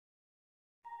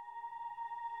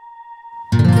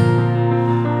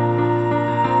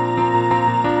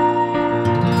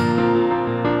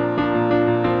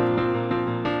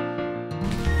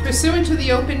Pursuant to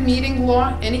the open meeting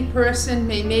law, any person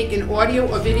may make an audio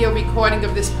or video recording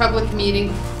of this public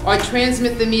meeting or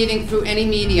transmit the meeting through any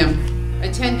medium.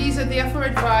 Attendees are therefore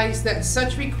advised that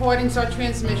such recordings or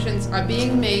transmissions are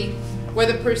being made,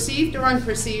 whether perceived or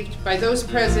unperceived, by those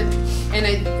present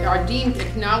and are deemed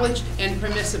acknowledged and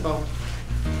permissible.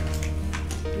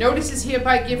 Notice is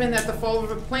hereby given that the Fall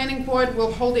River Planning Board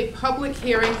will hold a public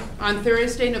hearing on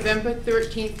Thursday, November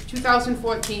 13th,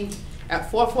 2014 at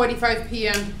 4:45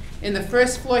 p.m. in the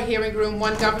first floor hearing room,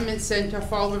 1 Government Center,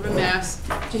 Fall River, Mass,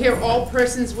 to hear all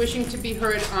persons wishing to be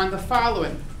heard on the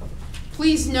following.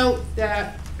 Please note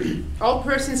that all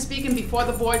persons speaking before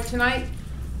the board tonight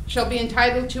shall be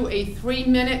entitled to a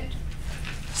 3-minute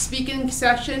speaking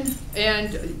session,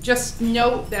 and just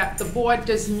note that the board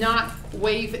does not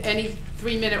waive any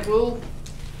 3-minute rule.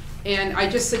 And I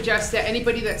just suggest that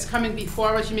anybody that's coming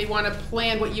before us, you may want to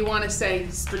plan what you want to say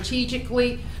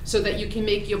strategically so that you can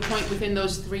make your point within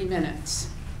those 3 minutes.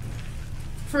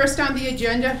 First on the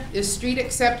agenda is street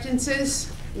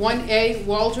acceptances. 1A,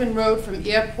 Waldron Road from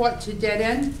Airport to Dead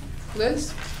End.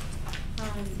 Liz?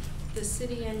 The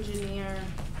city engineer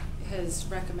has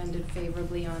recommended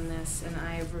favorably on this, and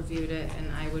I have reviewed it,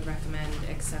 and I would recommend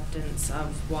acceptance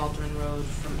of Waldron Road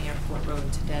from Airport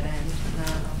Road to Dead End.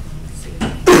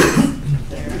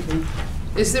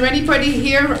 Is there anybody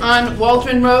here on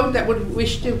Waldron Road that would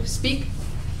wish to speak?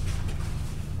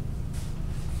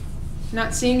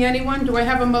 Not seeing anyone. Do I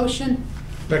have a motion?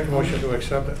 Make a motion to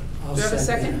accept it. Do I have a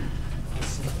second?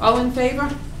 All in favor?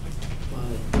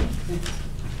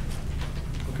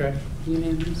 Okay.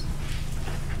 Unanimous.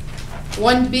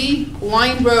 1B,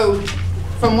 Line Road,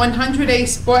 from 100A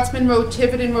Sportsman Road,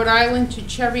 Tiverton, Rhode Island to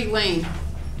Cherry Lane.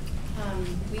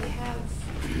 We have,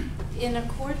 in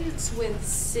accordance with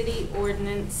City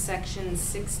Ordinance Section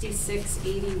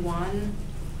 6681,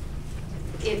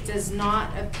 it does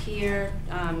not appear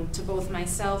to both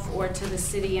myself or to the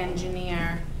city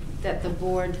engineer that the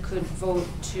board could vote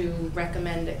to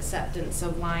recommend acceptance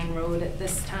of Line Road at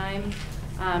this time.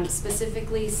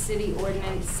 Specifically, City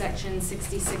Ordinance Section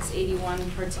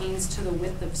 6681 pertains to the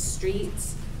width of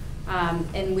streets.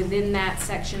 And within that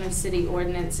section of City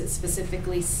Ordinance, it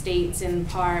specifically states in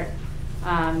part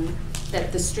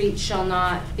that the street shall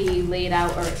not be laid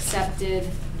out or accepted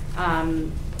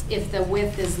if the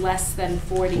width is less than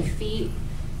 40 feet.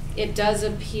 It does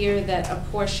appear that a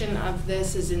portion of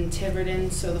this is in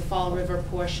Tiverton, so the Fall River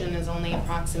portion is only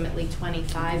approximately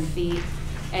 25 feet.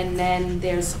 And then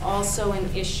there's also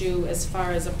an issue as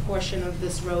far as a portion of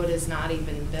this road is not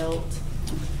even built.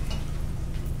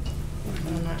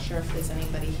 I'm not sure if there's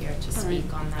anybody here to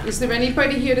speak on that. Is there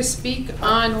anybody here to speak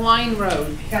on Line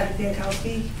Road? Kathy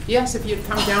Dankowski? Yes, if you'd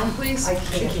come down, please. I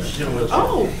can't.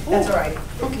 Oh, That's all right.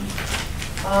 okay.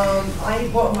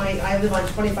 I live on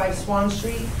 25 Swan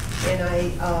Street, and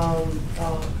I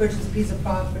purchased a piece of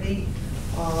property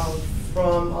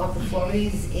from Arthur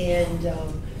Flores, and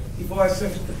before I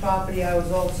purchased the property, I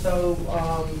was also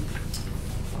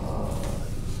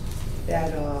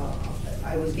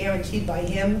I was guaranteed by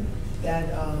him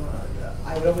that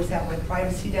I would always have my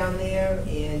privacy down there,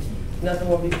 and nothing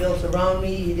will be built around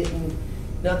me.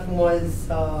 Nothing was.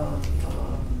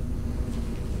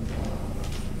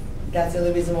 That's the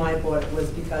only reason why I bought it, was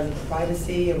because of the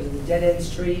privacy. It was in a dead-end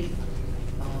street,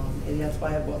 and that's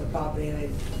why I bought the property. And I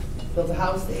built a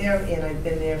house there, and I've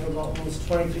been there for about almost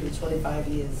 23 to 25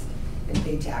 years and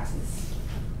paid taxes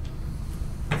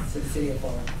to the city of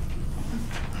Fall River.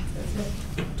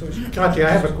 Kathy, I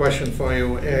have a question for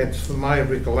you. It's from my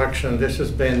recollection, this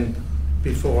has been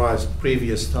before us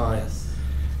previous times.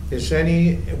 Is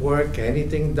any work,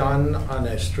 anything done on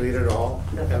the street at all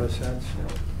ever since?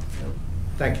 No.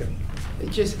 Thank you.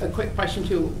 Just a quick question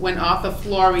too. When Arthur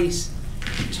Flores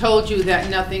told you that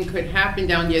nothing could happen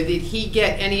down there, did he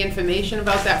get any information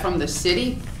about that from the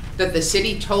city? That the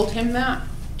city told him that?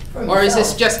 Or is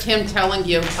this just him telling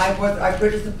you? I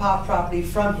purchased the property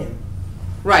from him.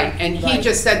 Right, and he Right.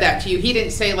 just said that to you. He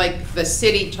didn't say like the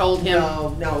city told him?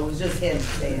 No, it was just him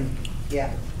saying,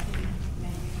 yeah.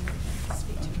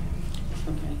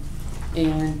 Okay.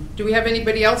 And do we have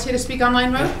anybody else here to speak on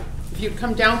Line Road? If you'd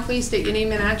come down, please state your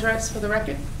name and address for the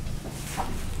record.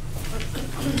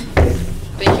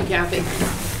 Thank you, Kathy.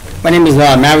 My name is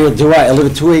Mario Dua. I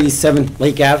live at 287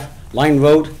 Lake Ave. Line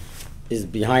Road is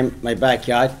behind my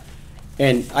backyard.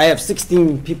 And I have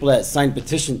 16 people that signed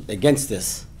petition against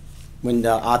this when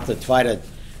Arthur tried to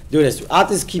do this.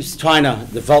 Arthur keeps trying to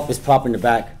develop his property in the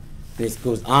back, and it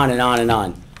goes on and on and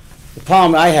on. The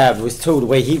problem I have was too the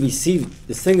way he received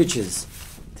the signatures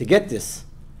to get this.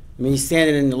 I mean, he's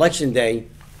standing in election day,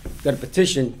 got a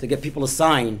petition to get people to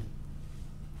sign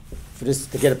for this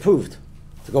to get approved.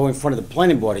 to go in front of the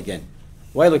planning board again.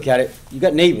 The way I look at it, you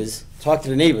got neighbors, talk to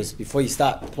the neighbors before you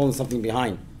start pulling something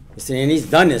behind. Listen, and he's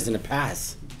done this in the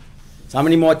past. So how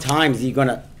many more times are you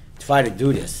gonna try to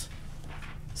do this?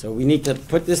 So we need to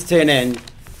put this to an end,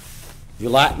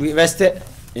 we rest it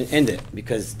and end it,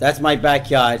 because that's my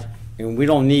backyard and we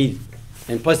don't need,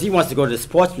 and plus he wants to go to the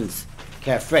Sportsman's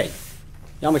Cafe. You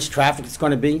know how much traffic it's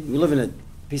gonna be? We live in a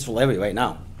peaceful area right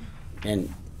now,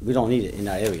 and we don't need it in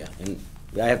that area. And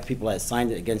I have people that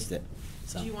signed it against it,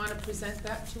 so. Do you want to present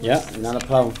that to us? Yeah, not a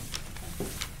problem.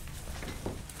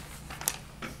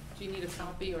 Do you need a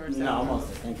copy, or is that? No, I'm all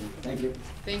set, thank you, thank you.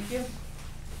 Thank you.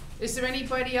 Is there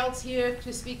anybody else here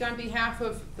to speak on behalf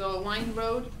of the Line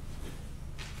Road?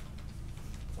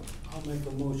 I'll make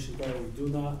a motion that we do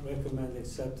not recommend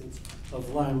acceptance of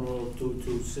Lime Road due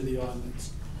to city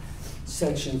ordinance,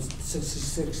 section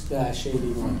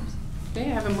 66-81. Okay,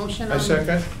 I have a motion on. I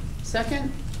second.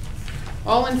 Second?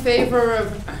 All in favor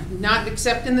of not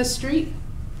accepting the street?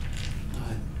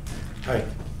 Aye.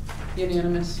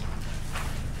 Unanimous.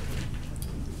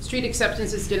 Street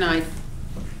acceptance is denied.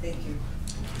 Thank you.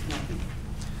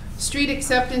 Street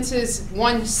acceptance is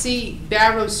 1C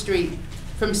Barrow Street,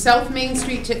 from South Main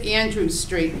Street to Andrews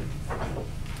Street.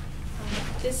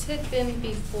 This had been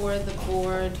before the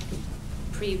board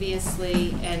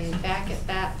previously, and back at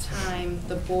that time,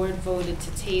 the board voted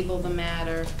to table the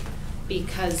matter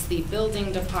because the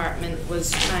building department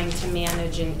was trying to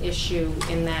manage an issue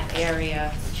in that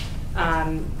area.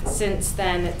 Since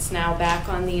then, it's now back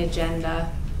on the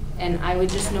agenda, and I would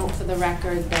just note for the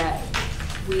record that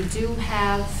we do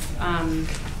have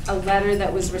a letter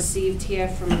that was received here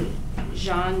from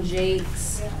Jean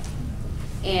Jakes,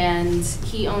 and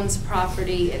he owns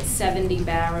property at 70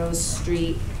 Barrows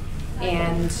Street.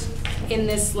 And in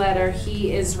this letter,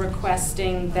 he is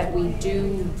requesting that we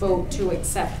do vote to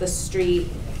accept the street.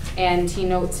 And he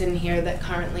notes in here that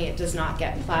currently it does not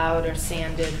get plowed or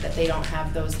sanded, that they don't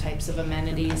have those types of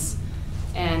amenities.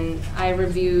 And I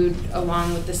reviewed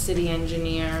along with the city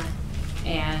engineer,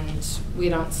 and we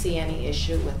don't see any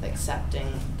issue with accepting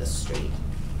the street.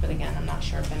 But again, I'm not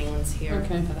sure if anyone's here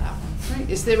Okay. for that one. All right,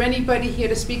 is there anybody here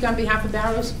to speak on behalf of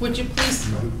Barrows? Would you please?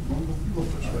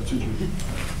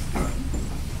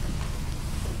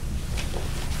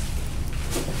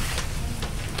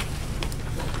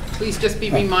 Please just be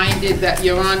reminded that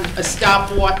you're on a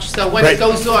stopwatch, so when it Right.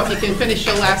 goes off, you can finish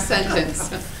your last sentence.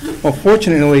 Well,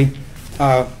 fortunately,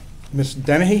 Ms.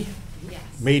 Dennehy Yes.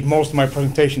 made most of my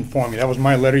presentation for me. That was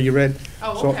my letter you read.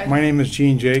 Oh, okay. So my name is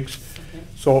Gene Jakes. Okay.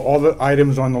 So all the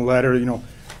items on the letter,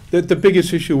 the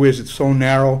biggest issue is it's so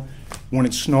narrow. When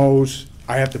it snows,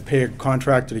 I have to pay a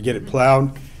contractor to get it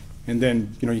plowed. And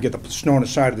then, you get the snow on the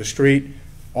side of the street.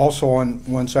 Also, on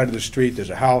one side of the street, there's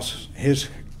a house. His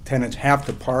tenants have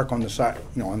to park on the side,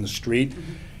 on the street.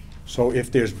 So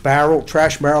if there's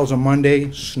trash barrels on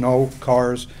Monday, snow,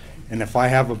 cars, and if I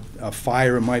have a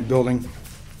fire in my building,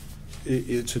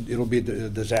 it'll be a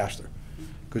disaster,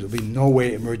 because there'll be no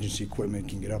way emergency equipment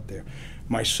can get up there.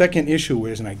 My second issue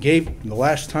is, and I gave, the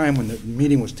last time when the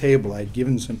meeting was tabled, I had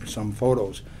given some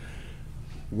photos.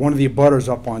 One of the abutters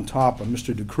up on top,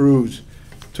 Mr. DeCruz,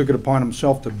 took it upon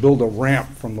himself to build a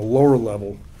ramp from the lower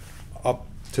level up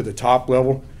to the top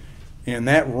level. And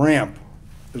that ramp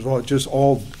is just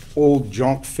all old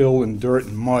junk fill and dirt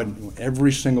and mud.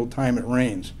 Every single time it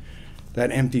rains,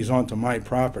 that empties onto my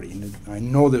property. And I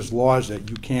know there's laws that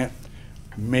you can't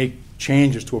make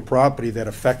changes to a property that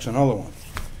affects another one.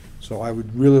 So I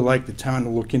would really like the town to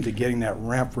look into getting that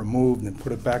ramp removed and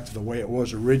put it back to the way it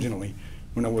was originally,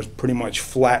 when it was pretty much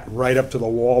flat right up to the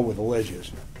wall where the ledge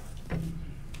is.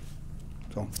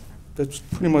 So that's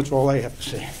pretty much all I have to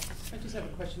say. I just have a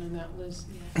question on that, Liz.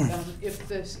 If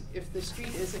the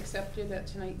street is accepted at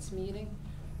tonight's meeting,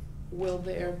 will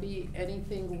there be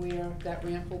anything where that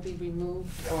ramp will be removed,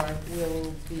 or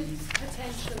will be?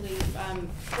 Potentially,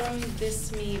 from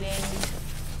this meeting,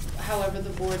 however the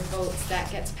board votes,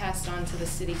 that gets passed on to the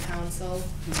city council.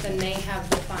 Then they have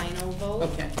the final vote.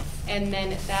 Okay. And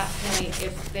then at that point,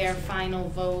 if their final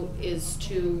vote is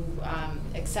to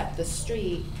accept the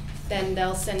street, then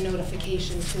they'll send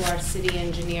notification to our city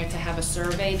engineer to have a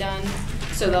survey done.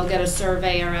 So they'll get a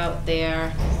surveyor out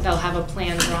there, they'll have a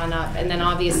plan drawn up, and then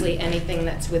obviously anything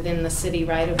that's within the city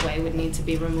right-of-way would need to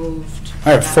be removed.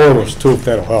 I have photos too, if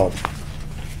that'll help.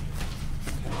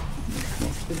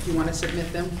 If you want to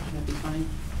submit them, that'd be fine.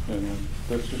 And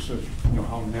that's just,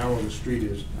 how narrow the street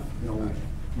is,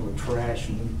 with trash,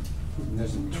 and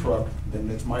there's a truck, then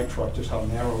it's my truck, just how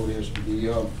narrow it is.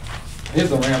 Here's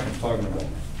the ramp I'm talking about.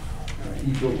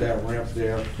 he built that ramp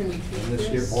there. Can we And take this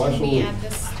here, this? also, Can we add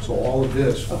this? so all of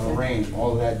this, when it rains,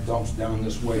 all of that dumps down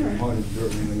this way, the mud and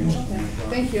dirt and everything else.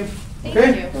 Thank you.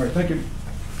 Okay? All right, thank you.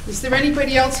 Is there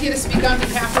anybody else here to speak on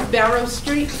behalf of Barrow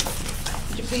Street?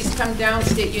 Would you please come down,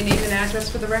 state your name and address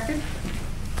for the record?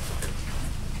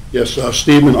 Yes,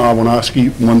 Stephen Arwanowski,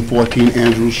 114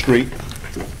 Andrews Street.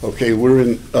 Okay, we're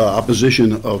in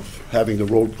opposition of having the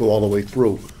road go all the way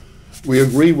through. We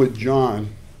agree with John,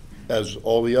 as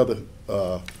all the other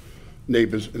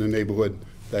neighbors in the neighborhood,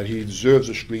 that he deserves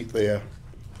a street there,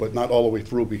 but not all the way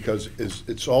through, because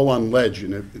it's all on ledge,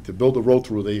 and if to build a road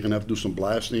through there, you're gonna have to do some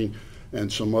blasting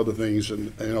and some other things,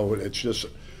 and, you know, it's just,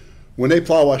 when they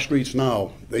plow our streets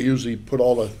now, they usually put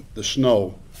all the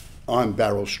snow on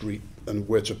Barrow Street, and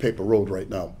where it's a paper road right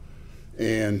now.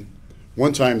 And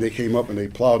one time they came up and they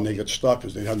plowed and they got stuck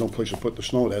because they had no place to put the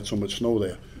snow. They had so much snow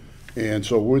there. And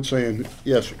so we're saying,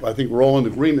 yes, I think we're all in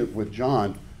agreement with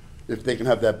John, if they can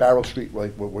have that Barrow Street,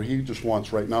 like where he just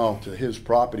wants right now to his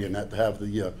property, and that to have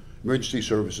the emergency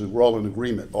services, we're all in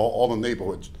agreement, all the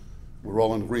neighborhoods. We're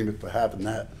all in agreement for having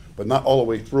that, but not all the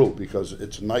way through, because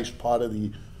it's a nice part of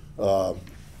the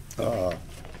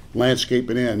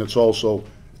landscaping in, and it's also,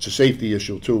 it's a safety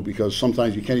issue too, because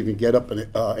sometimes you can't even get up in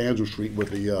Andrew Street with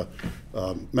the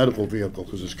medical vehicle,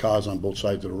 because there's cars on both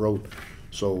sides of the road.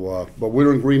 So, but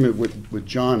we're in agreement with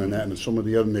John and that, and some of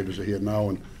the other neighbors are here now,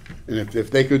 and if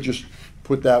they could just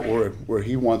put that where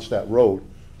he wants that road,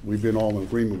 we've been all in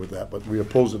agreement with that, but we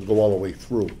oppose it to go all the way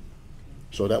through.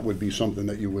 So that would be something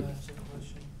that you would, Can I ask a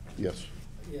question? yes.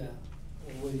 Yeah,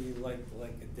 would you like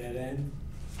a dead end?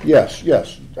 Yes,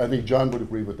 I think John would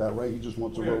agree with that, right? He just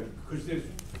wants a road. Because there's,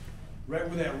 right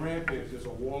where that ramp is, there's a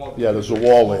wall. Yeah, there's a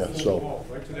wall there, Full so, wall.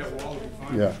 Right to that wall, you'll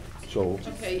find. yeah, so,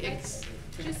 Okay,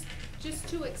 Just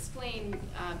to explain,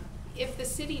 if the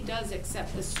city does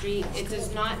accept the street, it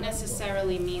does not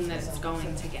necessarily mean that it's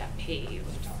going to get paved.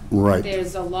 right.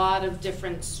 There's a lot of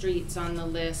different streets on the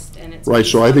list, and it's. Right,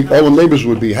 so I think all the neighbors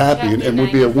would be happy, and it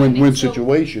would be a win-win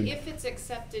situation. If it's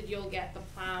accepted, you'll get the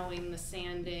plowing, the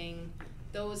sanding,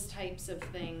 those types of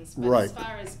things. Right. But as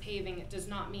far as paving, it does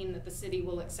not mean that the city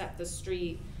will accept the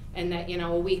street and that, you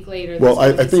know, a week later, there's Well, gonna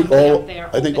I be think somebody all, out there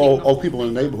I think opening the all whole people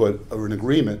in the thing up. neighborhood are in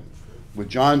agreement with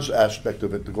John's aspect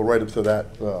of it, to go right up to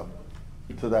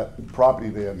that property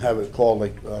there and have it called,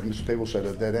 like Mr. Pable said,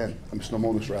 a dead end, Mr.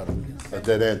 Namonis rather, a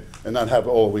dead end, and not have it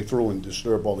all the way through and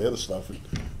disturb all the other stuff, and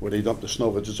where they dump the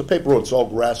snow. It's a paper road, it's all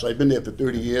grass. I've been there for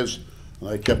 30 years, and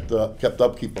I kept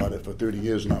upkeep on it for 30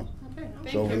 years now. okay,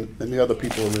 So, thank you. and the other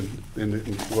people are in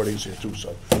the audience here too,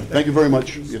 so, thank you very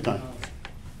much for your time.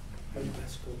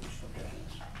 That's cool.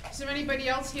 Is there anybody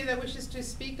else here that wishes to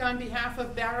speak on behalf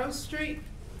of Barrow Street?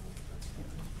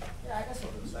 Yeah, I guess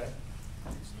I'll do that.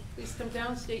 Please come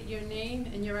down, state your name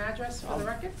and your address for the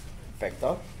record.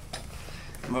 Victor.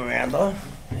 Miranda,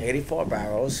 84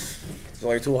 Barrows. There's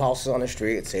only two houses on the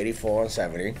street. It's 84 and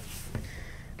 70.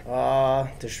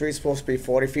 The street's supposed to be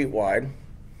 40 feet wide.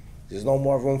 There's no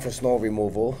more room for snow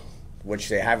removal, which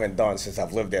they haven't done since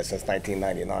I've lived there since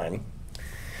 1999.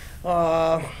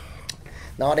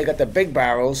 Now they got the big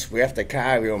barrels. We have to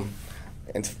carry them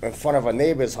in front of a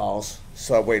neighbor's house,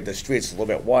 so that way the street's a little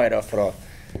bit wider for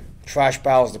the trash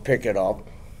barrels to pick it up.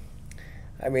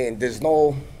 I mean, there's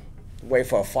no way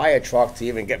for a fire truck to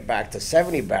even get back to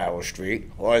 70 Barrow Street,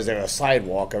 or is there a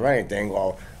sidewalk or anything,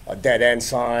 or a dead end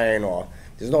sign, or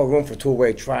there's no room for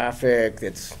two-way traffic.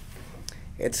 It's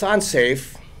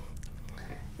unsafe.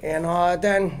 And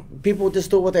then people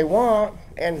just do what they want,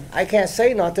 and I can't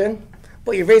say nothing,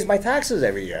 but you raise my taxes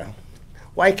every year.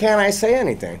 Why can't I say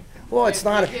anything? Well, it's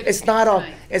not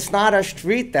a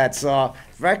street that's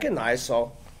recognized,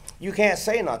 so you can't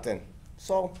say nothing.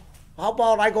 So how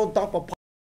about I go dump a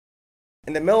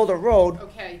in the middle of the road,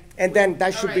 Okay. and then that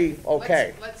All should right, be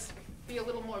okay. Let's be a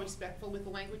little more respectful with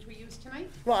the language we use tonight.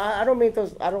 Well, I don't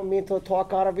mean to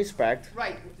talk out of respect.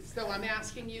 Right, so I'm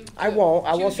asking you to I won't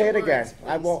choose say your it again. words,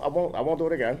 I please. won't do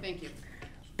it again. Thank you.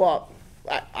 But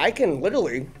I can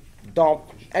literally dump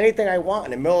anything I want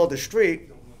in the middle of the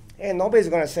street, and nobody's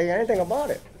gonna say anything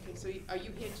about it. Okay, so are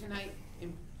you here tonight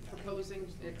in proposing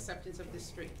the acceptance of this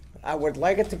street? I would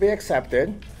like it to be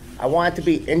accepted. I want it to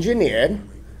be engineered,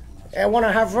 and I want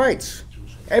to have rights.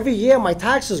 Every year, my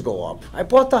taxes go up. I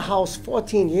bought the house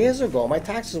 14 years ago. My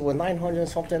taxes were $900 and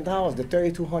something dollars to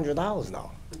 $3,200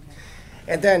 now.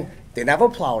 And then they never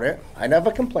plowed it. I never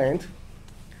complained.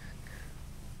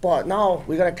 But now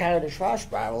we got to carry the trash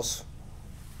barrels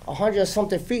 100 and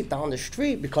something feet down the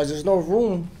street because there's no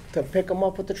room to pick them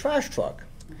up with the trash truck.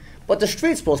 But the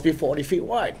street's supposed to be 40 feet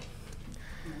wide.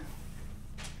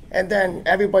 And then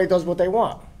everybody does what they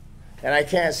want. And I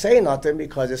can't say nothing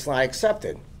because it's not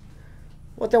accepted.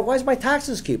 Well, then why's my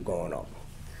taxes keep going up?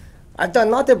 I've done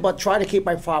nothing but try to keep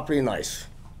my property nice.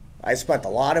 I spent a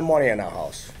lot of money in a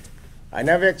house. I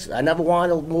never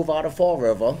wanted to move out of Fall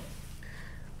River.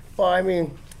 But I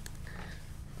mean,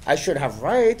 I should have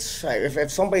rights. If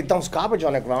somebody dumps garbage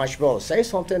on the ground, I should be able to say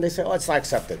something. They say, oh, it's not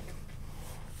accepted.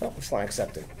 No, it's not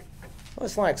accepted. Well,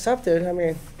 it's not accepted, I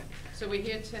mean. So we're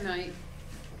here tonight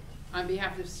on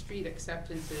behalf of street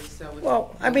acceptances, so.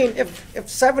 Well, I mean, if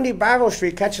 70 Barrow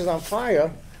Street catches on fire,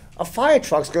 a fire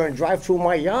truck's gonna drive through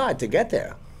my yard to get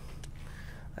there.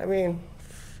 I mean,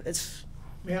 it's,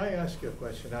 May I ask you a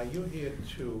question? Are you here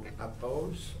to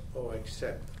oppose or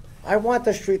accept? I want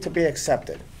the street to be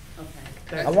accepted.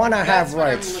 Okay. I wanna have That's what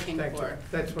I'm rights. looking Thank you. for.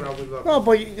 That's what I was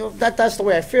looking. No, but that's the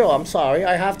way I feel, I'm sorry.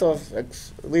 I have to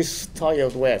at least tell you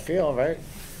the way I feel, right?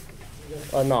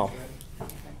 Or no?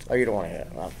 Oh, you don't wanna hear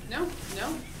it? Well, No,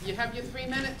 you have your 3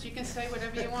 minutes, you can say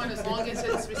whatever you want, as long as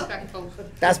it's respectful.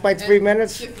 That's my 3 And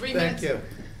minutes? Your 3 Thank minutes, you.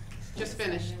 just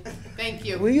finished. Thank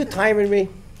Were you. you timing me?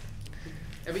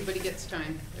 Everybody gets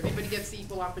time, everybody gets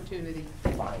equal opportunity.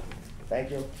 Fine.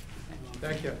 Thank you.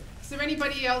 Thank you. Is there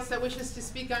anybody else that wishes to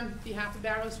speak on behalf of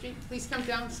Barrow Street? Please come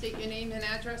down, state your name and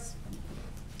address.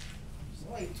 There's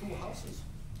only 2 houses.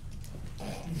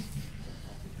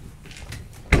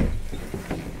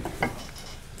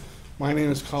 My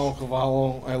name is Carl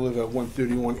Cavallo. I live at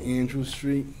 131 Andrew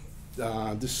Street.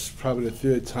 This is probably the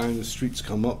 3rd time the street's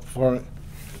come up for it.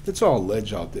 It's all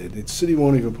ledge out there. The city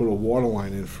won't even put a water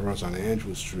line in for us on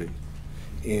Andrew Street.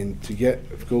 And to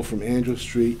go from Andrew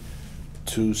Street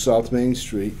to South Main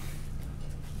Street,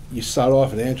 you start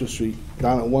off at Andrew Street,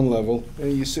 down at one level,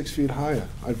 and you're 6 feet higher.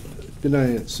 I've been on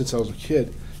it since I was a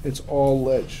kid. It's all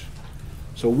ledge.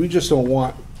 So we just don't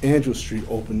want Andrew Street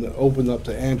opened up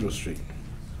to Andrew Street.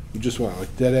 We just want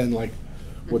like dead end, like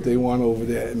what they want over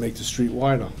there, and make the street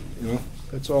wider, you know?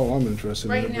 That's all I'm interested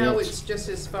in. Right now, it's just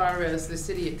as far as the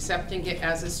city accepting it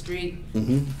as a street.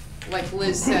 Mm-hmm. Like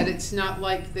Liz said, it's not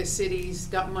like the city's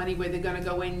got money where they're gonna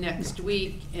go in next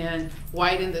week and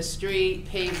widen the street,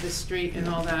 pave the street and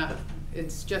all that.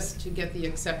 It's just to get the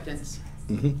acceptance.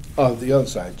 Mm-hmm. Oh, the other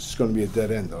side, it's gonna be a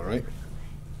dead end though, right?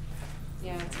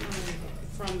 Yeah, it's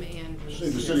from Andrews.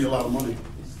 Save the city a lot of money.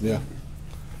 Yeah.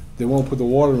 They won't put the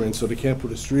water in, so they can't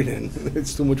put a street in.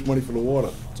 It's too much money for the water.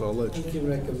 It's all ledge. You can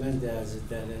recommend that as a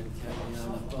dead end, Kathy,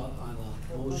 on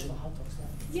a motion.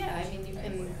 Yeah, I mean, you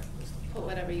can put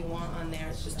whatever you want on there.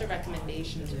 It's just a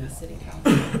recommendation to the city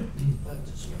council.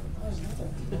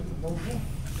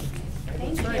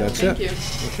 Thank you. That's Thank it. you.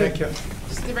 Thank you.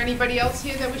 Is there anybody else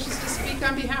here that wishes to speak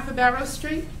on behalf of Barrow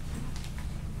Street?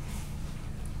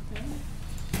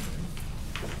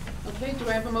 Okay, do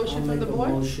I have a motion from the board?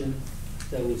 I'll make a motion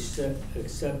that we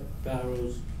accept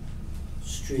Barrows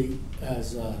Street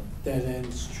as a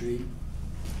dead-end street.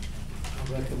 I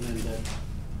recommend that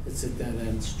it's a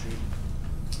dead-end street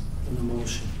in the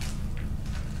motion.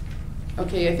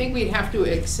 Okay, I think we'd have to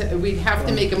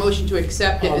make a motion to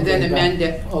accept it and then amend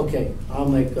it. Okay, I'll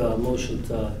make a motion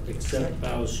to accept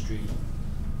Barrows Street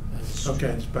as a street. Okay,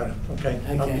 it's better. Okay.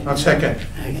 Okay. I'll second.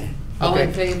 Okay. All in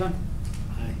Okay. favor?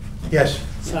 Aye. Yes.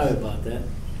 Sorry about that.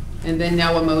 And then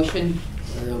now a motion.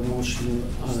 A motion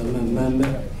on an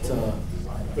amendment to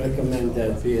recommend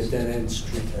that be a dead-end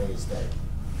street.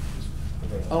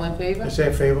 All in favor? Is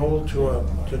that favorable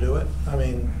to do it? I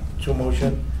mean, to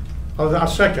motion? I'll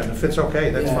second, if it's okay,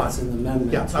 that's Yeah, it's fine. an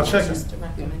amendment. Yeah, I'll second. Just a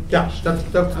recommendation. Yeah,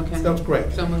 Okay. that's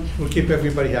great. So moved. We'll keep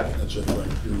everybody happy. That's it, right?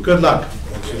 Good luck.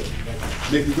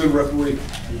 Make a good referee.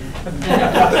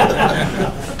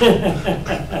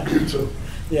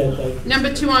 Yeah, thank you.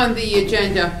 Number 2 on the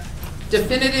agenda,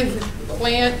 definitive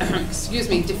plan,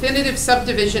 definitive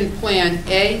subdivision plan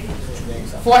A,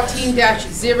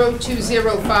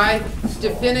 14-0205,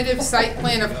 definitive site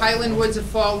plan of Highland Woods of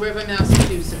Fall River,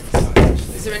 Massachusetts.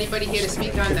 Is there anybody here to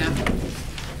speak on that?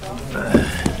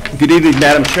 Good evening,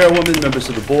 Madam Chairwoman, members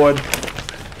of the board.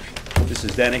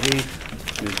 Mrs. Dennehy,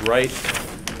 Ms. Wright.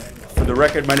 For the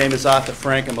record, my name is Arthur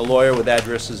Frank. I'm a lawyer with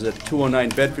addresses at 209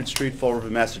 Bedford Street, Fall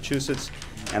River, Massachusetts,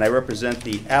 and I represent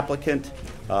the applicant,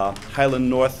 Highland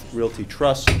North Realty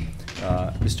Trust.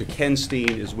 Mr. Ken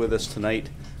Steen is with us tonight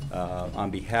on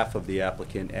behalf of the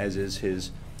applicant, as is his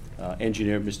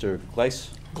engineer, Mr. Glass?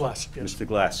 Glass, yes. Mr.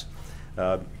 Glass.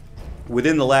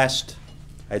 Within the last,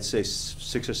 I'd say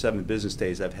 6 or 7 business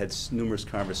days, I've had numerous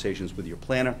conversations with your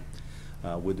planner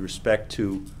with respect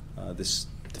to this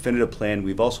definitive plan.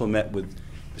 We've also met with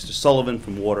Mr. Sullivan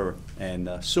from Water and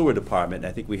Sewer Department.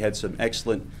 I think we had some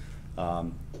excellent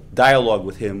dialogue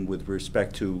with him with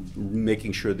respect to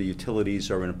making sure the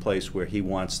utilities are in a place where he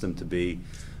wants them to be.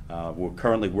 We're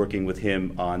currently working with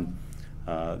him on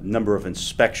number of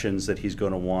inspections that he's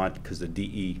going to want, because the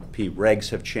DEP regs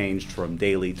have changed from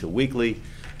daily to weekly.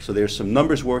 So there's some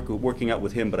numbers working out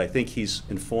with him, but I think he's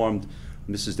informed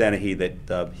Mrs. Dennehy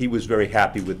that he was very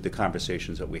happy with the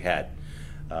conversations that we had.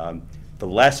 The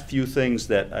last few things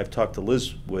that I've talked to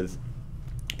Liz with,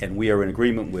 and we are in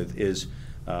agreement with, is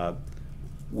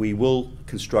we will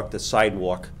construct a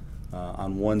sidewalk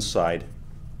on one side.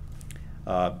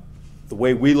 The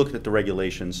way we looked at the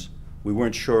regulations, we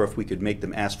weren't sure if we could make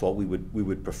them asphalt. We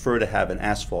would prefer to have an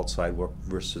asphalt sidewalk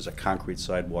versus a concrete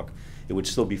sidewalk. It would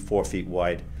still be 4 feet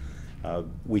wide.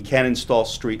 We can install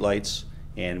streetlights,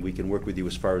 and we can work with you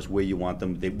as far as where you want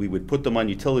them. We would put them on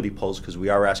utility poles because we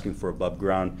are asking for above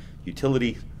ground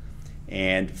utility.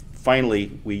 And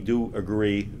finally, we do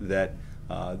agree that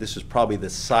this is probably the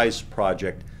size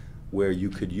project where you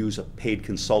could use a paid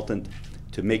consultant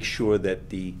to make sure that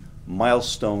the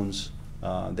milestones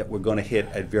that we're going to hit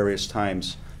at various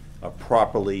times are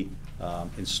properly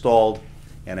installed.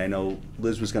 And I know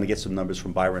Liz was going to get some numbers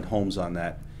from Byron Homes on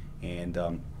that. And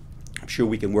I'm sure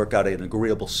we can work out an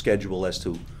agreeable schedule as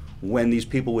to when these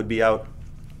people would be out.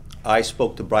 I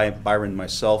spoke to Byron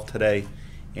myself today,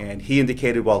 and he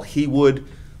indicated while he would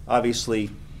obviously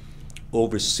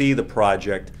oversee the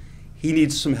project, he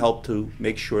needs some help to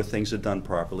make sure things are done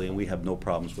properly, and we have no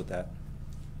problems with that.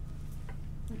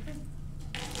 Okay.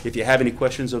 If you have any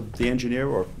questions of the engineer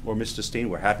or Mr. Steen,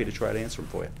 we're happy to try to answer them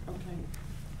for you. Okay,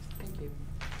 thank you.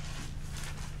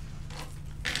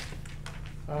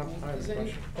 I have Is a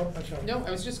any- question. Oh, I'm sorry. No,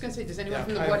 I was just gonna say, does anyone Yeah,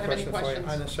 from the I board a have any question for you.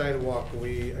 questions? On the sidewalk,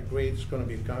 we agreed it's gonna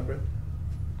be concrete?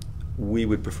 We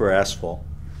would prefer asphalt.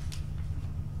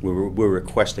 We're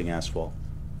requesting asphalt.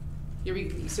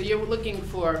 So you're looking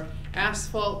for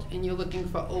asphalt and you're looking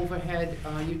for overhead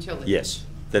utilities? Yes,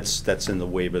 that's in the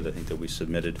waiver that I think that we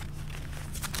submitted.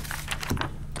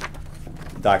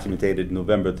 Document dated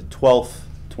November the 12th,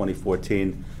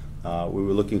 2014. We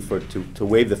were looking to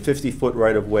waive the 50-foot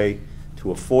right-of-way to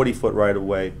a 40-foot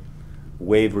right-of-way,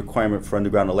 waive requirement for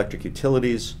underground electric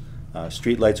utilities,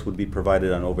 streetlights would be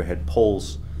provided on overhead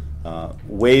poles,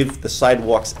 waive the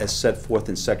sidewalks as set forth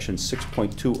in section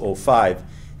 6.205,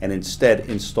 and instead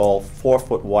install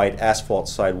 4-foot wide asphalt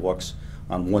sidewalks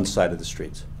on one side of the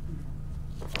streets.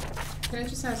 Can I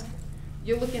just ask,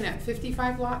 you're looking at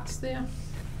 55 lots there?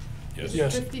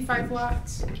 Yes. 55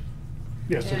 lots?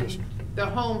 Yes, it is. And the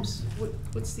homes,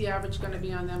 what's the average gonna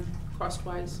be on them,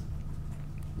 cost-wise?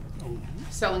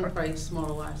 Selling price, more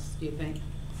or less, do you think?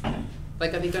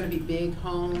 Like, are they gonna be big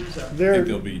homes or I think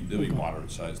they'll be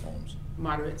moderate-sized homes.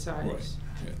 moderate size? Right.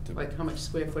 Yeah, Like, how much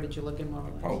square footage you looking more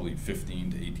or less? probably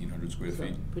 1,500 to 1,800 square So,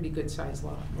 feet. pretty good size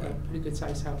lot, Right. pretty good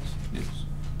size house. Yes.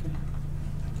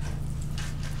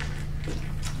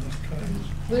 Okay.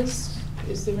 Liz,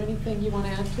 is there anything you want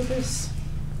to add to this?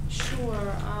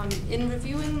 Sure. In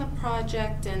reviewing the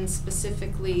project and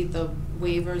specifically the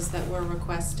waivers that were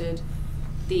requested,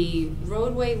 the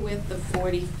roadway width of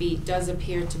 40 feet does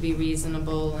appear to be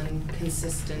reasonable and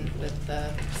consistent with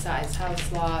the size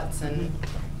house lots and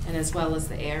as well as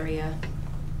the area.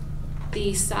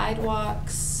 The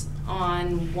sidewalks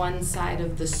on one side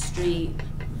of the street,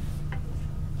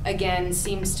 again,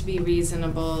 seems to be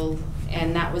reasonable,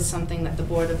 and that was something that the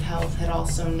Board of Health had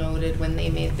also noted when they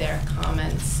made their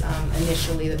comments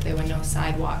initially, that there were no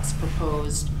sidewalks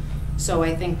proposed. So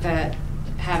I think that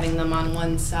having them on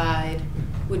one side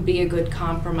would be a good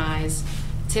compromise.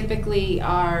 Typically,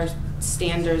 our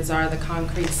standards are the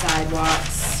concrete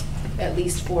sidewalks, at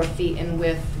least 4 feet in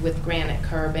width with granite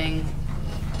curbing.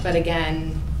 But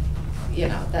again, you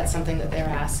know, that's something that they're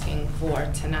asking for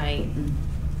tonight.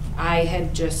 I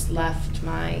had just left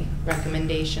my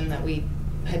recommendation that we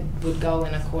would go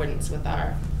in accordance with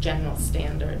our general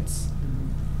standards.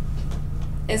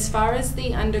 As far as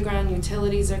the underground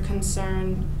utilities are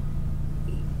concerned,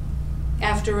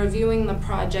 after reviewing the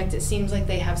project, it seems like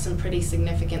they have some pretty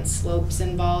significant slopes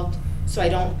involved, so I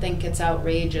don't think it's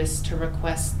outrageous to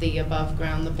request the above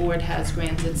ground. The board has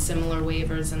granted similar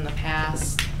waivers in the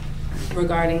past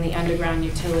regarding the underground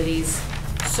utilities,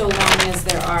 so long as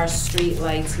there are street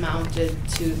lights mounted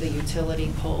to the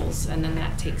utility poles, and then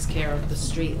that takes care of the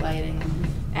street lighting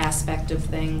aspect of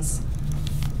things.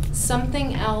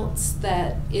 Something else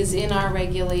that is in our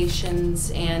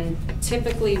regulations, and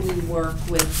typically we work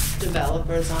with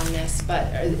developers on this,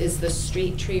 but is the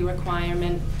street tree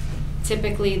requirement.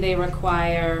 Typically they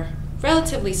require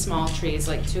relatively small trees,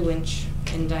 like 2-inch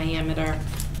in diameter.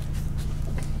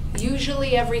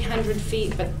 Usually every 100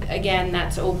 feet, but again,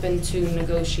 that's open to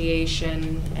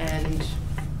negotiation and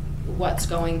what's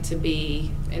going to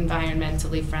be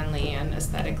environmentally friendly and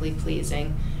aesthetically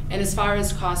pleasing. And as far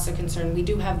as costs are concerned, we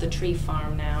do have the tree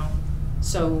farm now,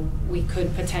 So we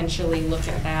could potentially look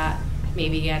at that,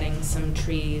 maybe getting some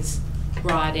trees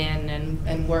brought in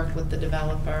and work with the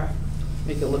developer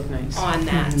Make it look nice. on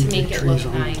that to make it look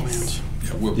nice.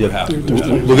 Yeah, we're happy with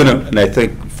We're that. gonna, and I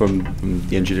think from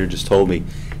the engineer just told me,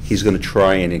 he's gonna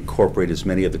try and incorporate as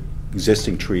many of the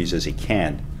existing trees as he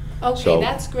can. Okay, So-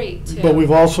 that's great too. But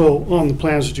we've also, on the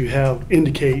plans that you have,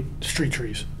 indicate street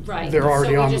trees. Right. They're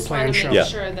already on the So plan we just shown. want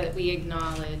to Yeah. make sure that we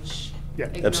acknowledge, Yeah.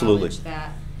 Absolutely. acknowledge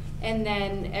that. And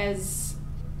then, as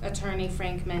Attorney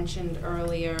Frank mentioned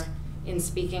earlier, in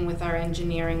speaking with our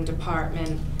engineering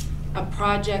department, a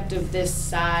project of this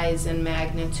size and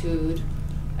magnitude,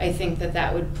 I think that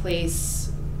that would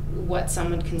place what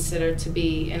some would consider to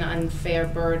be an unfair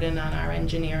burden on our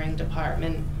engineering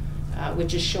department,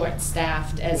 which is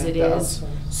short-staffed as it is.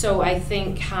 So I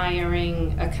think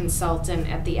hiring a consultant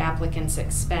at the applicant's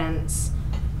expense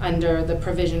under the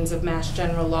provisions of Mass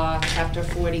General Law, Chapter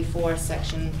 44,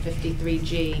 Section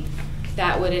 53G,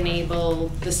 that would enable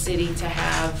the city to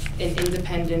have an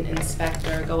independent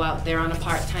inspector go out there on a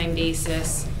part-time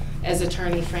basis, as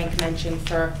Attorney Frank mentioned,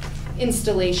 for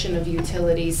installation of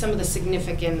utilities, some of the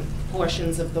significant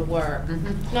portions of the work.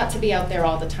 Not to be out there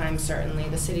all the time, certainly.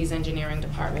 The city's engineering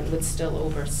department would still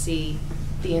oversee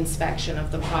the inspection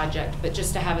of the project, but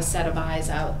just to have a set of eyes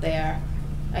out there,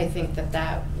 I think that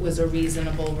that was a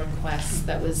reasonable request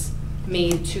that was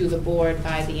made to the board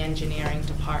by the engineering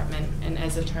department. And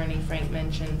as Attorney Frank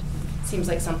mentioned, seems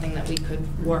like something that we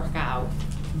could work out.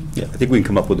 Yeah, I think we can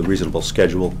come up with a reasonable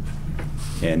schedule,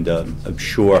 and I'm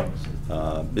sure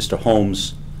Mr.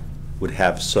 Holmes would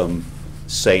have some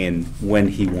say in when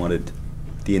he wanted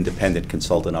the independent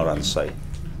consultant out on site.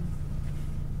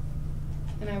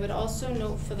 And I would also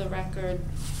note for the record,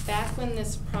 back when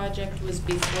this project was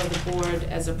before the board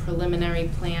as a preliminary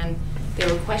plan,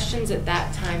 there were questions at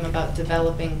that time about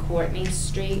developing Courtney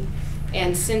Street.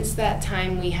 And since that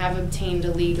time, we have obtained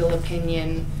a legal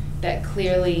opinion that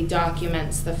clearly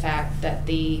documents the fact that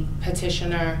the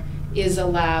petitioner is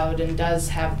allowed and does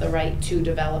have the right to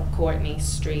develop Courtney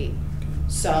Street.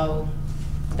 So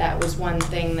that was one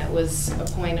thing that was a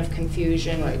point of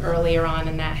confusion earlier on,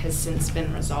 and that has since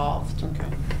been resolved. Okay.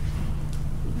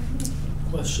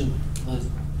 Question, Liz.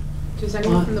 Does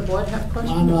anyone from the board have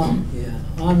questions?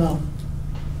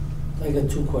 I got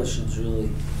two questions, really.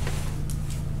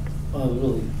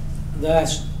 Really, the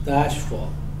asphalt.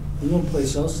 No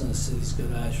place else in the city's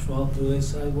got asphalt, do they,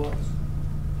 sidewalks?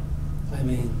 I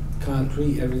mean,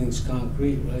 concrete, everything's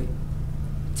concrete, right?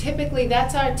 Typically,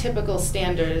 that's our typical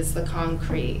standard, is the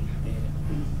concrete.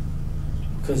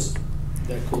 Because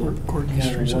that could, Courtney kind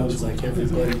Street's of works like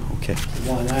everybody Okay.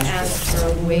 want As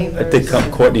asphalt. for waivers. I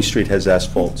think Courtney Street has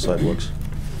asphalt sidewalks.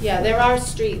 Yeah, there are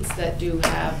streets that do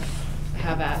have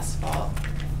asphalt.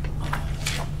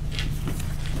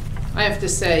 I have to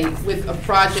say, with a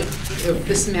project of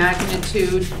this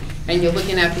magnitude, and you're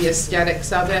looking at the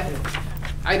aesthetics of it,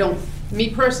 me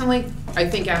personally, I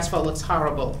think asphalt looks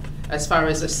horrible as far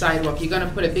as a sidewalk. You're gonna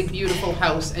put a big, beautiful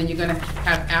house, and you're gonna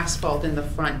have asphalt in the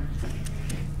front.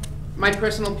 My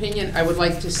personal opinion, I would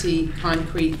like to see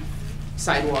concrete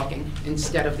sidewalking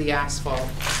instead of the asphalt.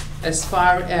 As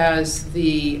far as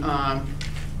the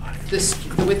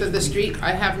width of the street,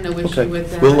 I have no Okay. issue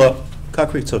with that. Well,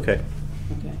 concrete's okay.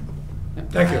 Okay.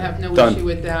 Thank you. I have no Done. issue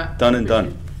with that. Done and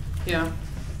done. Yeah,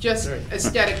 just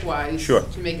aesthetic-wise. Sure.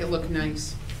 To make it look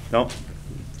nice. No,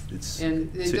 it's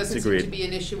And it's it doesn't seem to agreed. be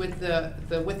an issue with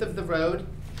the width of the road.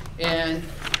 And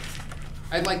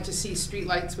I'd like to see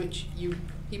streetlights, which you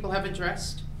people have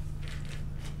addressed.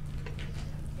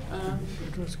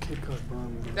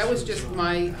 That was just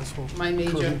my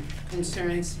major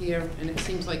concerns here, and it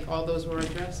seems like all those were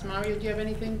addressed. Mario, do you have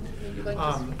anything that you'd like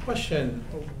to say? Question,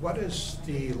 what is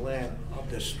the length of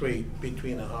the street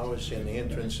between the house and the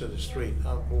entrance to the street?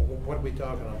 What are we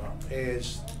talking about?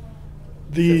 Is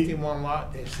The, 51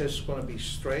 lot, is this gonna be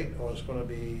straight, or is gonna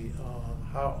be,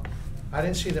 how? I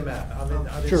didn't see the map, I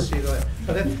didn't Sure. see the,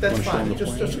 but that's fine,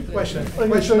 just a question. The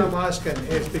question I'm asking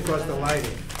is because the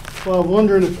lighting. well, I'm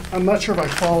wondering, I'm not sure if I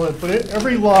follow it, but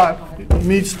every lot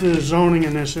meets the zoning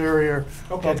in this area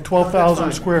Okay, of 12,000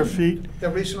 that's fine. square feet. The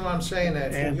reason why I'm saying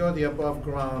that, And- you're the above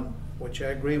ground, which I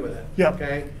agree with it. Yep.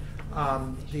 Okay?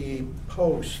 The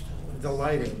post, the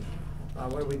lighting,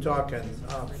 what are we talking,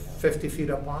 50 feet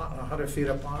apart, 100 feet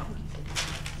apart?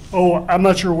 Oh, I'm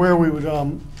not sure where we would,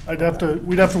 we'd have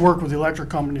to work with the electric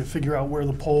company to figure out where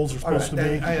the poles are All right, supposed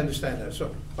to be. I understand that,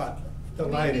 so, but the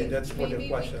lighting, that's what the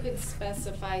question. Maybe we could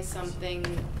specify something,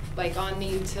 like on the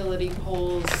utility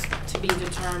poles to be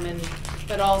determined,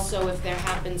 but also if there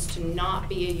happens to not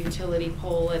be a utility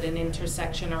pole at an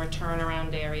intersection or a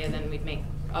turnaround area, then we'd make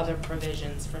other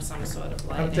provisions for some sort of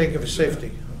lighting. I'm thinking of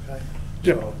safety, okay?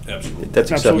 Yeah. So, Absolutely.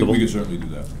 That's acceptable. We can certainly do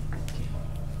that.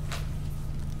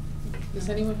 Does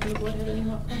anyone from the board have any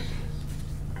more questions?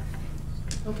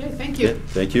 Okay, thank you.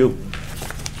 Thank you.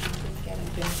 Get a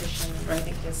petition, I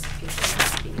think this piece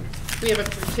has to be. We have a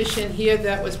petition here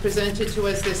that was presented to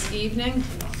us this evening.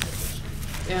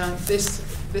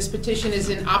 This petition is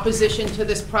in opposition to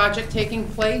this project taking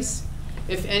place.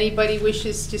 If anybody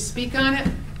wishes to speak on it,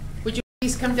 would you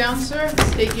please come down, sir?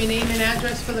 State your name and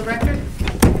address for the record.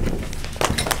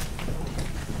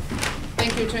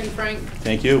 Thank you, Attorney Frank.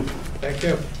 Thank you. thank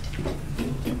you.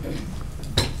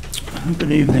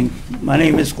 Good evening. My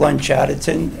name is Glenn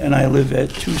Chatterton, and I live at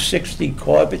 260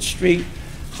 Corbett Street,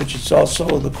 which is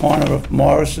also the corner of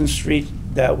Morrison Street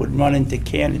that would run into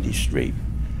Kennedy Street.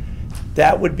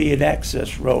 That would be an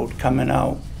access road coming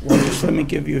out. Well, just let me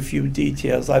give you a few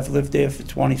details. I've lived there for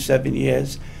 27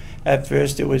 years. At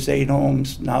first, there was 8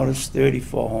 homes. Now there's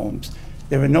 34 homes.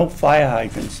 There are no fire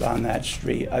hydrants on that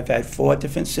street. I've had 4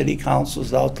 different city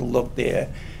councils out to look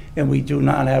there, and we do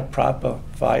not have proper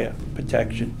fire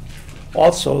protection.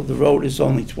 Also, the road is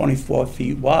only 24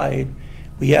 feet wide.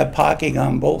 We have parking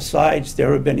on both sides.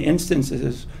 There have been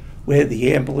instances where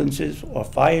the ambulances or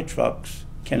fire trucks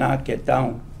cannot get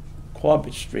down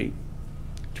Corbett Street.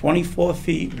 24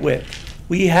 feet width.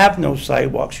 We have no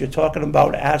sidewalks. You're talking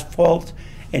about asphalt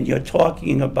and you're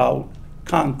talking about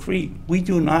concrete. We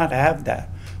do not have that.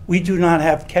 We do not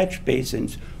have catch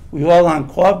basins. We all on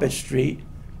Corbett Street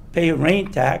pay a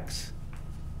rain tax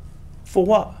for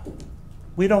what?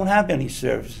 We don't have any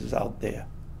services out there.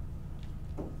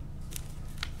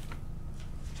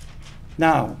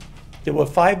 Now, there were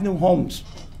 5 new homes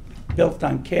built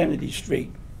on Kennedy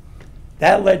Street.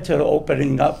 That led to the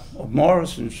opening up of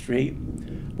Morrison Street,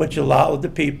 which allowed the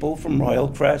people from Royal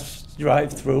Crest to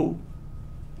drive through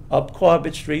up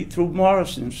Corbett Street through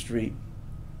Morrison Street.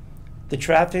 The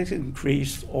traffic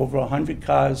increased over 100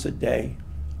 cars a day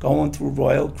going through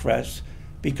Royal Crest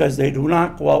because they do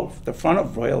not go out the front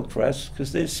of Royal Crest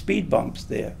because there's speed bumps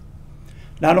there.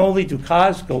 Not only do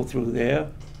cars go through there,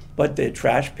 but their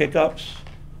trash pickups,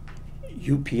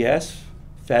 UPS,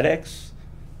 FedEx.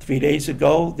 3 days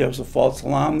ago, there was a false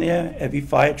alarm there. Every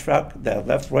fire truck that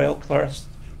left Royal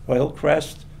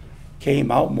Crest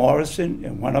came out Morrison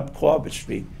and went up Corbett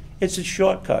Street. It's a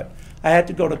shortcut. I had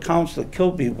to go to Councilor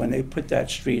Kilby when they put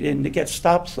that street in to get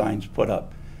stop signs put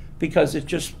up because it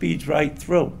just speeds right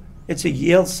through. It's a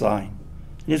yield sign.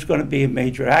 And there's going to be a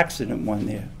major accident one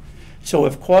there. So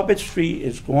if Corbett Street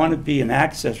is going to be an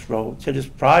access road to this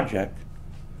project,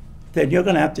 then you're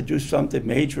going to have to do something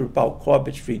major about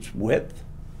Corbett Street's width,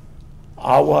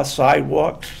 our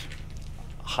sidewalks,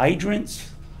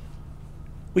 hydrants.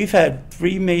 We've had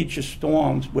 3 major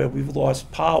storms where we've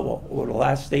lost power over the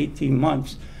last 18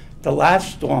 months. The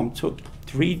last storm took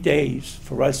 3 days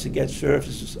for us to get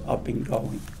services up and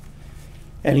going.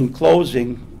 And in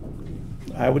closing,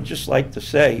 I would just like to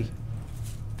say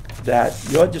that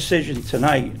your decision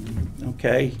tonight,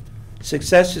 okay,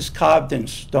 success is carved in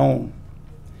stone.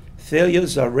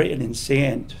 Failures are written in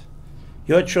sand.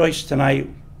 Your choice tonight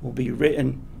will be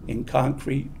written in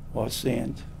concrete or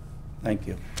sand. Thank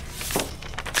you.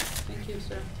 Thank you,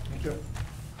 sir. Thank you.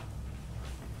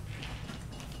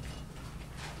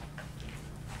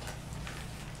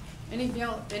 Anything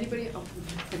else, anybody, oh,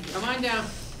 come on down.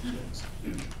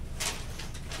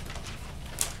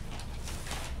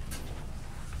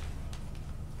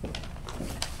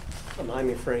 I'm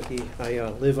Amy Frankie. I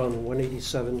live on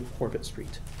 187 Corbett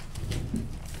Street.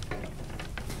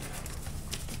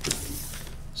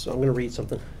 So I'm going to read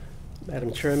something.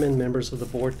 Madam Chairman, members of the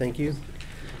board, thank you.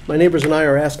 My neighbors and I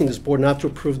are asking this board not to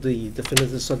approve the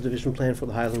definitive subdivision plan for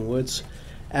the Highland Woods.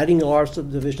 Adding a large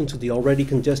subdivision to the already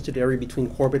congested area between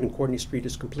Corbett and Courtney Street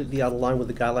is completely out of line with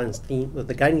the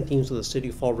guiding themes of the City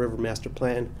of Fall River Master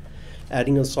Plan.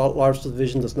 Adding a large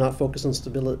subdivision does not focus on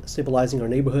stabilizing our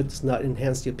neighborhood, does not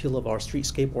enhance the appeal of our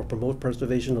streetscape or promote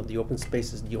preservation of the open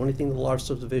spaces. The only thing the large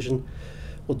subdivision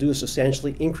will do is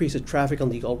substantially increase the traffic on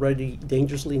the already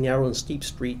dangerously narrow and steep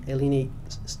street, alienate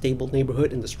stable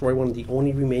neighborhood, and destroy one of the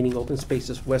only remaining open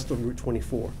spaces west of Route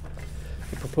 24.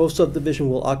 The proposed subdivision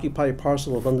will occupy a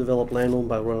parcel of undeveloped land owned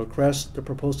by Royal Crest. The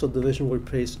proposed subdivision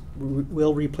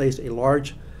will replace a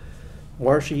large,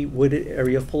 marshy, wooded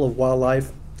area full of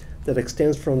wildlife that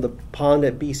extends from the pond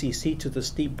at BCC to the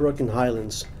steep brook in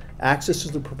Highlands. Access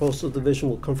to the proposed subdivision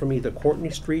will come from either Courtney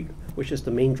Street, which is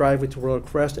the main driveway to Royal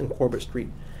Crest, and Corbett Street.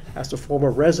 As the former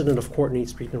resident of Courtney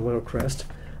Street and Royal Crest,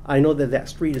 I know that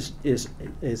street is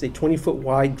a 20-foot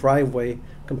wide driveway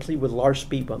complete with large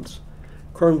speed bumps.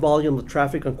 Current volume of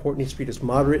traffic on Courtney Street is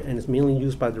moderate and is mainly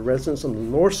used by the residents on the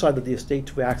north side of the estate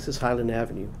to access Highland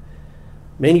Avenue.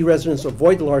 Many residents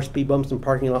avoid the large speed bumps and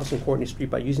parking lots on Courtney Street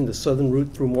by using the southern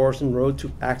route through Morrison Road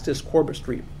to access Corbett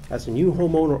Street. As a new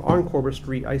homeowner on Corbett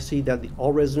Street, I see that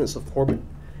all residents of Corbett,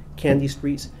 Candy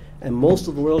Streets, and most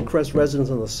of the Royal Crest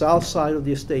residents on the south side of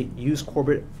the estate use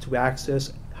Corbett to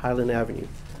access Highland Avenue.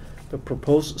 The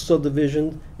proposed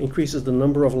subdivision increases the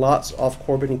number of lots off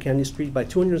Corbett and Candy Street by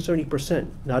 270%,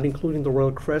 not including the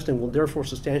Royal Crest, and will therefore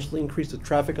substantially increase the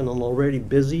traffic on an already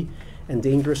busy and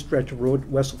dangerous stretch of road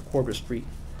west of Corbett Street.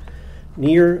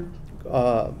 Neither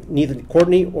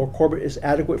Courtney or Corbett is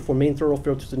adequate for main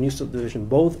thoroughfare to the new subdivision.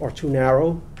 Both are too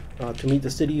narrow to meet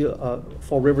the City of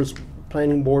Fall River's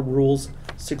Planning Board rules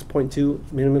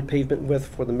 6.2 minimum pavement width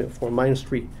for Minor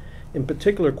Street. In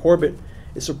particular, Corbett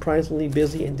is surprisingly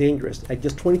busy and dangerous. At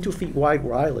just 22 feet wide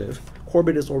where I live,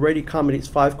 Corbett already accommodates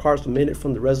 5 cars a minute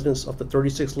from the residents of the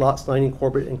 36 lots lining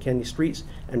Corbett and Candy Streets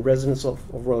and residents of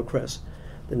Royal Crest.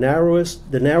 The narrowness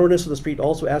of the street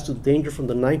also adds to the danger from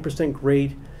the 9%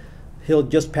 grade hill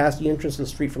just past the entrance of the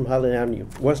street from Highland Avenue.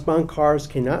 Westbound cars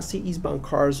cannot see eastbound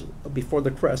cars before the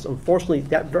crest. Unfortunately,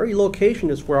 that very location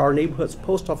is where our neighborhood's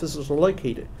post offices are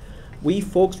located. We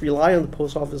folks rely on the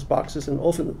post office boxes, and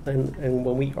often, and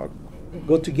when we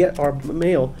go to get our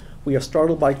mail, we are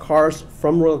startled by cars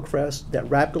from Royal Crest that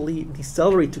rapidly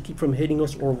decelerate to keep from hitting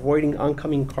us or avoiding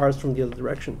oncoming cars from the other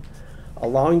direction.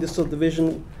 Allowing this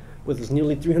subdivision with its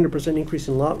nearly 300% increase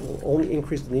in lot will only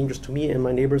increase the dangers to me and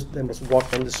my neighbors that must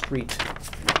walk on the street.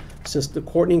 Since the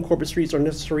Courtney and Corbett Streets are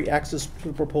necessary access to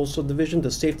the proposed subdivision,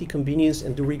 the safety, convenience,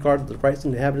 and due regard to the rights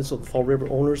and inhabitants of the Fall River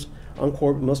owners on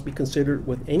Corbett must be considered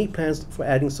with any plans for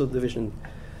adding subdivision.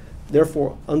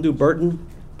 Therefore, undue burden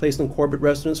placed on Corbett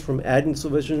residents from adding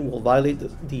subdivision will violate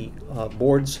the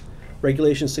board's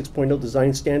Regulation 6.0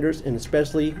 design standards, and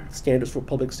especially standards for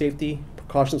public safety,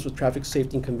 precautions with traffic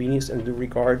safety and convenience, and due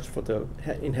regards for the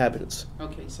inhabitants.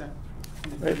 Okay, sir.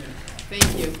 Right.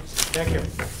 Thank you. Thank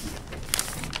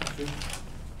you.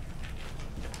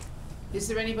 Is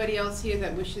there anybody else here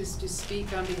that wishes to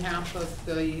speak on behalf of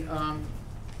the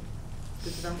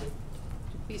developer?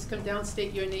 Please come down,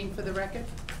 state your name for the record.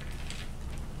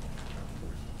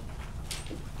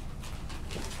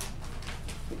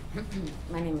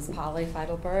 My name is Polly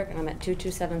Feidelberg, and I'm at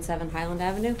 2277 Highland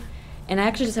Avenue. And I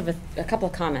actually just have a couple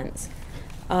of comments.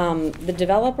 The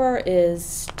developer is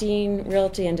Steen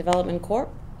Realty and Development Corp.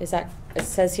 Is that, it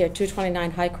says here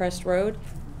 229 Highcrest Road.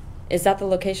 Is that the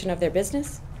location of their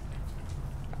business?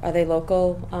 Are they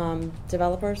local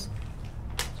developers?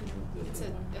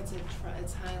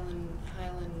 It's Highland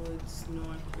Woods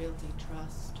North Realty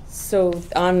Trust. So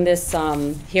on this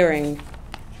hearing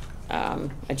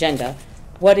agenda,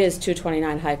 what is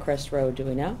 229 Highcrest Road, do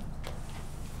we know?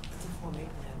 It's a Form A plan.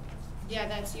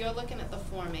 Yeah, you're looking at the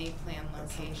Form A plan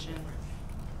location.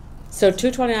 So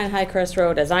 229 Highcrest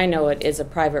Road, as I know it, is a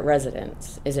private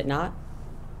residence, is it not?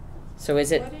 So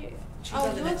is it?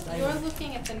 You're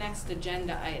looking at the next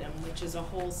agenda item, which is a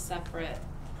whole separate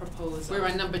proposal. We're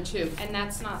on number 2. And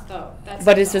that's not that's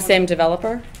But not it's the same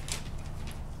developer?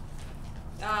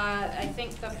 I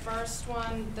think the first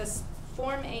one, this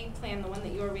Form A plan, the one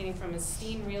that you're reading from, is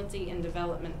Steen Realty and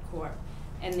Development Corp.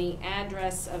 And the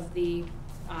address of the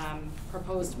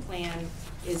proposed plan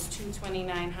is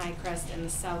 229 Highcrest in the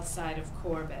south side of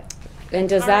Corbett. And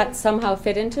does that somehow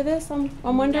fit into this, I'm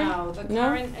wondering? No, the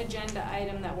current agenda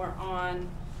item that we're on,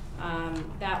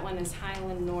 that one is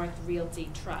Highland North Realty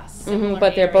Trust.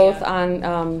 But they're both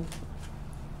on,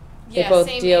 they both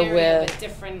same deal area, with...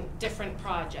 but different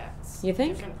projects. You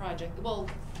think? Different project. Well,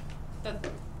 the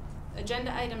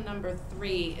agenda item number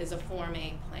 3 is a Form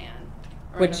A plan.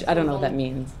 Which, I don't know what that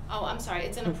means. Oh, I'm sorry,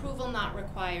 it's an approval not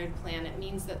required plan. It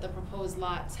means that the proposed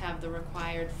lots have the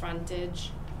required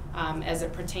frontage as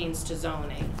it pertains to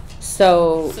zoning.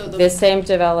 So the same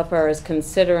developer is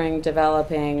considering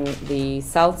developing the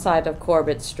south side of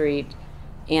Corbett Street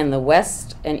and the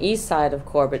west and east side of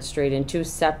Corbett Street in 2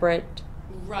 separate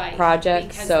projects?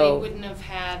 Because so they wouldn't have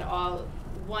had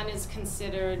one is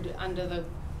considered under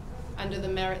the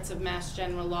merits of Mass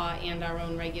General Law and our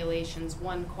own regulations.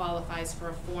 One qualifies for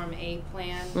a Form A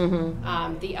plan.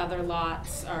 The other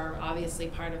lots are obviously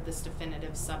part of this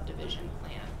definitive subdivision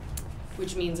plan,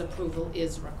 which means approval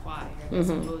is required as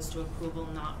opposed to approval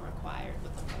not required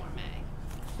with the Form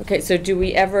A. Okay, so do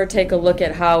we ever take a look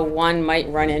at how one might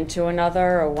run into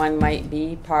another, or one might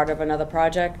be part of another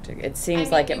project? It seems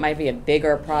like it might be a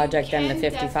bigger project than the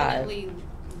 55. Definitely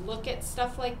look at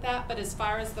stuff like that, but as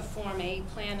far as the Form A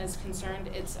plan is concerned,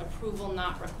 it's approval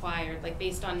not required. Like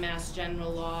based on Mass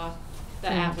General Law, the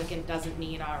applicant doesn't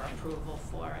need our approval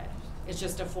for it. It's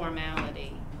just a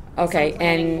formality. Okay, Some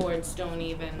planning and- boards don't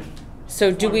even. So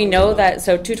do we know that,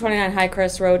 so 229 High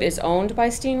Crest Road is owned by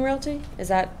Steen Realty? Is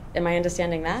that, am I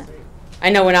understanding that? I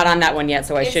know we're not on that one yet,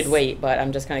 so I should It's- wait, but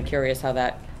I'm just kind of curious how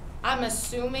that, I'm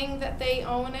assuming that they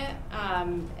own it.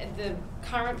 The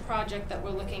current project that we're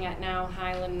looking at now,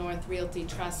 Highland North Realty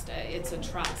Trust, it's a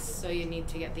trust, so you need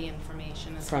to get the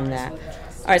information as from far as that. what the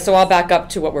trust All right, so I'll back up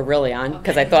to what we're really on,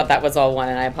 because I Okay. thought that was all one,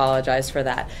 and I apologize for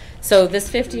that. So this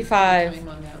 55. Time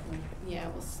on that one. Yeah,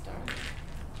 we'll start.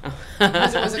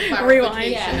 Because it was a Rewind.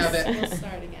 clarification of it. We'll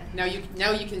start again.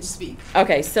 Now you can speak.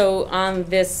 Okay, so on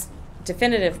this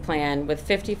definitive plan with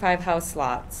 55 house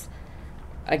lots,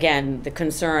 again, the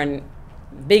concern,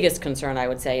 biggest concern I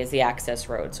would say is the access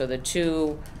road. So the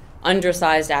two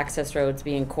undersized access roads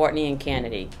being Courtney and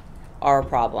Kennedy are a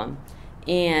problem.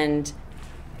 And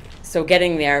so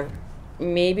getting there,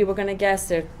 maybe we're gonna guess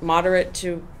they're moderate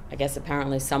to, I guess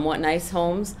apparently somewhat nice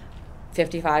homes,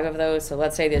 55 of those. So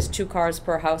let's say there's 2 cars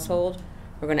per household.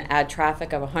 We're gonna add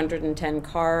traffic of 110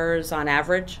 cars on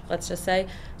average, let's just say.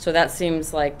 So that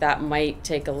seems like that might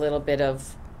take a little bit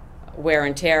of wear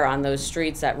and tear on those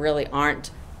streets that really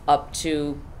aren't up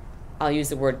to, I'll use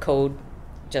the word code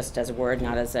just as a word,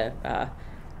 not as a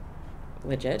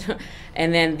legit.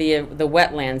 And then the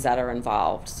wetlands that are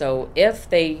involved. So if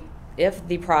the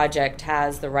project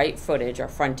has the right footage or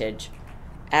frontage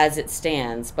as it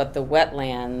stands, but the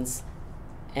wetlands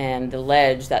and the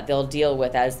ledge that they'll deal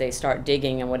with as they start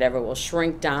digging and whatever will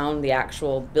shrink down the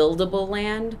actual buildable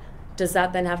land, does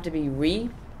that then have to be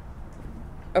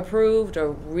re-approved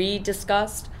or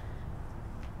re-discussed?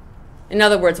 In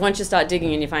other words, once you start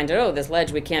digging and you find out, oh, this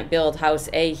ledge, we can't build house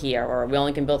A here, or we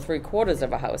only can build 3/4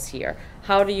 of a house here.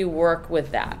 How do you work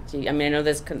with that? I mean, I know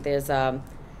there's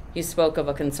you spoke of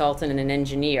a consultant and an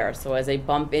engineer, so as they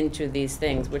bump into these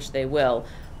things, which they will,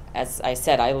 as I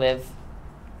said, I live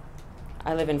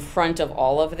in front of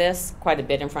all of this, quite a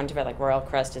bit in front of it, like Royal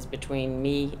Crest is between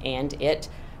me and it.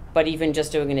 But even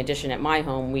just doing an addition at my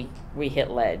home, we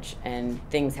hit ledge and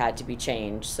things had to be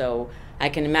changed. So I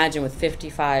can imagine with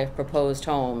 55 proposed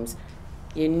homes,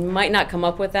 you might not come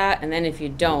up with that, and then if you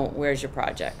don't, where's your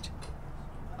project?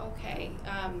 Okay,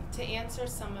 to answer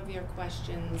some of your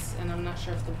questions, and I'm not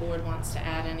sure if the board wants to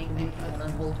add anything, but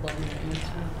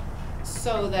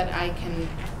so that I can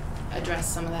address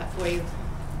some of that for you.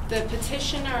 The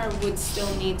petitioner would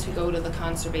still need to go to the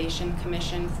Conservation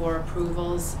Commission for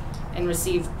approvals and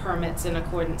receive permits in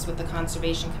accordance with the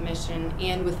Conservation Commission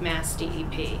and with Mass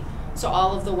DEP. So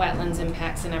all of the wetlands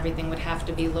impacts and everything would have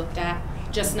to be looked at,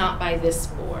 just not by this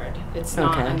board. It's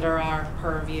not Okay. under our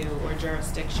purview or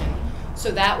jurisdiction.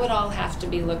 So that would all have to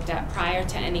be looked at prior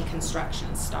to any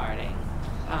construction starting.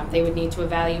 They would need to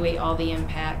evaluate all the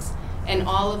impacts, and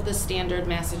all of the standard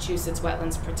Massachusetts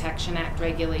Wetlands Protection Act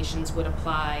regulations would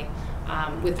apply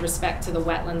with respect to the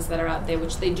wetlands that are out there,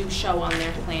 which they do show on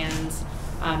their plans.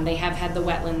 They have had the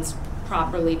wetlands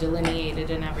properly delineated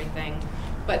and everything,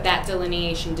 but that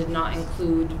delineation did not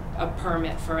include a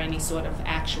permit for any sort of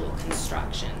actual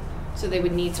construction. So they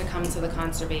would need to come to the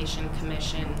Conservation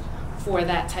Commission for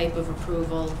that type of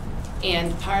approval.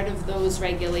 And part of those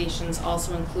regulations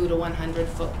also include a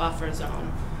 100-foot buffer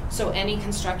zone. So any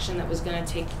construction that was going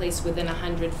to take place within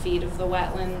 100 feet of the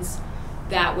wetlands,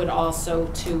 that would also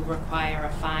too require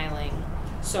a filing.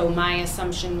 So my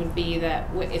assumption would be that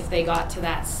if they got to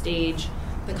that stage,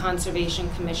 the Conservation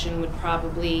Commission would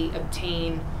probably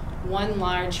obtain one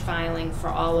large filing for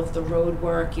all of the road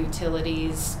work,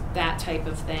 utilities, that type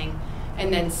of thing,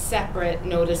 and then separate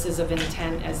notices of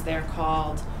intent, as they're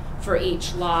called, for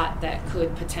each lot that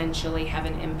could potentially have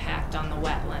an impact on the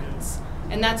wetlands.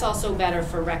 And that's also better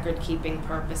for record-keeping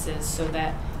purposes, so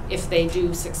that if they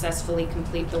do successfully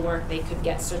complete the work, they could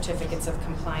get certificates of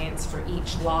compliance for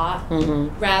each lot,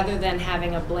 rather than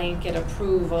having a blanket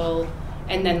approval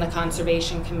and then the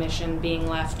Conservation Commission being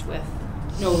left with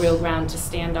no real ground to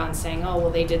stand on, saying, oh, well,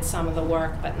 they did some of the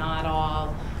work, but not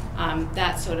all,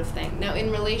 that sort of thing. Now,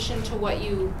 in relation to what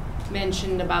you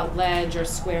mentioned about ledge or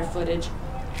square footage,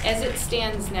 as it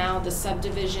stands now, the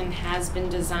subdivision has been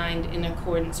designed in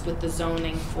accordance with the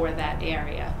zoning for that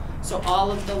area. So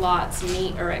all of the lots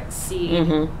meet or exceed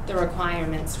the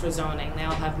requirements for zoning. They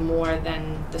all have more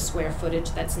than the square footage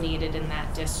that's needed in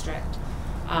that district.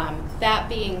 That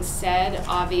being said,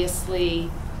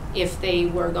 obviously, if they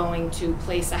were going to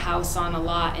place a house on a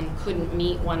lot and couldn't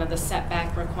meet one of the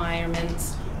setback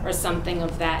requirements or something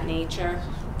of that nature,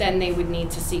 then they would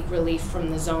need to seek relief from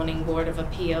the Zoning Board of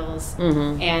Appeals.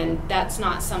 And that's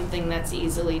not something that's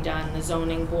easily done. The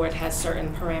Zoning Board has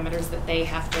certain parameters that they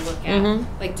have to look at.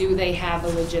 Like, do they have a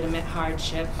legitimate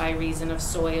hardship by reason of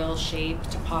soil, shape,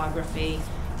 topography?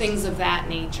 things of that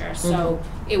nature. So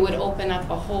it would open up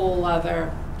a whole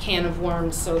other can of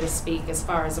worms, so to speak, as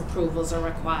far as approvals are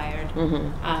required.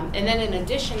 And then in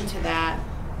addition to that,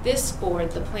 this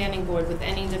board, the planning board, with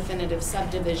any definitive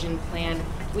subdivision plan,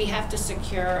 we have to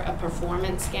secure a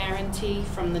performance guarantee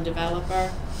from the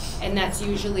developer, and that's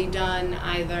usually done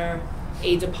either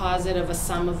a deposit of a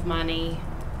sum of money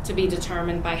to be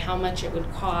determined by how much it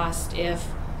would cost if,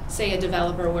 say, a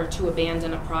developer were to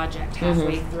abandon a project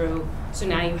halfway through. So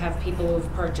now you have people who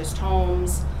have purchased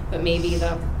homes, but maybe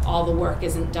all the work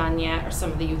isn't done yet, or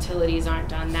some of the utilities aren't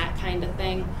done, that kind of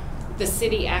thing. The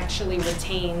city actually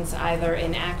retains either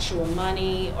in actual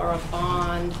money or a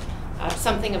bond,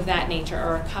 something of that nature,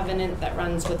 or a covenant that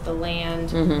runs with the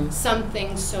land,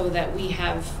 something so that we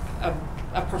have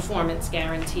a performance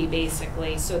guarantee,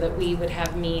 basically, so that we would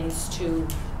have means to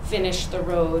finish the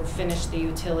road, finish the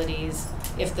utilities,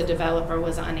 if the developer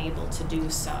was unable to do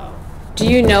so. Do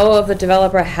you know of a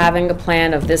developer having a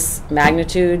plan of this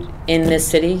magnitude in this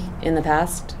city in the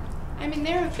past? I mean,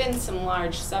 there have been some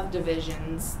large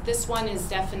subdivisions. This one is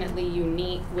definitely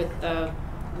unique with the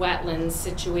wetlands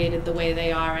situated the way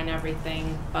they are and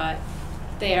everything, but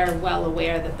they are well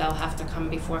aware that they'll have to come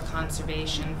before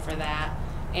conservation for that.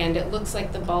 And it looks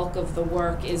like the bulk of the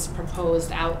work is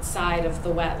proposed outside of the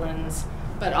wetlands,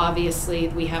 but obviously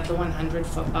we have the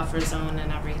 100-foot buffer zone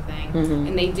and everything.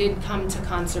 And they did come to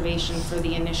conservation for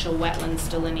the initial wetlands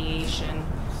delineation,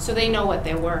 so they know what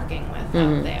they're working with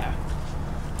out there.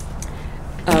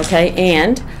 Okay,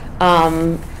 and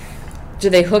do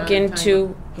they hook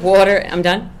into water? I'm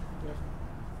done?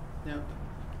 No,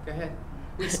 go ahead.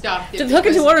 We stopped it. Do they hook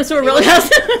into water and sewer really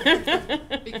fast?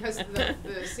 Because the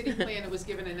city planner was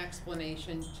given an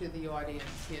explanation to the audience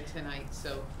here tonight,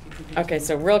 so you can continue. Okay,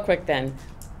 so real quick then.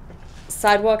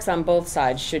 Sidewalks on both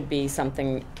sides should be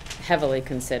something heavily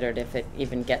considered if it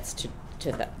even gets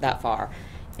to that far.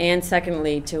 And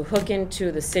secondly, to hook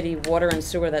into the city water and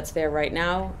sewer that's there right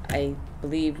now, I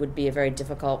believe would be a very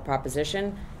difficult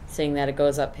proposition, seeing that it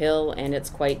goes uphill and it's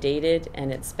quite dated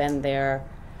and it's been there.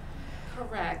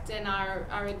 Correct, and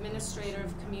our administrator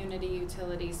of community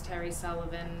utilities, Terry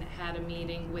Sullivan, had a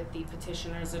meeting with the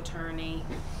petitioner's attorney,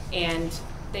 and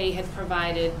they had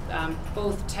provided,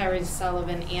 both Terry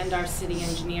Sullivan and our city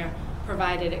engineer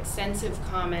provided extensive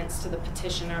comments to the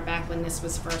petitioner back when this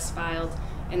was first filed,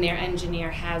 and their engineer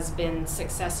has been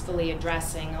successfully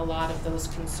addressing a lot of those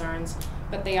concerns,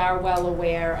 but they are well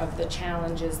aware of the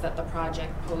challenges that the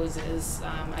project poses.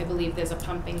 I believe there's a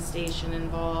pumping station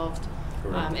involved,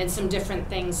 and some different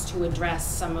things to address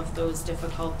some of those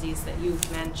difficulties that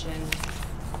you've mentioned.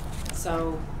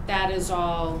 So that is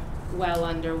all well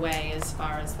underway as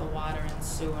far as the water and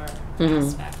sewer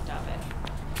aspect of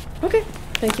it. Okay,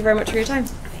 thank you very much for your time.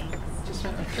 Just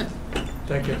one-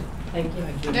 Thank you. Thank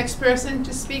you. Next person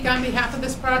to speak on behalf of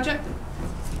this project?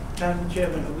 Madam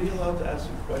Chairman, are we allowed to ask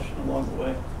a question along the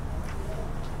way?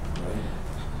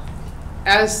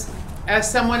 As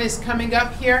someone is coming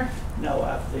up here, No,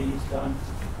 after he's done.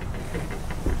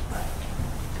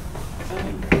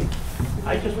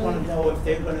 I just want to know if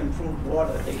they're going to improve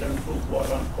water. They're going to improve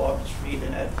water on Corbett Street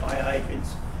and add fire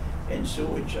hydrants and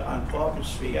sewage on Corbett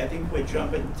Street. I think we're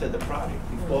jumping to the project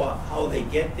before how they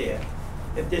get there.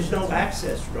 If there's no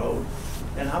access road,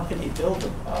 then how can you build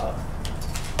a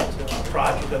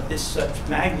project of this such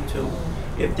magnitude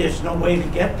if there's no way to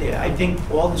get there? I think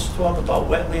all this talk about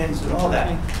wetlands and all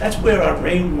that, that's where our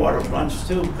rainwater runs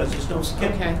to, because there's no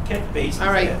catch basins all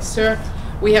right, there. sir,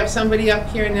 we have somebody up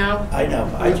here now. I know,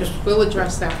 We'll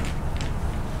address that.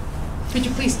 Could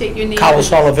you please state your name?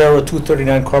 Carlos Oliveira,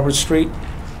 239 Corbett Street.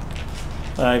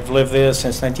 I've lived there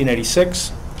since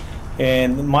 1986.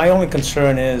 And my only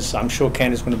concern is, I'm sure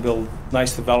Ken is going to build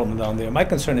nice development down there. My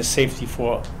concern is safety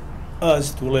for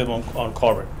us to live on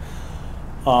Corbett.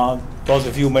 Those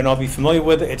of you who may not be familiar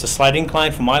with it, it's a slight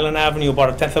incline from Island Avenue, about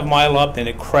a 1/10 of a mile up, then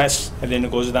it crests, and then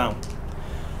it goes down.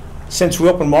 Since we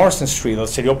opened Morrison Street,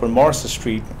 let's say we opened Morrison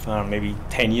Street maybe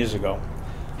 10 years ago,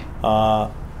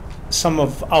 some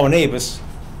of our neighbors,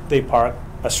 they park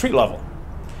at street level.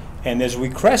 And as we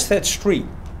crest that street,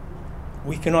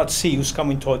 we cannot see who's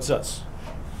coming towards us.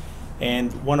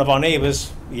 And one of our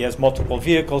neighbors, he has multiple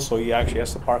vehicles, so he actually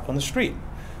has to park on the street.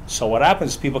 So what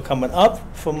happens, people coming up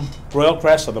from Royal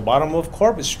Crest or the bottom of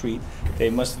Corbett Street, they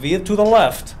must veer to the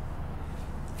left.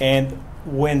 And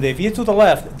when they veer to the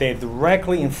left, they're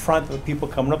directly in front of the people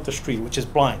coming up the street, which is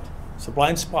blind. It's a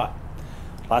blind spot.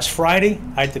 Last Friday,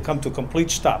 I had to come to a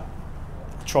complete stop.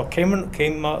 The truck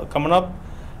coming up,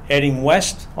 heading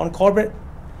west on Corbett,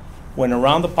 went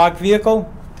around the parked vehicle,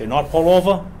 did not pull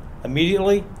over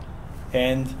immediately,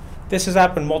 and this has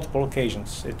happened multiple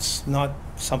occasions. It's not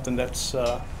something that's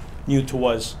new to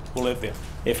us who live there.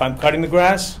 If I'm cutting the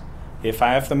grass, if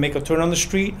I have to make a turn on the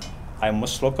street, I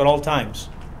must look at all times,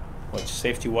 which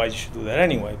safety-wise, you should do that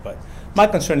anyway, but my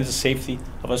concern is the safety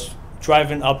of us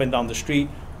driving up and down the street,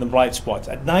 the bright spots.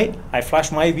 At night, I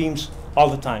flash my beams all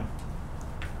the time.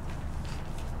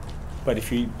 But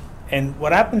if you, and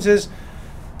what happens is,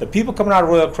 the people coming out of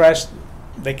Royal Crest,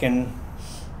 they can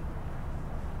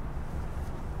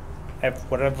have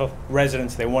whatever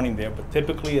residence they want in there, but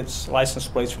typically it's license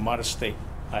plates from out of state.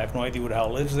 I have no idea who the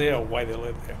hell lives there or why they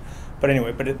live there. But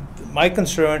anyway, my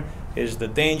concern is the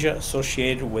danger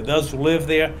associated with us who live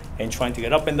there and trying to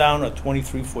get up and down a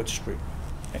 23-foot street.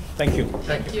 Okay, thank you.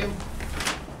 Thank you.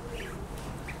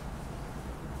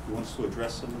 Who wants to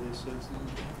address some of these things?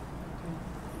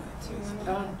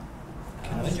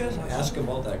 Can I just ask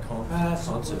about that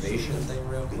conservation thing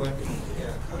real quick?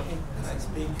 Yeah. Can I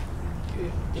speak?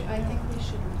 I think we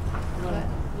should,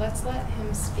 let's let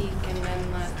him speak and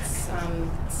then let's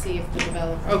see if the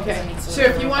developer has Okay, any sort so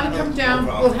of if you want to rebuttal. come down,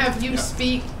 we'll have you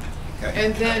speak, Okay.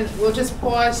 and then we'll just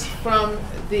pause from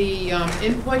the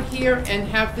input here and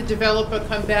have the developer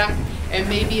come back and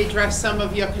maybe address some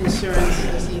of your concerns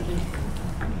this evening.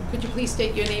 Could you please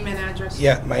state your name and address?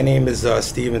 Yeah, my name is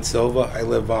Steven Silva. I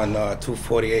live on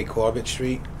 248 Corbett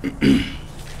Street.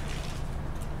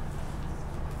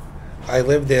 I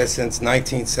lived there since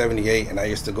 1978, and I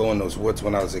used to go in those woods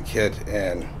when I was a kid,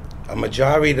 and a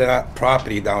majority of that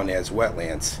property down there is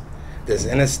wetlands. There's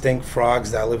indistinct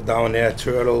frogs that live down there,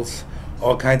 turtles,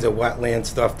 all kinds of wetland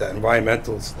stuff that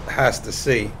environmentals has to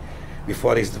see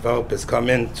before these developers come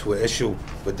into an issue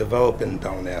with developing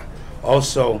down there.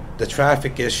 Also, the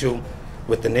traffic issue,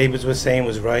 what the neighbors were saying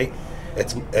was right.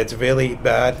 It's really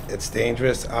bad, it's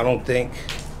dangerous. I don't think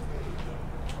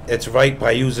it's right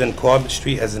by using Corbett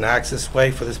Street as an access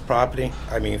way for this property,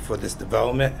 for this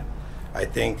development. I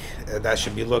think that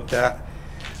should be looked at.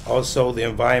 Also, the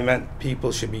environment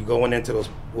people should be going into those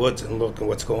woods and looking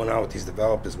what's going on with these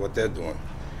developers, what they're doing.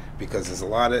 Because there's a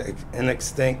lot of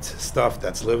inextinct stuff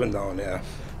that's living down there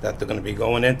that they're gonna be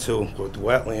going into with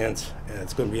wetlands, and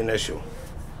it's gonna be an issue.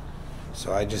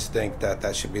 So I just think that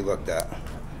that should be looked at.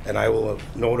 And I will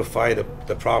notify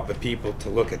the proper people to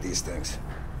look at these things.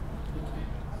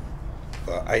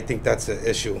 I think that's an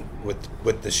issue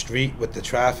with the street, with the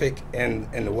traffic,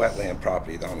 and the wetland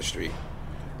property down the street.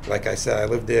 Like I said, I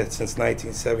lived there since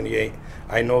 1978.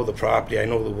 I know the property, I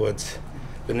know the woods.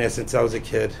 Been there since I was a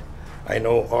kid. I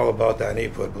know all about that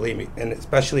neighborhood, believe me. And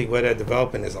especially where they're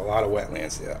developing, there's a lot of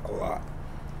wetlands there, a lot.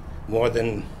 More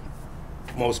than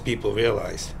most people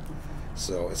realize.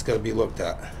 So it's gotta be looked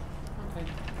at.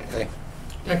 Okay?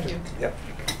 Thank you. Yep.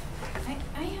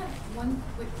 I have one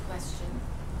quick question.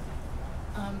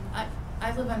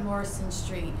 I live on Morrison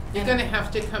Street. You're gonna have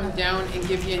to come down and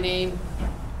give your name.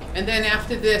 And then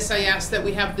after this, I ask that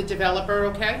we have the developer,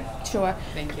 okay? Sure.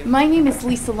 Thank you. My name is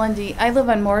Lisa Lundy. I live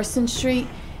on Morrison Street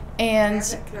and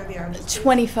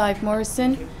 25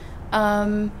 Morrison.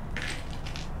 I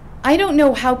don't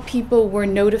know how people were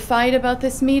notified about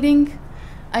this meeting.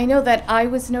 I know that I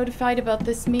was notified about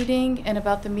this meeting and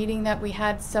about the meeting that we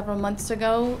had several months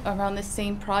ago around the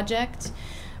same project.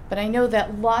 But I know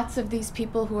that lots of these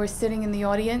people who are sitting in the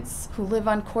audience who live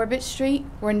on Corbett Street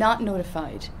were not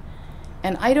notified.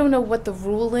 And I don't know what the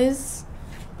rule is,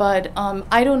 but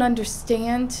I don't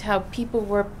understand how people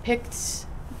were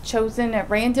chosen at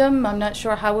random. I'm not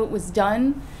sure how it was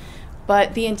done,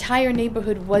 but the entire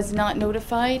neighborhood was not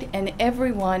notified, and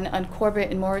everyone on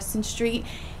Corbett and Morrison Street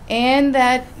and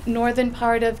that northern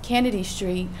part of Kennedy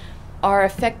Street are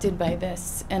affected by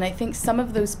this. And I think some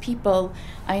of those people,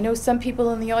 I know some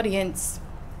people in the audience,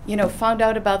 found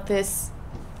out about this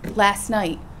last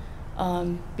night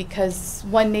because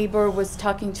one neighbor was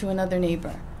talking to another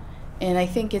neighbor. And I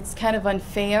think it's kind of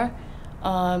unfair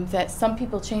that some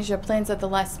people changed their plans at the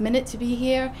last minute to be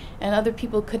here, and other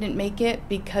people couldn't make it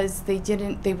because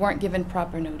they weren't given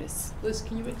proper notice. Liz,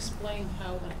 can you explain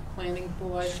how the planning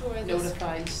board Sure,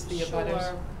 notifies the abutters?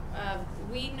 Sure.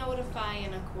 We notify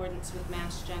in accordance with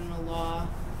Mass General Law,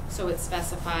 so it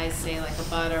specifies, say, like a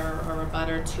butter or a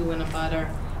butter to an abutter.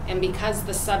 And because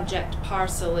the subject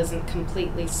parcel isn't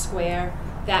completely square,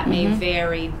 that may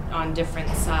vary on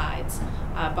different sides.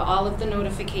 But all of the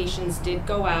notifications did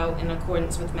go out in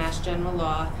accordance with Mass General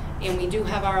Law, and we do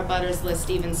have our abutters list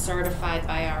even certified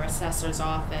by our assessor's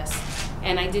office.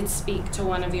 And I did speak to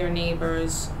one of your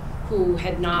neighbors who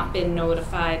had not been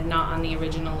notified, not on the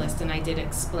original list, and I did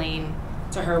explain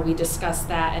to her, we discussed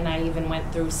that, and I even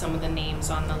went through some of the names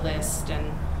on the list,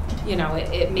 and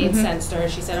it made sense to her.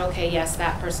 She said, okay, yes,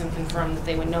 that person confirmed that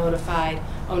they were notified.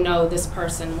 Oh no, this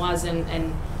person wasn't,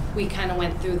 and we kind of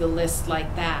went through the list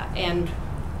like that. And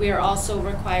We are also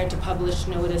required to publish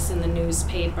notice in the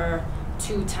newspaper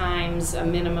 2 times, a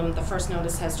minimum. The first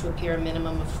notice has to appear a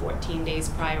minimum of 14 days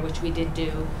prior, which we did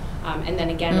do, and then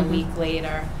again a week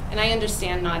later. And I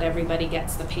understand not everybody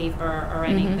gets the paper or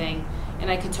anything,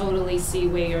 and I could totally see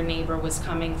where your neighbor was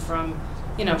coming from.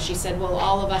 You know, she said, well,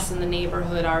 all of us in the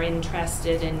neighborhood are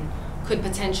interested and could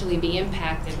potentially be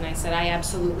impacted, and I said, I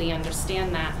absolutely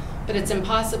understand that. But it's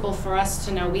impossible for us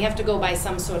to know. We have to go by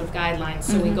some sort of guidelines.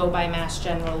 So we go by Mass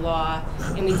General Law,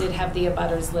 and we did have the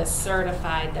abutters list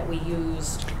certified that we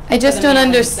used. I just for the don't mailings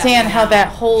understand went how out. that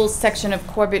whole section of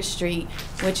Corbett Street,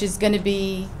 which is going to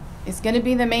be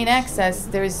the main access.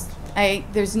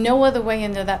 There's no other way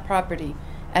into that property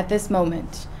at this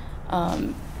moment,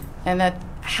 and that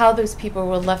how those people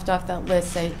were left off that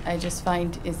list, I just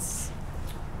find is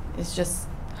just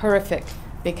horrific.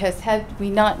 Because had we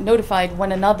not notified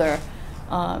one another,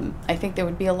 I think there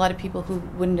would be a lot of people who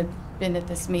wouldn't have been at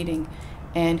this meeting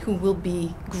and who will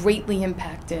be greatly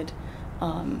impacted.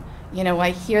 You know, I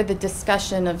hear the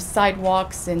discussion of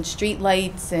sidewalks and street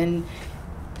lights and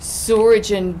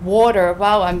sewage and water.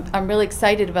 Wow, I'm really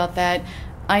excited about that.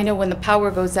 I know when the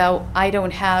power goes out, I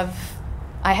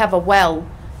have a well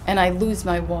and I lose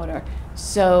my water.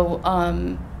 So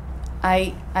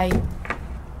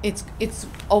it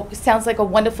sounds like a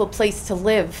wonderful place to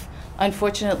live.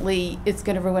 Unfortunately, it's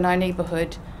going to ruin our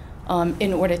neighborhood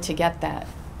in order to get that,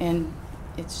 and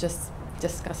it just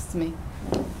disgusts me.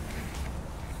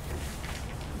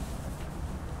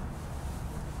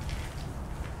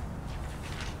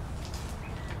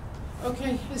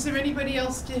 Okay, is there anybody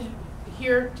else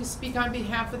here to speak on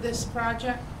behalf of this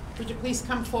project? Would you please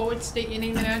come forward, state your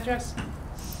name and address?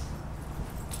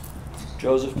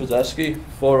 Joseph Pozeski,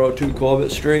 402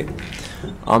 Corbett Street.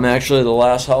 I'm actually the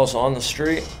last house on the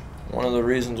street. One of the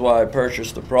reasons why I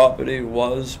purchased the property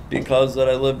was because that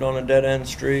I lived on a dead-end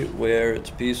street where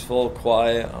it's peaceful,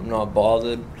 quiet, I'm not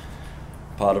bothered.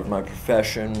 Part of my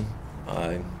profession,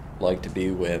 I like to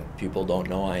be where people don't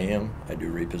know I am. I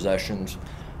do repossessions.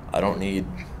 I don't need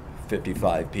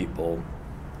 55 people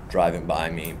driving by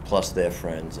me, plus their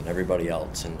friends and everybody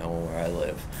else, and knowing where I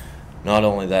live. Not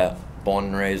only that, born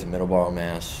and raised in Middleborough,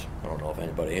 Mass. I don't know if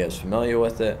anybody here is familiar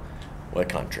with it. We're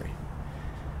country.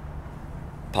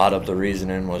 Part of the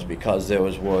reasoning was because there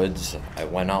was woods. I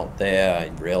went out there, I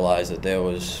realized that there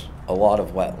was a lot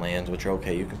of wetlands, which are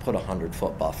okay, you can put a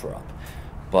 100-foot buffer up.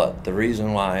 But the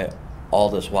reason why all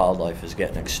this wildlife is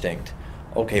getting extinct,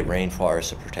 okay,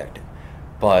 rainforests are protected,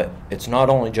 but it's not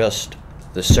only just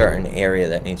the certain area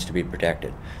that needs to be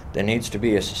protected. There needs to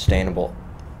be a sustainable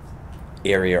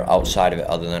area outside of it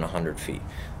other than 100 feet.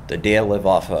 The deer live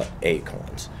off of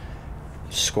acorns.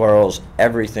 Squirrels,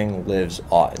 everything lives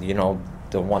off, you know,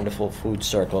 the wonderful food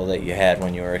circle that you had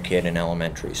when you were a kid in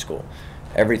elementary school.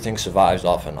 Everything survives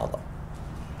off another.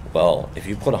 Well, if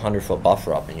you put a 100-foot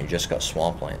buffer up and you just got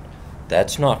swampland,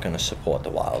 that's not going to support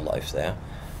the wildlife there.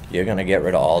 You're going to get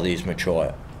rid of all these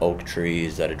mature oak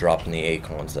trees that are dropping the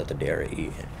acorns that the deer are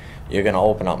eating. You're going to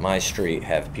open up my street,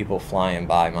 have people flying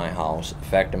by my house,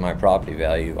 affecting my property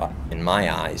value in my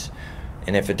eyes.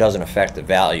 And if it doesn't affect the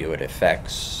value, it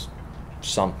affects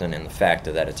something in the fact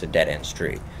that it's a dead-end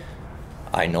street.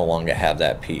 I no longer have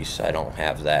that peace. I don't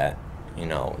have that, you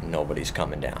know, nobody's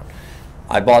coming down.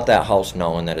 I bought that house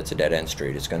knowing that it's a dead-end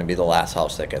street. It's going to be the last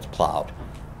house that gets plowed.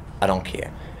 I don't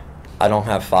care. I don't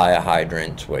have fire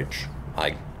hydrants, which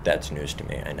that's news to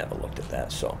me. I never looked at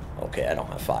that, so okay, I don't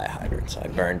have fire hydrants. I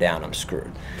burned down, I'm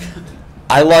screwed.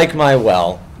 I like my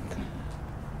well.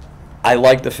 I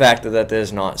like the fact that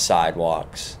there's not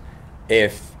sidewalks.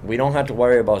 If we don't have to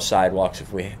worry about sidewalks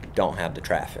if we don't have the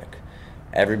traffic.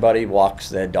 Everybody walks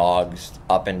their dogs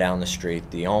up and down the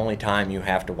street. The only time you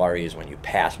have to worry is when you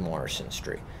pass Morrison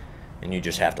Street. And you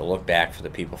just have to look back for the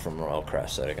people from Royal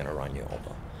Crest that are going to run you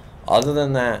over. Other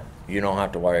than that, you don't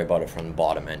have to worry about it from the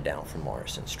bottom end down from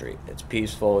Morrison Street. It's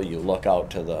peaceful. You look out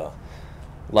to the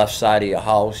left side of your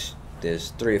house.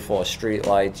 There's 3 or 4 street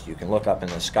lights. You can look up in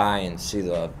the sky and see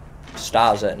the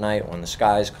stars at night when the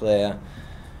sky's clear.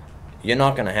 You're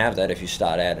not going to have that if you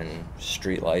start adding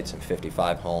street lights and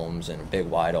 55 homes in a big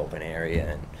wide open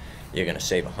area, and you're going to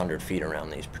save 100 feet around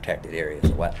these protected areas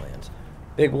of wetlands.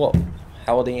 Big whoop.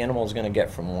 How are the animals going to get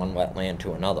from one wetland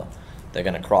to another? They're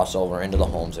going to cross over into the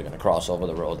homes, they're going to cross over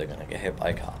the road, they're going to get hit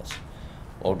by cars.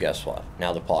 Well, guess what?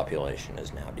 Now the population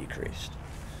is now decreased.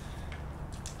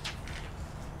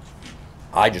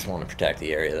 I just want to protect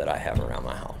the area that I have around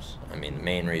my house. I mean, the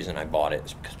main reason I bought it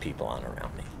is because people aren't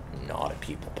around me. I'm not a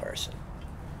people person.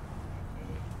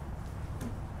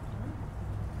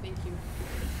 Thank you.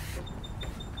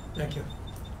 Thank you.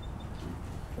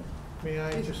 May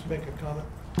I just make a comment,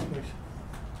 please?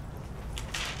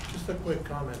 Just a quick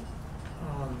comment.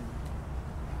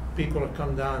 People have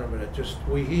come down over it, just,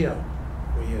 we hear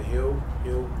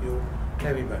you,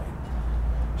 everybody.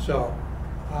 So,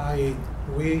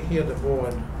 we hear the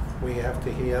board, we have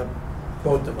to hear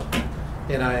both of them.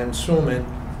 And I am assuming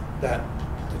that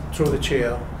through the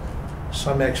chair,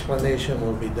 some explanation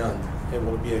will be done. It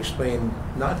will be explained,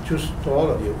 not just to all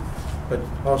of you, but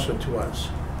also to us.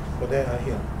 With that, I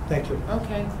hear. Thank you.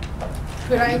 Okay.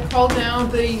 Could I call down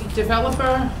the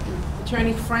developer,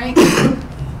 Attorney Frank? If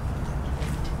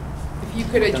you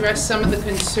could address some of the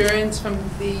concerns from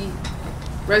the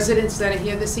residents that are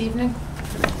here this evening?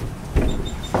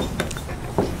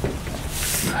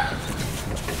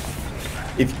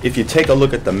 If you take a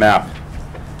look at the map,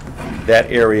 that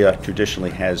area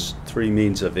traditionally has three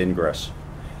means of ingress.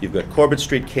 You've got Corbett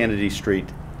Street, Kennedy Street,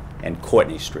 and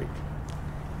Courtney Street.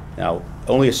 Now,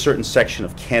 only a certain section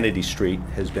of Kennedy Street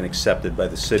has been accepted by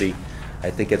the city. I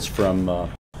think it's from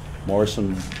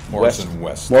Morrison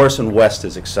West. Morrison West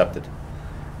is accepted.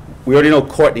 We already know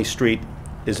Courtney Street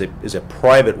is a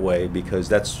private way because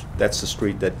that's the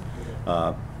street that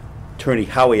Attorney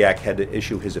Howiak had to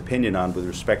issue his opinion on with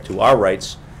respect to our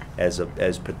rights as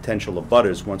potential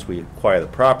abutters once we acquire the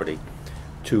property,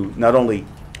 to not only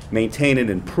maintain and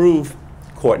improve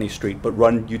Courtney Street, but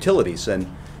run utilities. And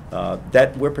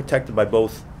that we're protected by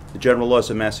both the general laws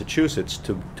of Massachusetts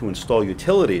to install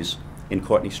utilities in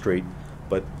Courtney Street,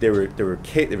 but there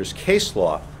is case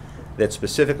law that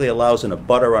specifically allows an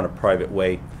abutter on a private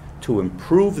way to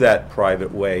improve that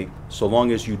private way so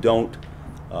long as you don't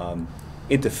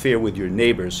interfere with your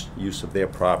neighbor's use of their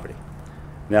property.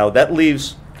 Now that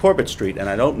leaves Corbett Street, and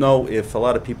I don't know if a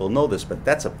lot of people know this, but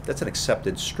that's an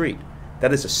accepted street.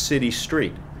 That is a city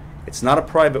street. It's not a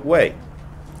private way.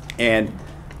 And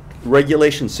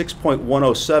Regulation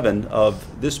 6.107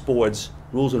 of this board's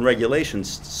rules and regulations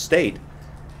state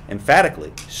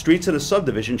emphatically, streets in a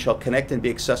subdivision shall connect and be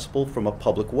accessible from a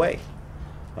public way.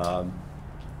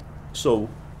 So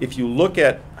if you look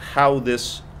at how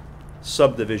this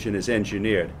subdivision is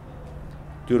engineered,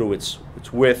 due to its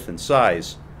width and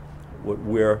size, what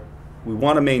we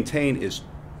want to maintain is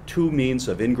two means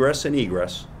of ingress and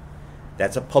egress.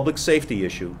 That's a public safety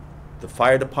issue. The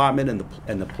fire department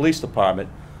and the police department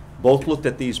both looked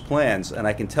at these plans, and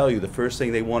I can tell you the first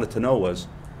thing they wanted to know was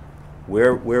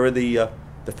where are the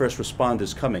first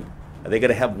responders coming? Are they going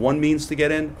to have one means to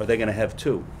get in, or are they going to have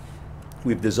two?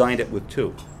 We've designed it with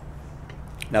two.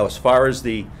 Now, as far as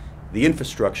the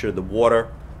infrastructure, the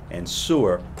water and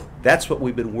sewer, that's what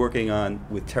we've been working on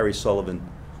with Terry Sullivan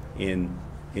in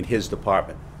his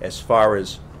department. As far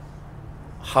as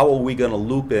how are we going to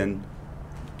loop in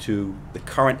to the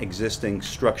current existing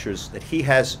structures that he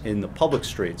has in the public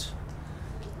streets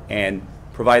and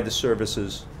provide the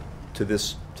services to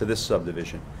this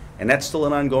subdivision. And that's still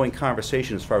an ongoing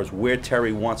conversation as far as where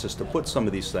Terry wants us to put some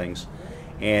of these things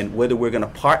and whether we're going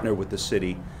to partner with the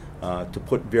city to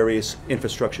put various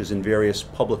infrastructures in various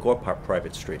public or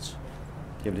private streets.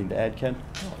 Do you have anything to add, Ken?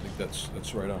 No, I think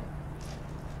that's right on.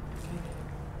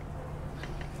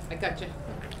 I got you.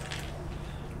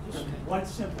 Just one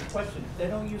simple question. If they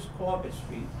don't use Corbett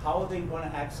Street, how are they going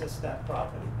to access that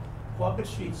property? Corbett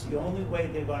Street's the only way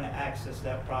they're going to access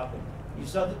that property.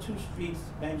 These other two streets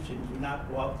mentioned do not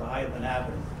go out to Highland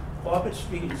Avenue. Corbett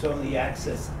Street is only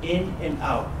access in and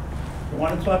out. You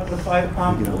want to talk to the fire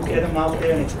department, we'll get them out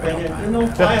there and explain it. There are no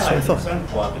fire hydrants on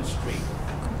Corbett Street.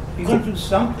 If you're going to do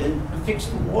something, fix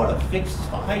the water, fix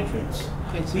the hydrants.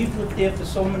 We've lived there for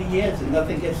so many years and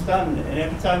nothing gets done. And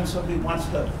every time somebody wants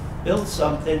to build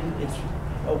something, it's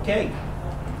okay.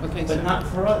 Okay, but not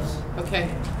for us. Okay,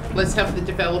 let's have the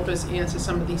developers answer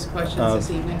some of these questions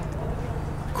this evening.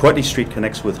 Courtney Street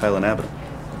connects with Highland Avenue.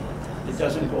 It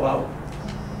doesn't go out.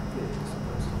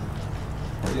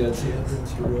 Yeah, it's the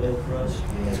entrance to Royal Crest.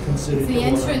 It's considered The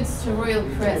entrance to Royal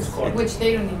Crest, which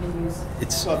they don't even use.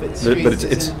 It's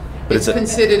It's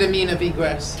considered a mean of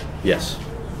egress. Yes.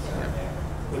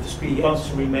 Would the speed bumps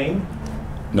remain?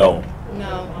 No.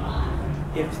 No.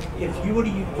 If you were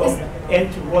to go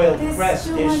into Royal Crest,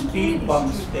 there's speed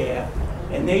bumps there,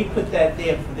 and they put that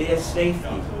there for their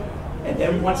safety. And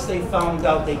then once they found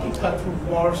out they could cut through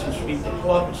Morrison Street to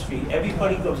Corbett Street,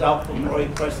 everybody goes out from Royal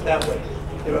Crest that way.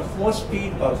 There are 4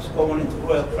 speed bumps going into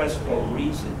Royal Crest for a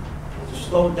reason, to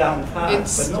slow down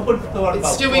cars, but nobody thought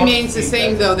about It still Corbett remains the Street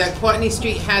same, that though, way. that Courtney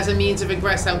Street has a means of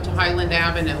egress out to Highland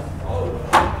Avenue.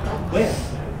 Where?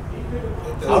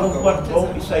 Out of what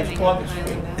road besides Corbett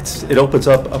Street? It opens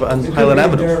up on Highland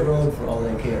Avenue. Dirt road for all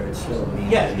they care, it's still.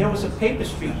 Yeah, there was a paper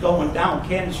street going down,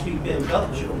 Cannon Street being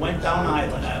built, should have went down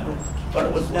Highland Avenue, but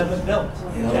it was never built.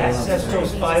 To access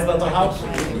those 5 other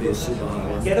houses.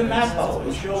 Get a map out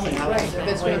and show me how Right, it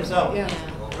that's what plays out. Yeah,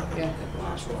 yeah.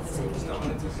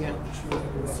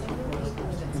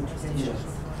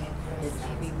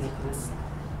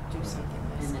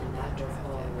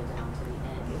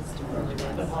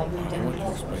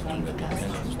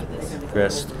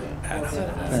 Crest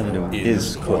Avenue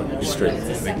is Courtney Street. I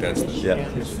think that's the. Yeah.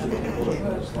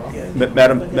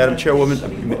 Madam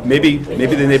Chairwoman, maybe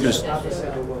the neighbors,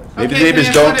 Okay, can I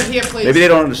have one of here, please? maybe they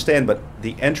don't understand, but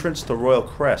the entrance to Royal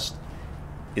Crest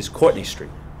is Courtney Street.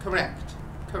 Correct,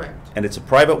 correct. And it's a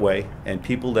private way, and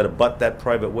people that abut that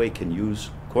private way can use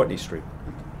Courtney Street.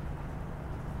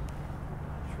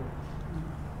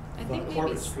 I think maybe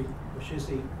Corbett Street, which is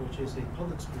a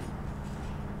public street,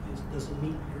 doesn't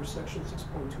meet your section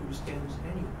 6.2 standards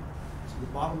anyway. So the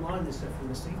bottom line is that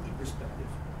from a safety perspective,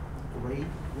 grade,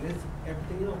 width,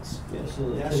 everything else, Yeah, so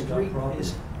that they got street property.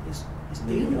 is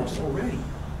dangerous already.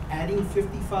 Adding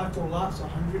 55 more lots,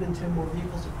 110 more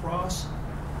vehicles across,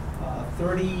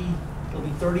 30, there'll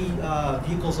be 30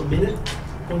 vehicles a minute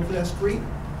going through that street.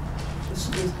 This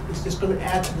is just going to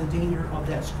add to the danger of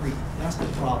that street. That's the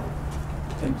problem.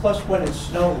 And plus, when it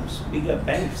snows, we got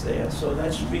banks there, so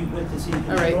that street width is even.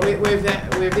 All right, shorter.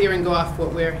 we're veering off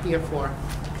what we're here for.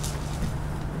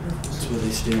 That's where they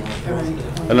steal our All property.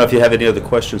 right. I don't know if you have any other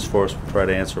questions for us, we'll try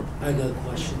to answer them. I got a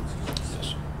question.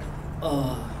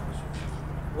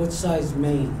 What size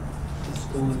main is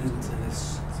going into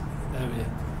this area?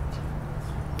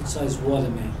 What size water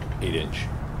main? 8 inch.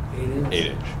 8 inch? 8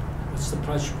 inch. What's the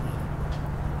pressure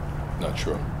on Not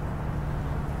sure.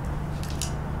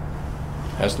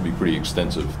 Has to be pretty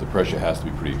extensive. The pressure has to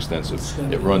be pretty extensive. gonna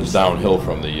It be runs downhill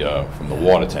from the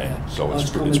water tank, so Well, it's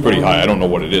it's coming pretty down. high. I don't know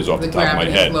what it is off the The top of my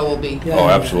gravity head. flow will be. Yeah, Oh,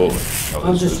 yeah, absolutely. yeah. No,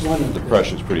 I'm this- just wondering. The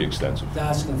pressure's pretty extensive. it? They're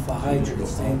asking for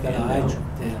hydrants, they ain't got a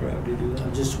hydrant there. Gravity do that?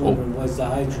 I'm just wondering, where's the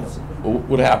hydrant? Well,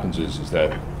 what happens is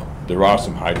that there are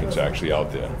some hydrants actually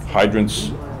out there.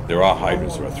 Hydrants, there are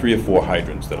hydrants. There are 3 or 4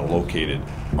 hydrants that are located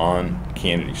on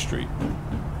Kennedy Street.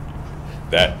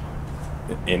 That,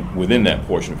 and within that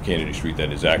portion of Kennedy Street,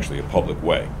 that is actually a public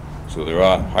way. So there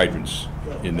are hydrants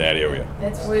in that area.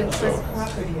 That's Royal Crest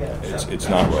property. It's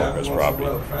not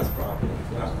Royal Crest property.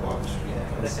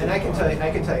 And I can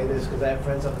tell you this, because I have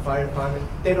friends at the fire department,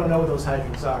 they don't know what those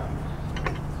hydrants are.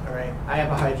 All right, I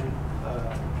have a hydrant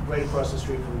right across the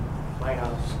street from my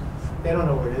house. They don't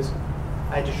know where it is.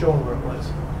 I had to show them where it was,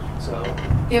 so.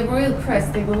 They're Royal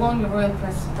Crest, they belong to Royal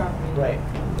Crest property. Right.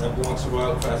 That belongs to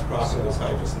Royal Crest property, those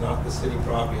hydrants, not the city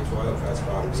property, it's Royal Crest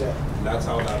property. Exactly. And that's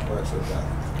how that works with that.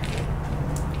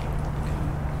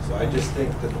 So I just think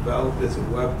the developers,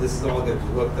 whoever, this is all gets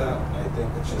looked at, and I think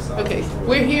it's just. Okay,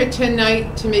 we're here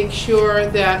tonight to make sure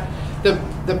that the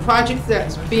project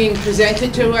that's being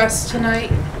presented to us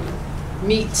tonight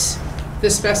meets the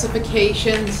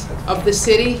specifications of the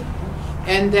city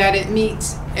and that it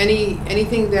meets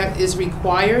anything that is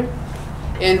required.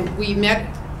 And we met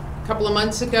a couple of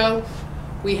months ago.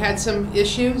 We had some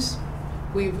issues.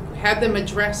 We've had them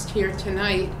addressed here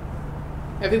tonight.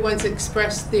 Everyone's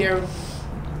expressed their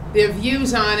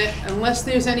views on it. Unless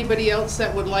there's anybody else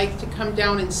that would like to come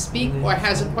down and speak or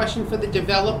has a question for the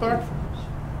developer,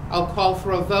 I'll call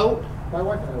for a vote. My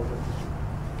wife and I were.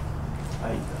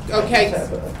 Okay. I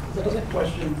just have a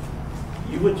question.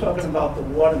 You were talking about the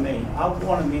water main. Our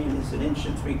water main is 1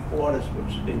 3/4 inches,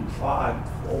 which has been clogged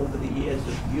over the years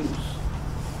of use.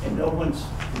 And no one's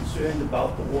concerned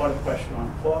about the water pressure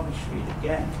on Corbett Street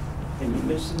again. And you're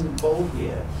missing the boat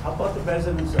here. How about the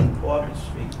residents on Corbett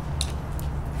Street?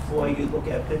 Before you look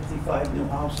at 55 new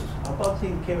houses, how about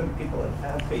taking care of the people that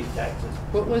have paid taxes?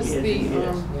 What was years the and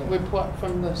years? report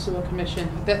from the sewer commission?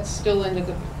 That's still in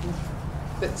the,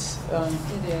 that's,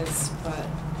 It is, but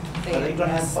they Are they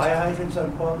gonna have addressed- fire hydrants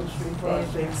on Corbett Street for They our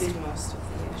addressed safety? most of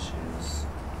the issues.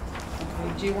 okay,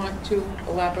 do you want to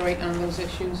elaborate on those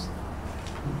issues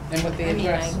and what they I mean,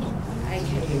 addressed? I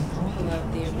can pull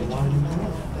out the original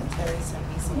memo, but Terry sent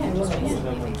me some Yeah, pictures look. basically saying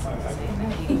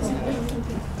that he was gonna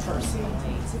personally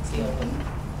deal with them,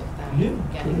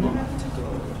 getting them up to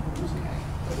code.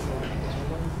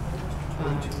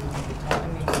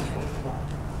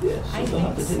 I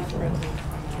think separately,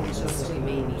 we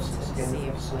may need to see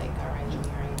if like our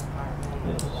engineering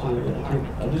department, or water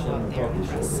department can go out there and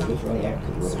address some of their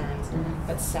concerns,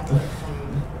 but separate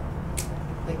from,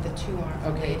 like the two aren't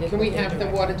Okay, related. can we but they're have the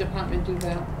direct. water department do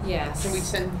that? Yes. Can we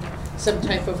send some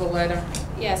type of a letter?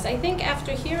 Yes, I think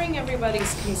after hearing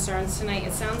everybody's concerns tonight,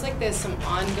 it sounds like there's some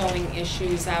ongoing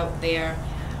issues out there.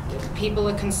 People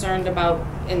are concerned about,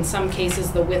 in some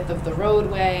cases, the width of the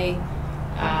roadway.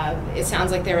 It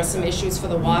sounds like there are some issues for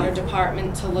the water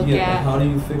department to look Yeah, but at. how do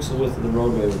you fix the width of the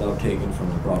roadway without taking from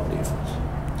the property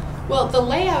owners? Well, the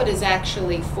layout is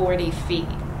actually 40 feet.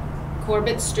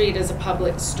 Corbett Street is a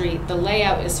public street. The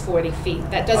layout is 40 feet.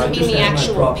 That doesn't mean the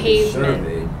actual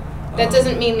pavement. That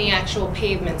doesn't mean the actual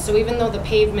pavement. So even though the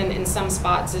pavement in some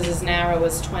spots is as narrow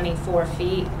as 24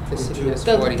 feet,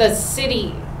 the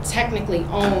city technically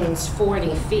owns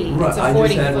 40 feet. Right, It's a I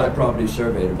 40 just had my foot. property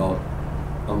surveyed about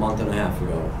a month and a half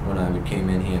ago when I came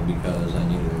in here because I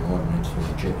needed an ordinance for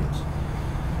the chickens.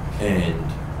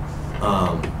 And,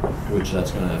 which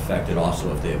that's gonna affect it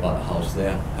also if they abut a house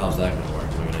there. How's that gonna work?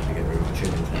 We're gonna have to get rid of the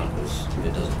chickens now because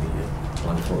it doesn't meet your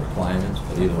wonderful requirements,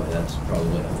 but either way, that's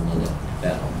probably another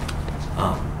battle.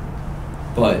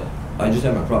 But I just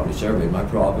had my property surveyed. My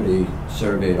property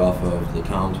surveyed off of the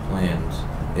town's plans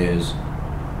is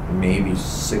maybe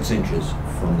 6 inches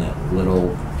from that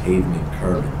little pavement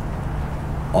curbing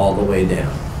all the way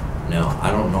down. Now, I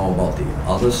don't know about the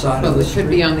other side of Well, the it street. should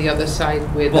be on the other side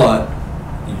where the... But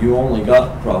you only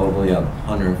got probably a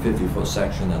 150-foot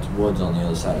section that's woods on the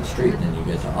other side of the street, and then you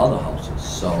get to other houses.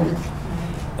 So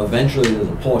eventually there's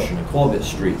a portion of Corbett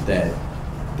Street that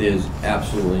there's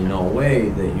absolutely no way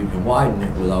that you can widen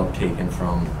it without taking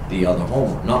from the other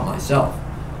homeowner, not myself.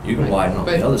 You can widen up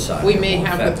the other side. We It may won't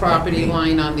have the affect property me.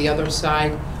 line on the other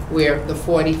side where the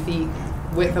 40 feet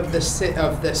width of the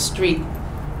street,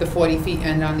 the 40 feet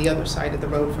end on the other side of the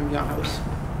road from your house.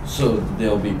 So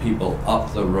there'll be people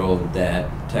up the road that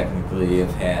technically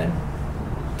have had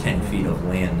 10 feet of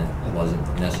land that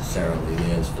wasn't necessarily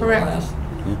theirs for the Correct. last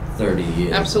 30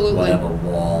 years. Absolutely. Whatever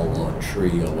wall or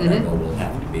tree or whatever will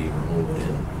have to be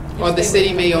removed. Or the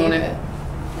city may own it.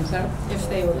 Is that? If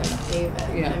they were gonna pave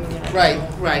it. Yeah, I mean, I don't right,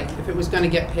 know. right, if it was gonna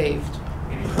get paved.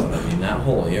 But I mean, that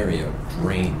whole area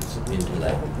drains into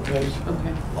that. Okay.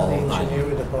 All The night.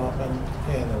 engineering department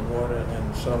and the water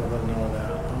and Sullivan know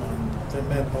that, they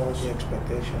met all the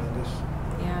expectation of this.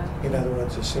 Yeah. In other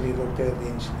words, the city looked at,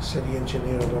 the city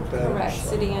engineer looked at it. Correct,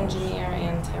 city engineer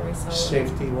and Terry Sullivan.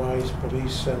 Safety-wise,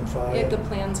 police and fire. Yeah, the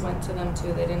plans went to them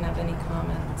too, they didn't have any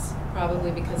comments,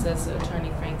 probably because as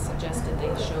Attorney Frank suggested, they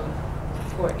showed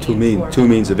Courtney. Two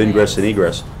means of ingress and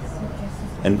egress.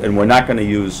 And we're not gonna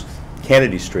use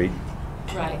Kennedy Street,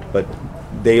 Right. but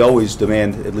they always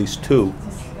demand at least 2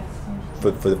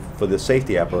 for the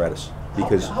safety apparatus,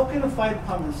 because How can a fire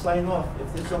department sign off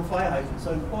if there's no fire hydrants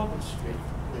on Corbett Street?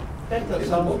 That does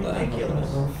sound ridiculous.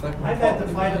 I've had the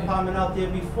fire department out there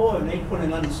before, and they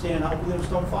couldn't understand how there was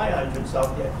no fire hydrants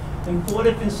out there. And 4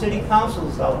 different city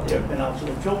councils out there have been out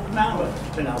there. Joe Canala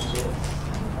has been out there.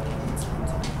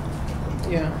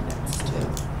 Yeah.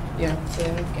 Yeah. So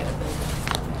they would get a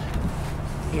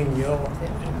building. In your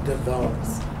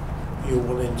development, you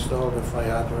will install the fire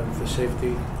hydrant for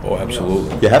safety? Oh,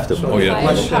 absolutely. you have to. So Oh, yeah.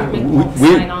 Fire department We- won't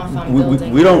we- sign off on we-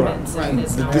 building we don't- permits if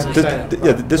there's no This- fire. this-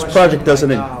 yeah, this project doesn't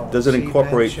See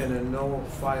incorporate. mention and no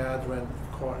fire hydrant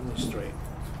Courtney Street.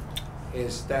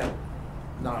 Is that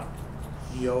not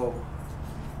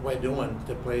we're doing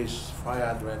to place fire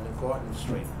hydrant in Courtney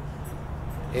Street?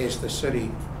 Is the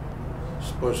city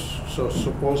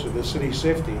supposedly the city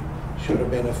safety should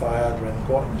have been a fire hydrant in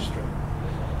Courtney Street?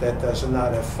 That does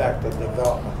not affect the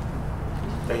development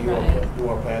that you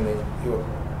are planning,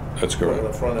 That's put in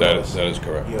correct. front of That us. is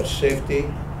correct. Your safety,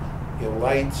 your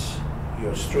lights,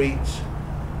 your streets,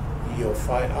 your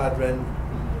fire hydrant,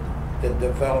 the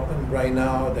development right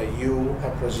now that you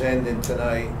are presenting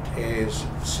tonight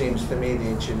seems to me, the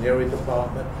engineering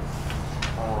department,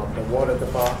 the water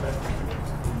department,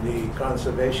 the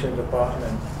conservation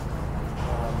department,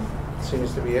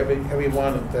 seems to be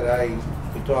everyone that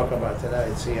we talk about tonight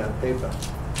is here on paper,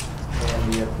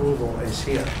 and the approval is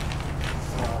here.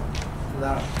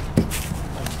 Now,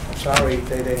 I'm sorry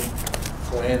they didn't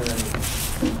go in and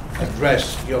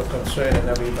address your concern and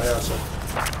everybody else's,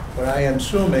 but I am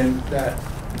assuming that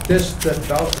this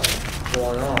development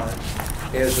going on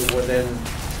is within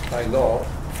by law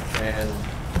and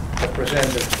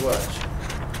presented to us.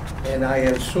 And I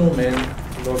am assuming,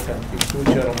 look at the 2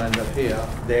 gentlemen up here,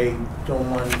 they don't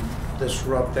want to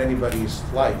disrupt anybody's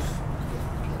life.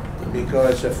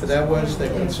 Because if that was the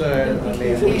concern, I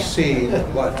mean, we see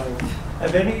what.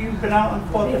 Have any of you been out on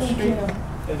Corbett Street?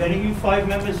 Have any of you 5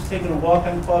 members taken a walk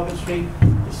on Corbett Street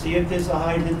to see if there's a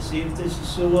hydrant, see if there's a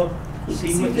sewer,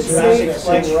 see what the traffic's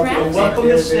like? You're welcome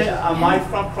to sit on my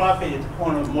front property at the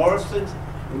corner of Morrison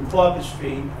and Corbett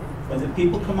Street. When the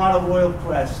people come out of Royal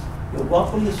Crest, you're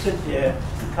welcome to sit there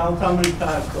and count how many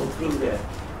cars go through there.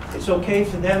 It's okay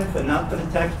for them, but not for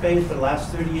the taxpayers for the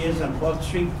last 30 years on Clark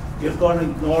Street. You're gonna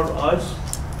ignore us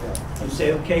and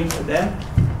say okay for them?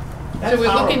 That's So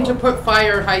we're looking to horrible. put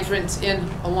fire hydrants in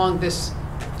along this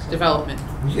development.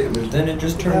 Yeah, but then it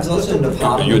just turns us into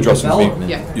part of You're the addressing me. development.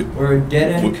 Yeah. You- We're a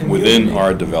dead-end community. Within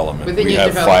our development, Within we your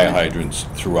have fire development. hydrants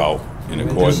throughout in But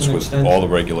accordance there's an with extent- all the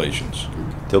regulations.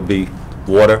 There'll be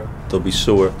water, there'll be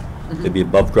sewer, there'll be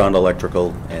above-ground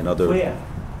electrical and other. Where?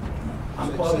 On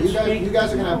So Clark you Street?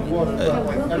 guys are gonna have water,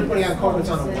 everybody on Corbin's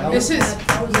on a well?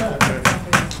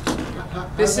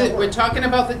 This is, we're talking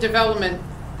about the development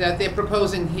that they're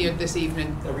proposing here this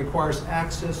evening. That requires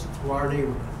access to our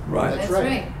neighborhood. Right. That's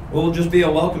right. We'll just be a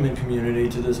welcoming community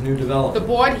to this new The development,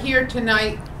 board here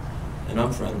tonight and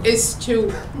I'm friendly. is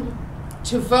to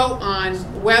vote on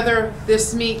whether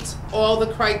this meets all the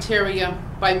criteria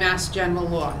by Mass General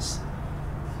laws.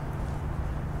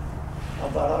 How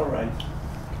about all right?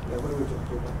 Yeah, what do we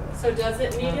do about that? So does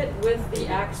it meet it with the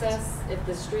access if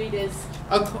the street is?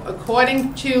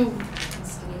 According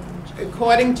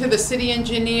to the city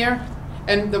engineer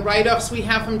and the write-offs we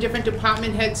have from different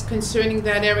department heads concerning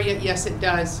that area, yes, it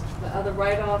does. Are the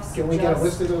write-offs Can we get a just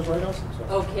list of those write-offs? I'm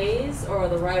sorry. okays, or are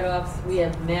the write-offs, we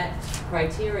have met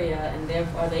criteria, and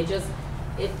therefore, are they just,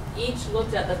 if each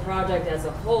looked at the project as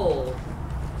a whole,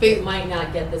 it might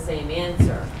not get the same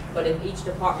answer, but if each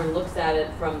department looks at it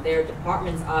from their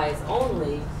department's eyes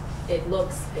only, it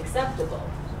looks acceptable.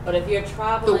 But if you're The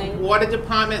traveling, water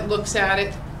department looks at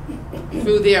it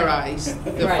through their eyes.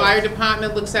 The Right. fire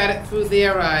department looks at it through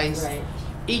their eyes. right,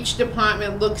 Each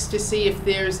department looks to see if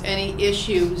there's any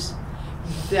issues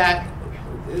that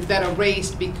are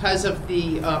raised because of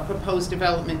the proposed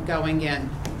development going in.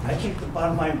 I think the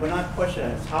bottom line, we're not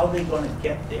questioning, it's how they're gonna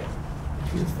get there.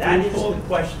 That is the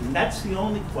question, that's the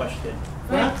only question.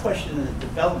 We're not questioning the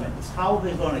development, it's how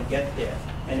they're gonna get there,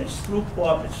 and it's through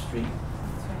Corbett Street.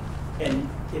 And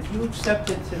if you accept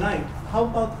it tonight, how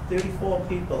about 34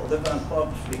 people live on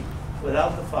Corbett Street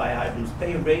without the fire hydrants,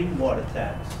 pay a rainwater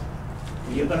tax?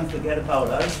 You're gonna forget about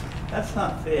us? That's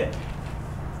not fair.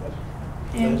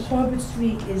 And Corbett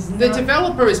Street is not. The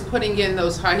developer is putting in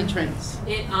those hydrants. on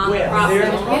the Where? property. They're-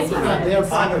 owner.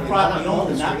 On the property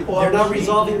owner, not Corbett They're not Street.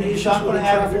 resolving the It's issues not with gonna the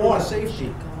have traffic or the water.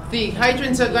 safety. The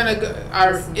hydrants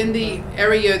are in the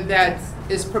area that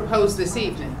is proposed this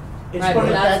evening. It's Right, gonna,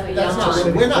 but that's That's beyond.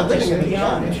 not, we're not living in the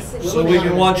Beyond. So we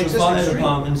can watch the Existing fire street.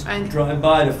 departments And- drive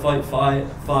by to fight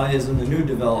fires in the new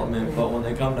development, but when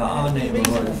they come to our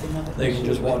neighborhood, they can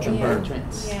just watch them burn.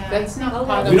 Yeah. That's not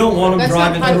part of. We don't want them that's not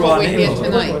driving part of through what our we're here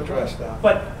neighborhood. tonight.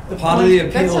 But the Part of the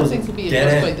point, That's appeal is something to be dead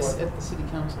addressed by end. at the city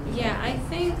council meeting. Yeah, I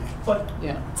think, but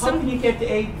Yeah. how can you get to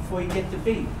A before you get to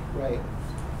B? Right.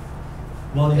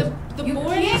 Money. the You board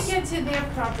can't is, get to their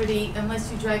property unless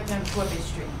you drive down Corbett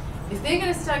Street. If they're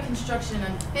gonna start construction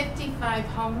on 55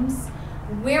 homes,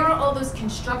 where are all those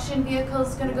construction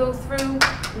vehicles gonna go through?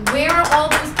 Where are all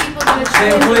those people gonna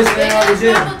Same travel? place they They're already gonna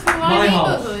did. travel through our My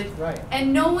house. neighborhood, Right.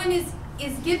 and no one is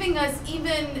giving us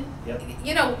even, Yep.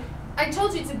 you know, I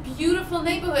told you, it's a beautiful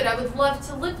neighborhood, I would love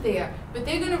to live there, but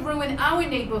they're gonna ruin our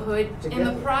neighborhood in the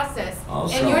Together. process. I'll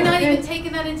And sell you're it. not even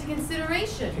taking that into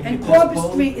consideration. And Corbett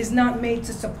Street is not made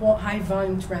to support high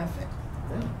volume traffic.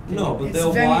 No, but It's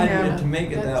they'll very widen narrow. it to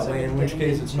make it that way, in which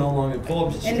case it's no longer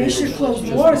Corbett Street. And they should it's close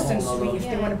just a Morrison whole Street nother- if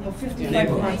they wanna put 55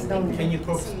 neighborhood. cars down there. Can you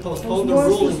postpone the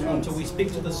Morrison ruling Street. until we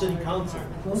speak to the city council?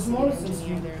 Close Morrison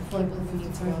Street before they put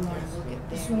 55 cars.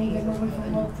 This way you get away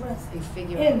from all press. they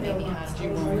figure And out they'll maybe how have to to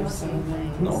remove remove some some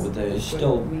things. No, but they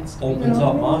still opens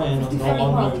up mine, and no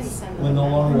longer, we're no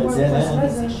longer a dead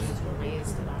end. Issues were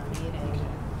raised at our meeting,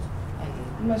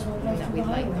 You might as well and drive that through we'd the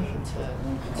like highway. them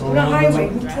to. On the highway,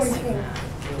 Route addressing 24. that.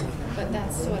 But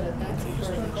that's sort of, that's a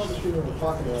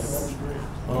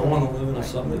I don't wanna live in a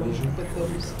subdivision. But those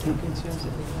concerns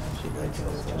that we have, she'd like to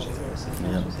address. I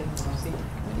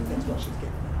think that's what she's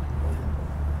getting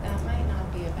at. That might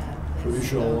not be a bad place. Pretty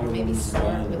sure though. one of Maybe them's start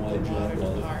buying with the the white water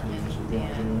Jaguar. department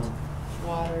and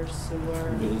water, sewer,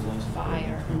 Get his license plate.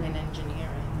 fire, and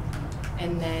engineering,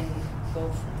 and then go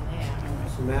from there.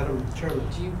 So Madam Chairman,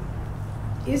 Do you,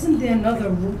 Isn't there another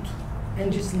route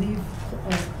and just leave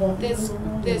Courtney There's,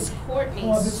 alone? there's Courtney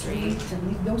Corbett Street. Street and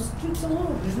leave those streets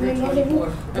alone? Isn't there Route another 24.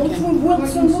 route? Go Okay. through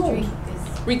Wilson Road. Street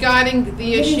is, regarding the What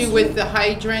is issue with it? the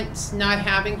hydrants, not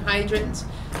having hydrants,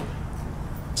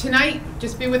 tonight,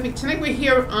 just bear with me, tonight we're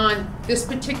here on this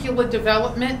particular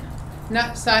development,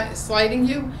 not slighting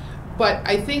you, but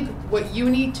I think what you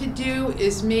need to do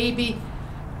is maybe,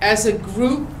 as a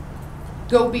group,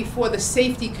 go before the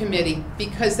safety committee,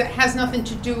 because that has nothing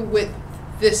to do with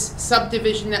this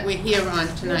subdivision that we're here on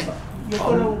tonight. You're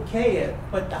gonna okay it,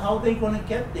 but how they gonna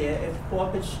get there if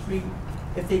Corbett Street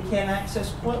if they can't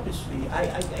access Corbett Street?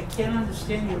 I can't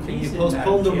understand your Can you reason.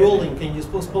 postpone the Madam Chair. ruling? Can you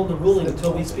postpone the ruling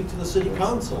until we speak to the city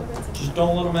council? Just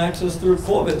don't let them access through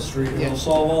Corbett Street, and it'll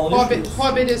solve all issues.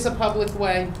 Corbett is a public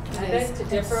way. I beg to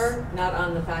differ, not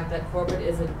on the fact that Corbett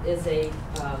is a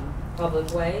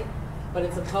public way, but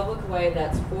it's a public way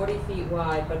that's 40 feet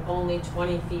wide, but only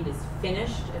 20 feet is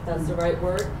finished, if that's the right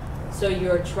word. So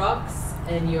your trucks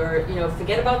and your,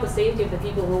 forget about the safety of the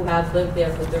people who have lived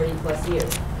there for 30 plus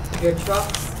years. Your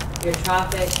trucks, your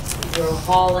traffic, your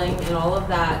hauling and all of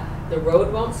that, the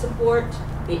road won't support,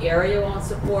 the area won't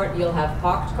support. You'll have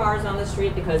parked cars on the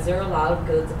street because they're allowed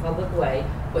because it's a public way,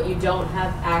 but you don't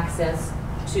have access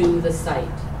to the site.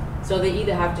 So they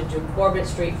either have to do Corbett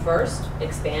Street first,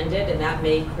 expand it, and that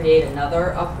may create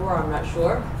another uproar, I'm not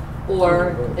sure,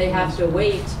 or they have to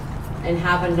wait and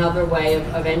have another way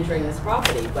of entering this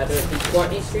property, whether it be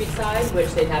Courtney Street side, which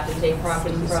they'd have to take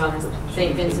property from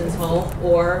St. Vincent's Home,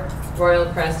 or Royal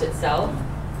Crest itself.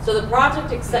 So the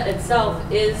project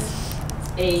itself is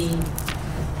a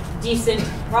decent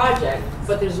project,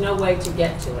 but there's no way to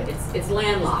get to it. It's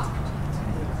landlocked.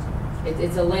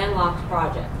 It's a landlocked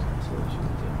project.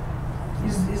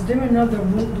 Is there another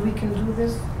route we can do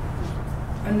this?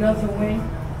 Another way?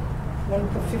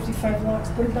 Want to put 55 lots,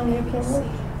 put it down the airport road?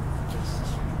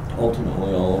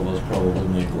 Ultimately, all of us probably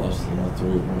make less than the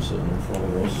three of them sitting in front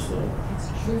of us, so.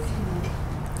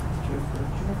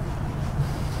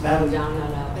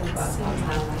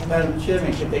 Madam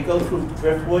Chairman, could they go through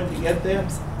Driftwood to get there?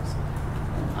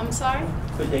 I'm sorry?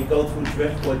 Could they go through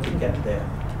Driftwood to get there?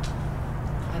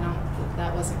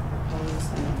 That wasn't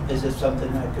proposed. Is it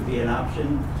something that could be an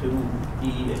option to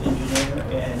the engineer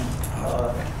and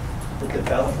the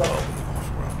developer?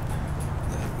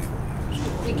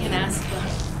 We can ask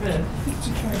them.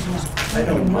 I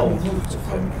don't know.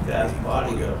 That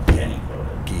body or any.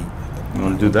 You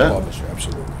want to do that?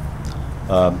 Absolutely.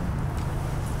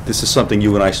 This is something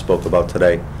you and I spoke about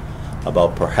today,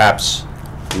 about perhaps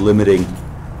limiting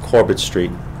Corbett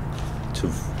Street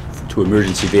to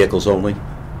emergency vehicles only.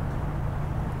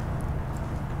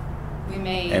 We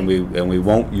may. And we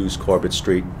won't use Corbett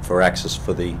Street for access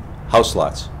for the house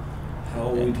lots. How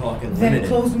are we talking Then limited?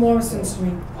 close Morrison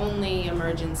Street. Only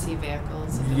emergency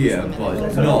vehicles. if it was Yeah,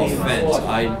 limited. but no offense,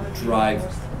 I drive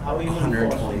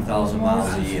 120,000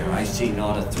 miles a year. I see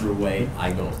not a throughway,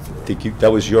 I go through.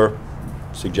 That was your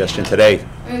suggestion today.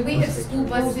 I mean, we have school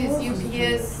buses,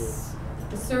 UPS,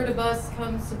 the CERTA bus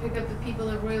comes to pick up the people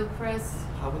at Royal Crest.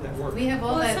 How would that work? We have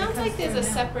all Well, that. it sounds that like comes there's a through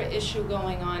now. separate issue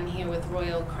going on here with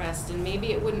Royal Crest, and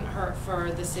maybe it wouldn't hurt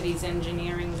for the city's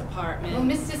engineering department. Well,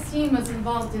 Mr. Steen was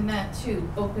involved in that too,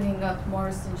 opening up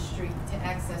Morrison Street to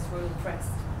access Royal Crest.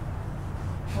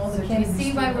 All So the do you Kennedy see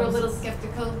Street why we're a little houses.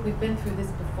 skeptical? We've been through this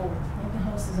before. All the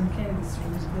houses on Kennedy Street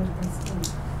was built in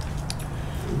Steen.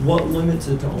 What limits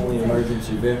it to only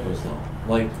emergency vehicles though?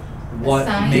 Like, what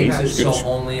sign? makes it so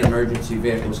only emergency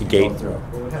vehicles can go Gate. through?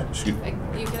 Excuse- Like,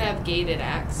 you could have gated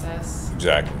access.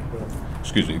 Exactly.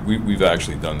 Excuse me, we've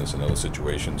actually done this in other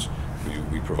situations.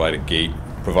 We provide a gate,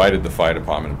 provided the fire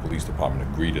department and police department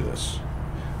agree to this.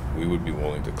 We would be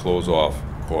willing to close off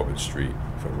Corbett Street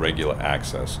for regular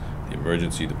access. The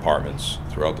emergency departments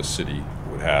throughout the city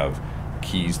would have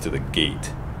keys to the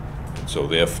gate. And so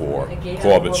therefore, A gate on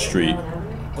Corbett Street,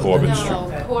 Corbett Street.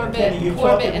 No, Kenny, you Corbett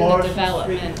talking and the Morrison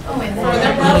development. Street? Oh, and For the the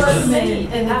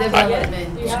development, and the You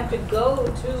development. have to go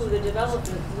to the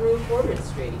development through Corbett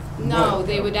Street. No,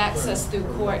 they would access through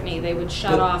Courtney. They would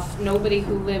shut off nobody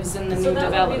who lives in the new So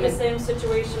that would be the development. same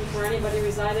situation for anybody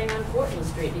residing on Courtney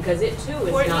Street, because it too is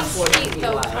Courtney not 40 Street, feet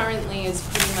though, wide. currently is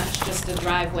pretty much just a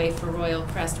driveway for Royal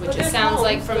Crest, which But it there's sounds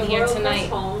like homes, from the here Royal Crest tonight,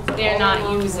 homes are they're all not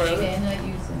along the using. road. They're not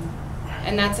using.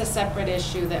 And that's a separate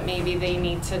issue that maybe they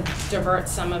need to divert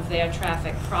some of their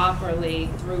traffic properly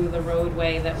through the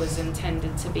roadway that was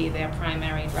intended to be their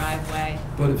primary driveway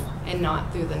But and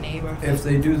not through the neighborhood. if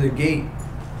they do the gate,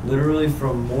 literally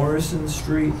from Morrison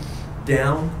Street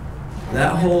down,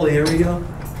 that whole area,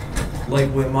 like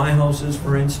where my house is,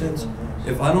 for instance,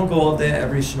 if I don't go out there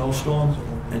every snowstorm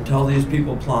and tell these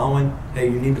people plowing, hey,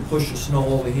 you need to push the snow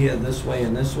over here this way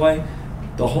and this way,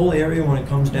 the whole area, when it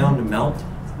comes down to melt,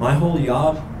 my whole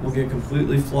yard will get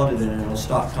completely flooded and it'll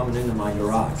start coming into my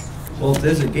garage. Well, if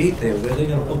there's a gate there, where are they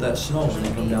gonna put that snow when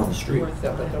they come down the street?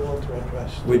 Yeah, but they're willing to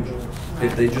address. Which,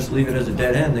 if they just leave it as a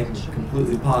dead end, they can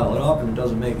completely pile it up and it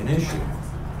doesn't make an issue.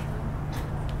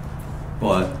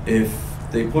 But if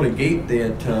they put a gate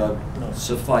there to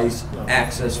suffice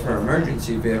access for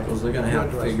emergency vehicles, they're gonna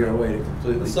have to figure a way to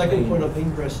completely. The second clean point of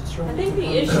ingress is I from. think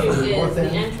the issue is the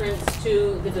entrance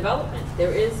to the development.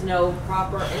 There is no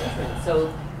proper entrance,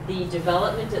 so The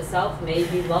development itself may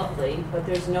be lovely, but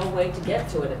there's no way to get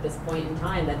to it at this point in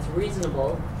time that's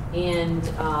reasonable and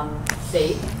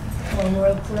safe. On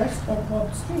Royal Crest or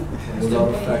Pub Street. Without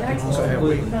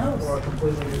affecting Or a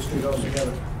completely new street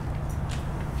altogether.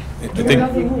 I think,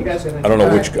 I don't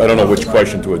know which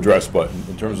question to address, but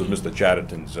in terms of Mr.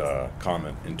 Chatterton's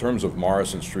comment, in terms of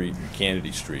Morrison Street and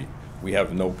Kennedy Street, we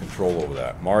have no control over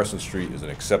that. Morrison Street is an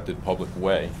accepted public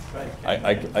way.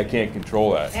 I can't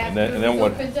control that. And then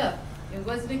what? Opened up. It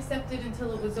wasn't accepted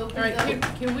until it was opened All right,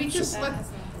 up. can we just let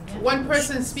one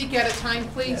person speak at a time,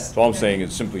 please? So all I'm saying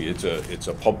is simply,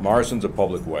 Morrison's a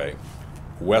public way.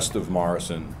 West of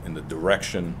Morrison, in the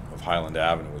direction of Highland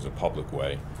Avenue, is a public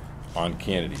way on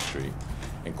Kennedy Street,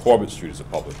 and Corbett Street is a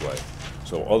public way.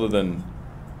 So other than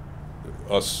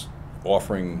us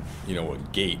offering, a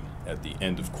gate at the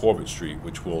end of Corbett Street,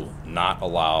 which will not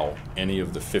allow any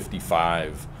of the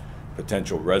 55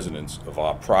 potential residents of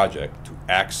our project to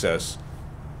access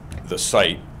the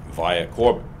site via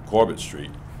Corbett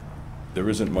Street, there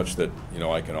isn't much that,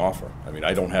 I can offer. I mean,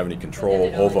 I don't have any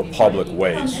control over public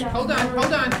ways. Hold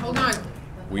on.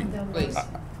 Please.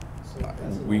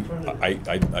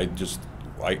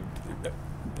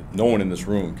 No one in this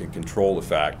room can control the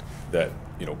fact that,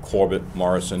 Corbett,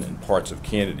 Morrison, and parts of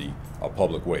Kennedy are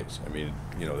public ways. I mean,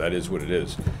 that is what it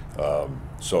is.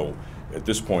 So at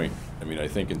this point, I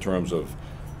think in terms of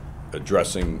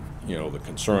addressing, the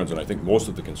concerns, and I think most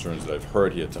of the concerns that I've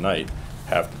heard here tonight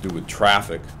have to do with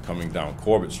traffic coming down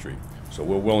Corbett Street. So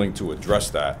we're willing to address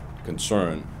that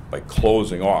concern by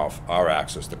closing off our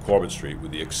access to Corbett Street,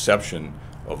 with the exception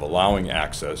of allowing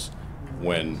access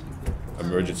when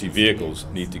emergency vehicles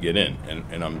need to get in.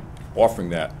 And I'm offering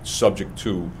that subject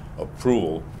to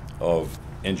approval of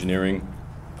engineering,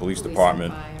 police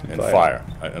department, and fire.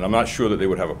 And I'm not sure that they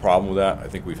would have a problem with that. I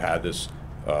think we've had this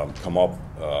come up,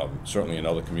 certainly in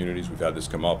other communities, we've had this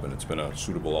come up, and it's been a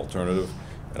suitable alternative,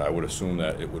 and I would assume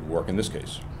that it would work in this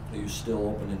case. Are you still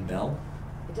open in Bell?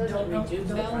 It doesn't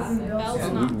reduce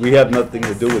Bell's not. We have nothing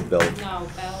to do with Bell. No,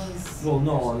 Bell is. Well,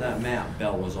 no, on that map,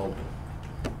 Bell was open.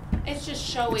 It's just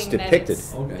showing It's that depicted.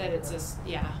 it's, Okay. that it's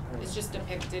it's just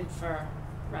depicted for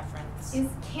reference. Is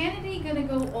Kennedy gonna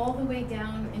go all the way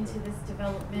down into this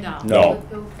development? No. No. Will it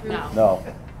go through? No. No,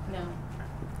 No.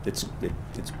 it's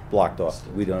blocked off.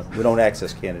 We don't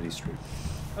access Kennedy Street.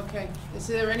 Okay, is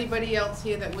there anybody else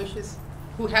here that wishes,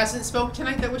 who hasn't spoke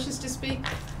tonight, that wishes to speak?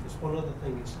 Just one other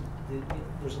thing, is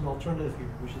there's an alternative here,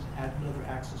 which is add another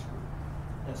access route.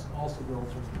 That's also the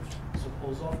alternative. So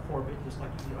close off Corbett, just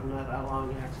like I'm not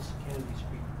allowing access to Kennedy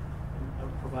Street, and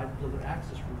provide another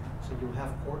access route. So you'll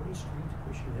have Courtney Street,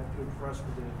 which you have to address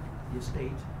with the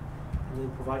estate, and then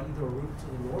provide either a route to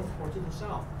the north or to the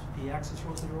south. The access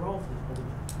roads that are open,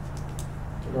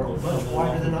 are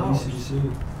wider than ours.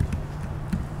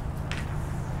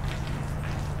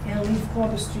 And leave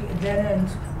Corbett Street a dead end.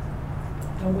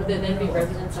 Would there then be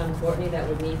residents on Courtney that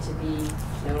would need to be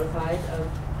notified of?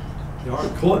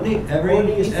 Courtney, every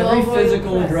It's all Royal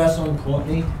physical Crest. address on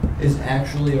Courtney is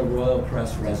actually a Royal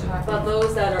Crest resident. But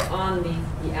those that are on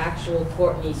the actual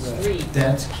Courtney Street?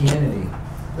 That's Kennedy.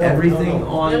 Everything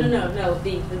on. No,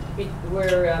 where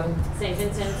St.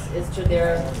 Vincent's is to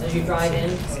their, as you drive in,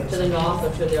 to the north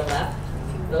or to their left,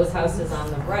 those houses on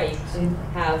the right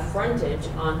have frontage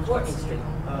on Courtney Street,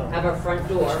 have a front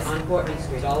door on Courtney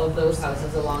Street, all of those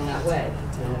houses along that way.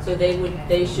 So they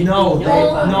should be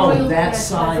notified. No, that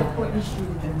side.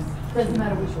 Doesn't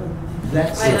matter which one.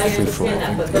 That's Right, I understand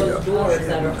that, but those doors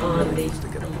that are on the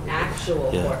actual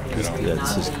Yeah, Courtney Street, it's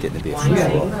not just getting to be a the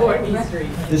free-for-all. winding Courtney Street.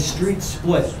 The street's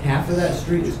split. Half of that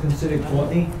street is considered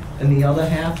Courtney, and the other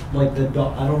half, like I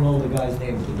don't know the guy's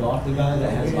name, but the doctor guy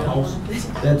that has the house,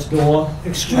 that's door.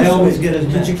 Excuse I always me, get his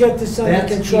did name. you get this under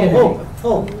That's control? Kennedy.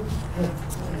 Oh,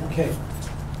 okay.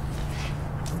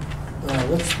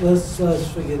 Let's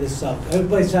figure this out.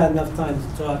 Everybody's had enough time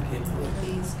to talk here.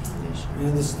 We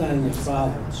understand your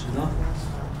problems, you know?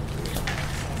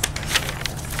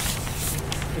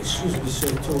 Excuse me, sir,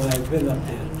 too, I've been up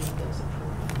there.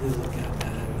 I did look at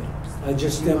that area. I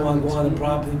just didn't want to go on the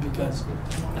property because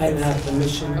I didn't have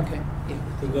permission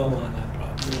to go on that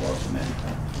property.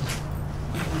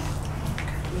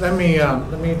 Let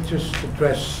me just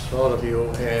address all of you,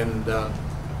 and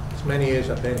as many years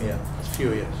I've been here, a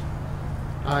few years.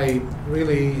 I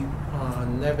really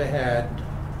never had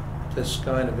this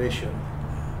kind of issue.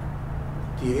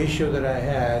 The issue that I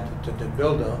had to the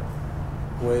builder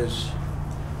was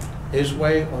his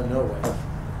way or no way.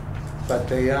 But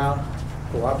they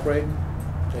cooperate,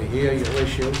 they hear your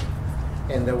issue,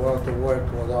 and they want to work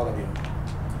with all of you.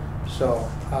 So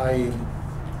I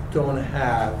don't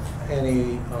have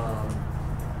any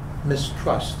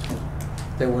mistrust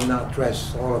they will not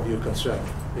address all of your concern,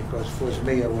 because if it was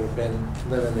me, I would have been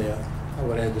living there, I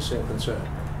would have had the same concern,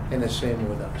 and the same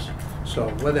with us. So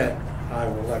with that, I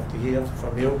would like to hear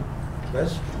from you,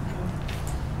 Liz?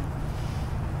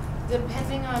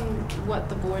 Depending on what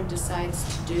the board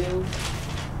decides to do,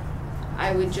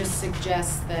 I would just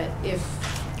suggest that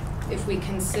if we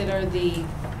consider the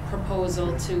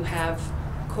proposal to have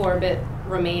Corbett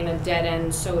remain a dead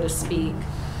end, so to speak,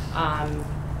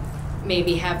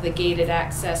 maybe have the gated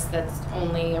access that's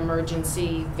only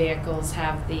emergency vehicles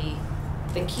have the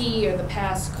key or the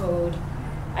passcode,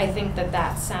 I think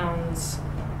that sounds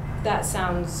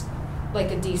like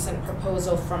a decent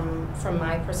proposal from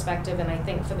my perspective, and I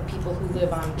think for the people who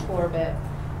live on Corbett,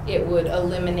 it would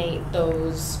eliminate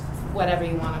those, whatever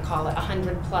you want to call it,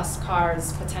 100+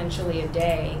 cars potentially a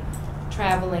day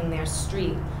traveling their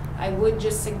street. I would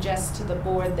just suggest to the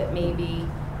board that maybe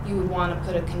you would want to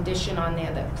put a condition on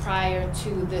there that prior to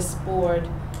this board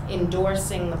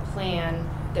endorsing the plan,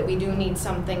 that we do need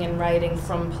something in writing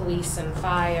from police and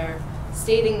fire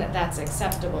stating that that's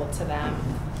acceptable to them.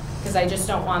 Because I just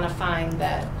don't want to find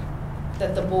that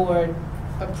the board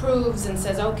approves and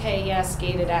says, okay, yes,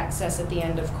 gated access at the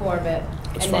end of Corbett,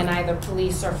 That's and fine. then either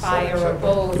police or fire or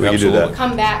both We can do that.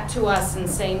 come back to us and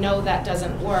say, no, that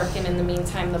doesn't work, and in the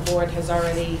meantime, the board has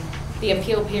already, the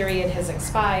appeal period has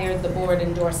expired, the board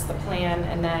endorsed the plan,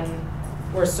 and then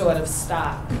we're sort of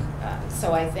stuck.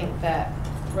 So I think that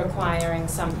requiring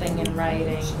something in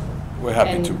writing, We're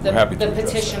happy and to the address that.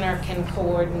 petitioner can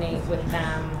coordinate with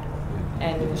them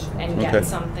and get Okay.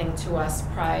 something to us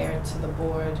prior to the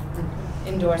board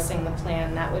endorsing the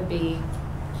plan. That would be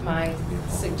my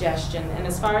suggestion. And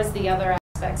as far as the other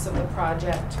aspects of the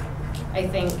project, I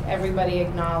think everybody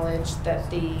acknowledged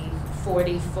that the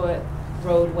 40-foot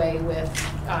roadway width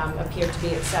appeared to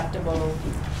be acceptable.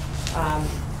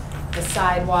 The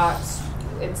sidewalks,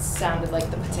 it sounded like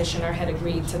the petitioner had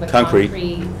agreed to the Concrete.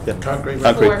 Yeah. Concrete.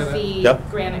 4 feet, Yep.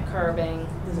 granite curbing.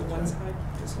 Is it one side?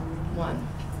 One.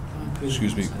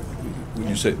 Excuse me, when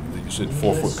you said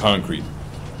 4-foot concrete,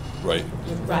 right?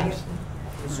 Right.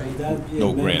 So that'd be No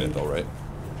amended. granite though, right?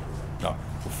 No,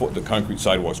 the concrete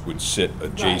sidewalks would sit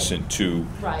adjacent to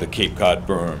Right. the Cape Cod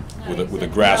berm with a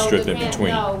grass No, strip the in gran- between.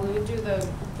 No, we would do the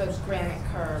granite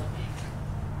curb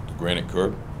The granite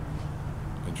curb?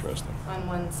 Interesting. on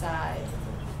one side.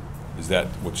 Is that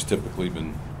what's typically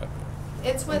been,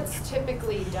 It's what's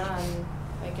typically done,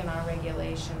 like in our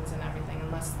regulations and everything,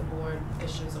 unless the board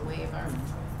issues a waiver.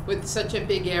 With such a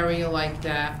big area like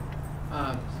that,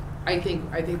 I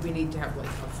think we need to have like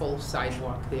a full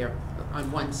sidewalk there on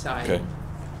one side. Okay.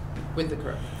 With the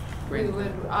curb. We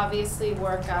would obviously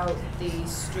work out the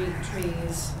street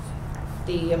trees,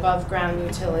 the above-ground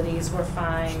utilities were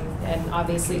fine, and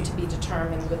obviously to be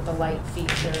determined with the light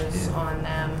features on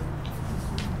them.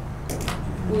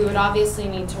 We would obviously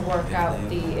need to work out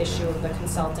the issue of the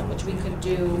consultant, which we could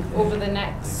do over the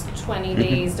next 20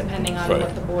 days, depending on Right.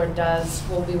 what the board does.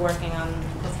 We'll be working on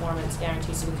performance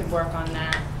guarantees, so we could work on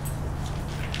that.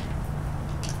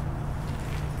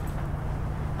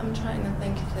 I'm trying to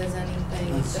think if there's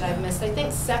anything that I've missed. I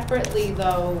think separately,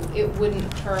 though, it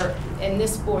wouldn't hurt, and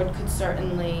this board could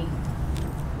certainly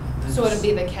sort of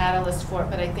be the catalyst for it,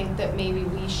 but I think that maybe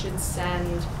we should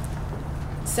send,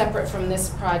 separate from this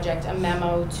project, a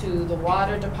memo to the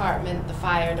water department, the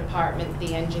fire department,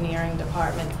 the engineering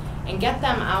department, and get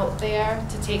them out there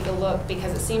to take a look,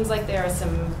 because it seems like there are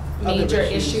some Other major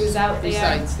issues issues out there.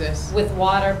 besides this. With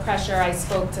water pressure, I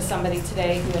spoke to somebody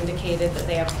today who indicated that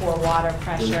they have poor water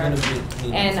pressure.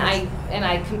 And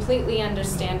I completely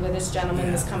understand where this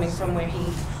gentleman was coming from, where he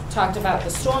talked about the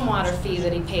stormwater fee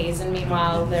that he pays, and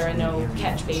meanwhile, there are no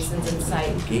catch basins in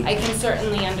sight. I can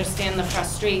certainly understand the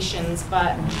frustrations,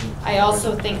 but I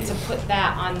also think to put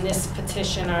that on this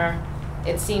petitioner,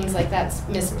 it seems like that's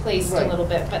misplaced a little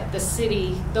bit, but the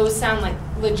city, those sound like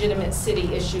legitimate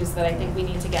city issues that I think we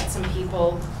need to get some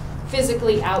people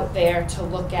physically out there to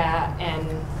look at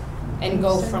and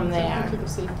go from there. To the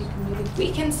safety committee?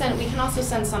 We can also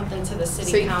send something to the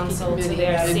city Safety council, to committee.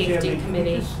 their Madam safety Chairman, can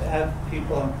committee. you just have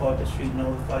people on Corbett Street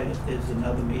notified if there's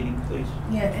another meeting, please?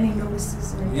 Yeah, any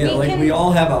notices? Yeah, We like can- we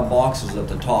all have our boxes at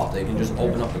the top. They can just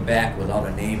open up the back without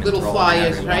a name and Little throw in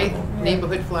flyers, every one of right? them.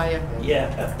 Neighborhood flyer.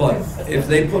 Yeah. But if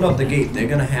they put up the gate, they're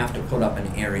gonna have to put up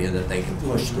an area that they can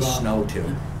push the snow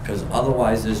to. Because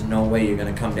otherwise, there's no way you're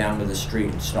gonna come down to the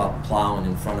street and stop plowing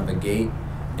in front of a gate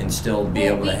and still be Well,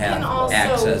 able we to can have also-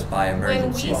 access by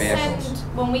emergency vehicles.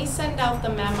 When we send out the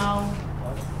memo,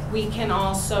 we can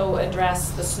also address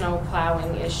the snow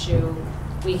plowing issue.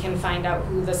 We can find out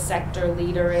who the sector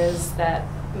leader is that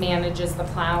manages the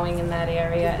plowing in that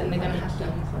area, and they're gonna have to.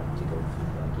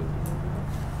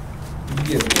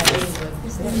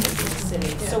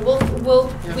 city. So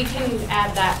we can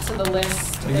add that to the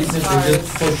list They as far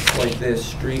just as. push like this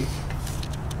street,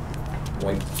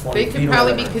 like 20 They feet could or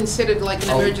probably be whatever. considered like an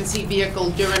Oh. emergency vehicle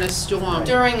during a storm.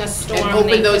 During a storm, And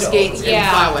they open those could- gates and yeah.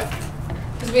 plow it.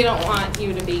 Because we don't want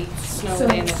you to be snowed So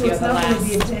in if you're it's the not last. gonna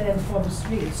be a dead end for the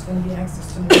street, it's gonna be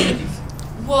access to the emergency.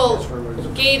 Well,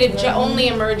 gated, only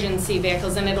emergency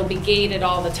vehicles, and it'll be gated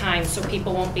all the time, so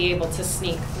people won't be able to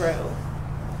sneak through.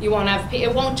 You won't have,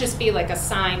 it won't just be like a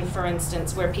sign, for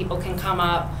instance, where people can come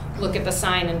up, look at the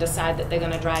sign and decide that they're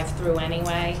gonna drive through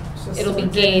anyway. So It'll be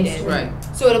it's a dead end gated. street. Right.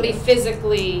 So it'll be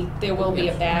physically, there will be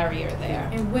a barrier there.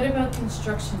 And what about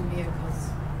construction vehicles?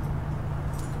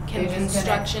 Can They're just gonna-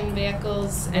 construction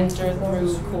vehicles enter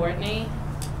through Courtney?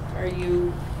 Are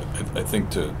you, I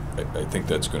think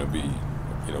that's gonna be,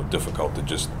 difficult to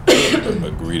just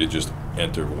agree to just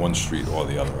enter one street or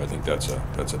the other. I think that's a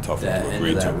tough one That to end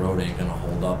agree of to. that road ain't gonna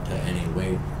hold up to any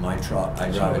weight. My truck,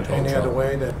 I drive a tow truck. Any other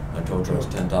way that? My tow truck's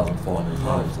 10,400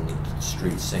 pounds and the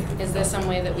street's sinking. is there some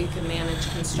way that we could manage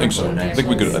I think so. construction I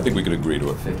vehicles? think we could agree to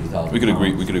it. 50,000 We could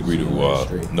agree pounds.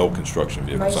 to, no construction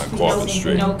vehicles on Right. Corbett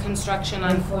Street. No construction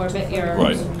on Corbett, you're.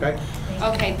 Right. Okay.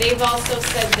 Okay, they've also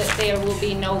said that there will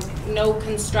be no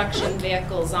construction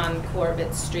vehicles on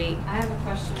Corbett Street. I have a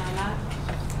question on that.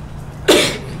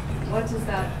 What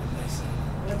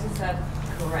does that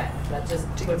correct? That just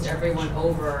puts everyone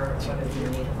over, what is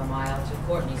it, of a mile to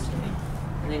Courtney Street.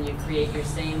 And then you create your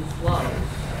same flow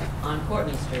on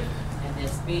Courtney Street. And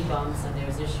there's speed bumps and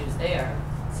there's issues there.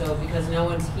 So because no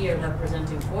one's here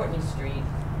representing Courtney Street,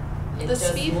 it The just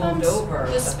speed moved bumps, over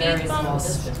the a speed very small bumps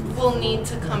distance. will need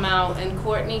to come out, and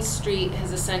Courtney Street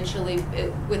has essentially,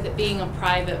 with it being a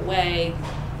private way,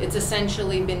 it's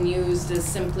essentially been used as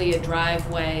simply a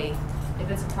driveway. If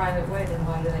it's a private way, then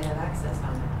why do they have access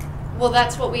on it? Well,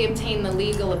 that's what we obtained the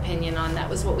legal opinion on. That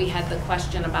was what we had the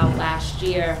question about last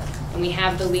year. And we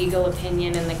have the legal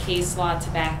opinion and the case law to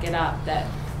back it up, that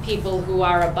people who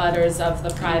are abutters of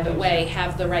the private way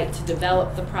have the right to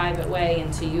develop the private way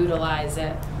and to utilize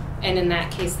it. And in that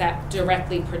case, that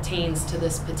directly pertains to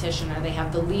this petitioner. They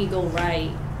have the legal right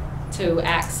to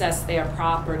access their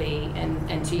property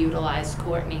and to utilize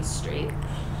Courtney Street.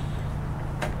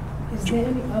 Is there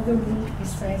any other route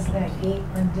besides that gate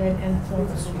on dead end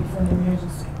Clover Street for an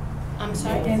emergency? I'm Is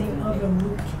there sorry? any other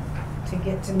route to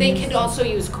get to? They Main could Street? also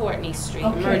use Courtney Street,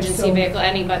 Okay, emergency so vehicle,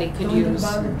 anybody could Don't even use.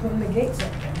 bother putting the gates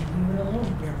up there, leave it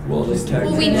alone. Well, they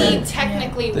Well, we technically- need,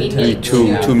 technically, They we need technically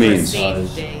two two means. for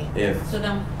safety. If So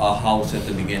then- a house at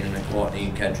the beginning of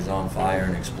Courtney catches on fire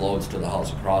and explodes to the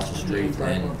house across the street,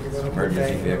 then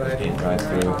emergency vehicles can't drive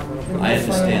through. I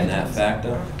understand that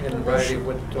factor. In writing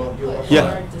with you. Yeah.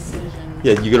 Our decision.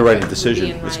 Yeah, you're gonna write a Would be decision.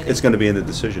 in It's writing. gonna be in the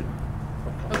decision.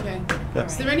 Okay. Yeah.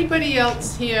 Is there anybody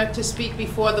else here to speak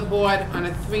before the board on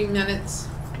a 3 minutes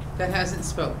that hasn't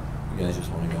spoke? You guys just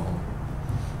wanna go home?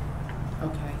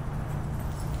 Okay.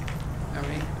 All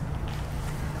right.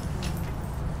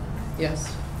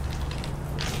 Yes.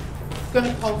 Going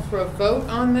to call for a vote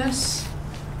on this.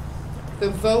 The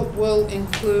vote will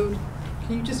include,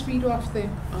 can you just read off the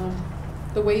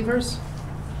waivers?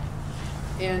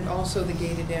 And also the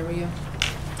gated area.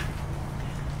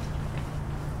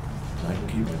 I can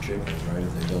keep my chickens, right,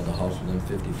 if they build a house within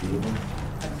 50 feet of them?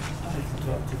 I can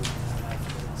talk to them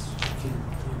after this.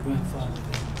 Your grandfather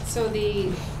did. So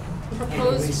the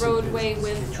proposed roadway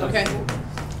width, Okay.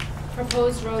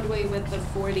 proposed roadway width of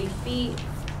 40 feet.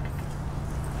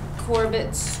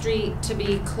 Corbett Street to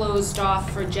be closed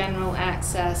off for general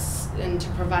access and to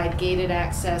provide gated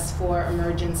access for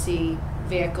emergency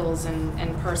vehicles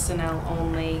and personnel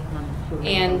only.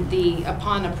 And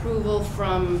upon approval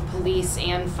from police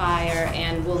and fire,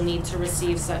 and will need to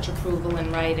receive such approval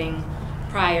in writing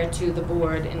prior to the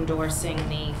board endorsing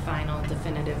the final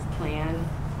definitive plan.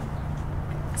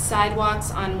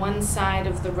 Sidewalks on one side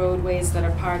of the roadways that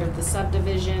are part of the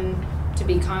subdivision to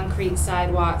be concrete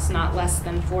sidewalks not less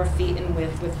than 4 feet in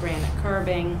width with granite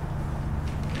curbing.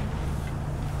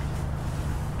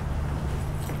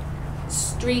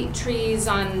 Street trees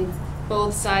on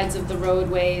both sides of the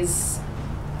roadways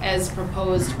as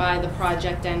proposed by the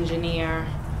project engineer,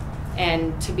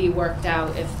 and to be worked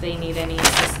out if they need any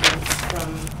assistance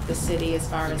from the city as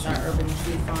far as our urban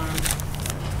tree farm.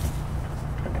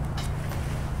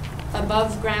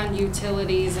 Above-ground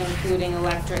utilities, including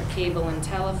electric, cable, and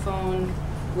telephone,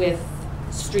 with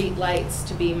street lights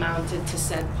to be mounted to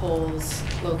said poles,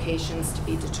 locations to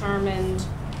be determined.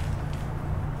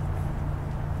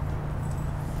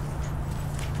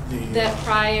 That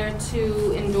prior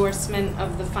to endorsement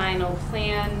of the final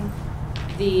plan,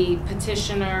 The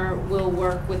petitioner will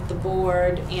work with the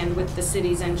board and with the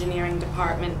city's engineering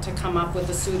department to come up with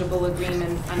a suitable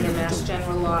agreement under Mass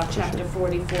General Law, Chapter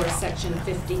 44, Section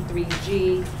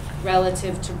 53G,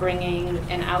 relative to bringing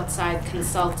an outside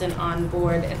consultant on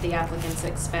board at the applicant's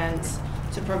expense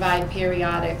to provide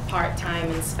periodic part-time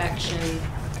inspection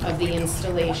of the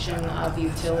installation of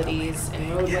utilities and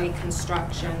roadway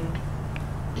construction.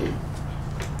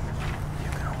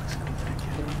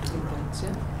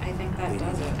 I think that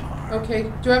does it.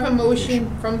 Okay, do I have a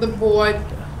motion from the board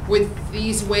with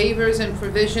these waivers and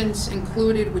provisions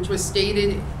included, which was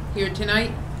stated here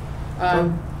tonight?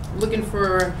 Looking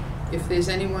for, if there's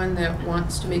anyone that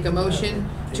wants to make a motion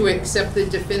to accept the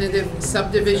definitive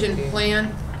subdivision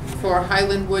plan for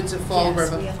Highland Woods of Fall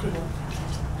River.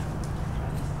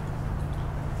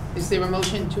 Is there a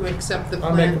motion to accept the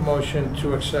plan? I'll make a motion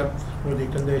to accept with the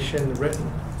condition written.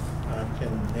 I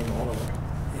can name all of them.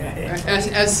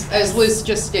 As Liz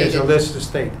just stated. As a list to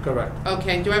state, correct.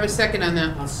 Okay, do I have a second on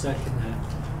that? I'll second that.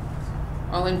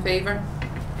 All in favor?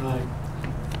 Aye.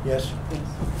 Yes.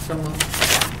 So moved.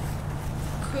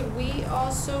 Could we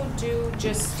also do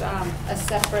just a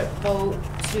separate vote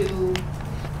to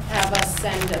have us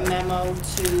send a memo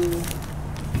to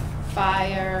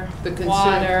fire,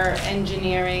 water,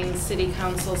 engineering, city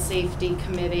council, safety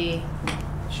committee?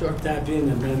 Sure. That be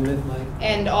an amendment, Mike?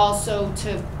 And also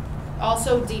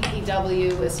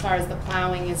DPW, as far as the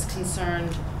plowing is concerned.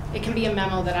 It can be a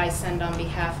memo that I send on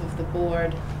behalf of the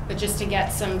board, but just to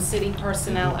get some city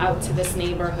personnel out to this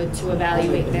neighborhood to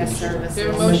evaluate their services. There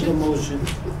a I'll make a motion?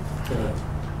 motion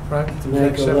Frank, to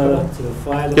make a letter to the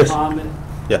fire Yes. department,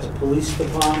 Yes. the police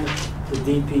department, the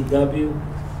DPW,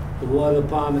 the water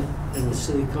department, and the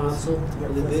city council,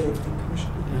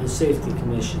 and the safety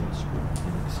commission.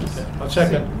 I'll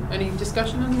second. Any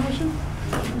discussion on the motion?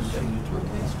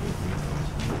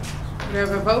 Do we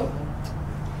have a vote?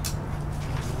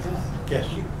 Yes.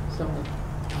 So moved.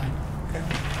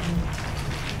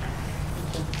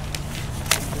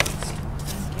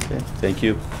 Okay, thank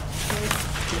you.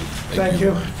 Thank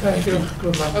you. Thank you.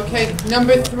 Good luck. Okay,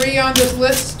 number 3 on this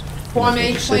list, Form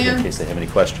A Just sit here in plan. case they have any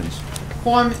questions.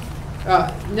 Form,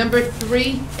 number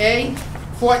 3A,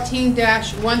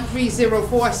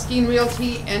 14-1304, Steen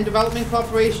Realty and Development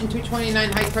Corporation,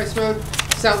 229 High Crest Road,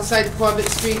 Southside Corbett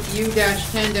Street,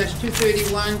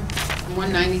 U-10-231,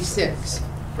 196.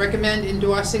 Recommend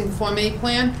endorsing Form A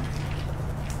plan.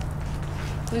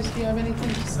 Liz, do you have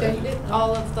anything to state?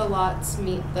 All of the lots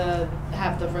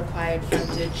have the required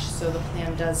frontage, so the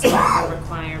plan does meet the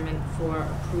requirement for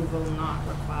approval not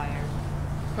required.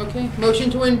 Okay,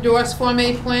 motion to endorse Form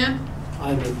A plan.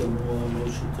 I make a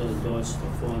motion to endorse the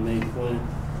Form A plan.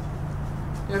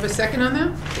 You have a second on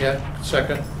that? Yeah,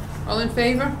 second. All in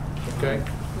favor? Okay,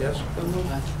 yes.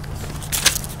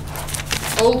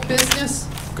 Old business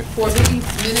for the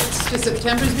minutes to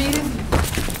September's meeting?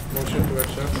 Motion to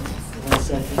accept. One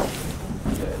second.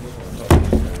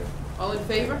 All in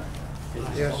favor?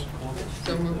 Yes.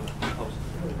 So moved.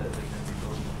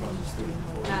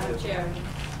 Madam Chair,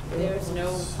 there's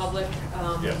no public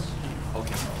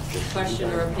question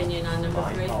or opinion on number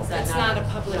 3? Is that It's not a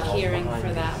public hearing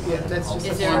for that one. Yeah, that's just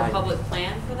Is a there a form. public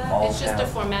plan for that? It's just a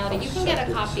formality. You can get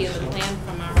a copy of the plan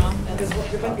from our office.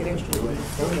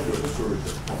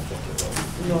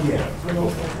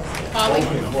 Holly,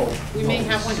 we may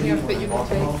have one here that you can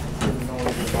take.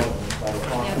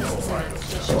 Yeah, this is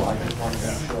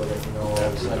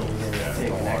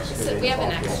an extra. So we have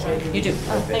an extra. You do?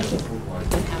 Oh, thank you.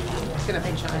 It's gonna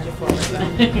be charged for it.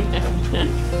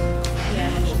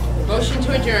 Motion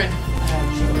to adjourn.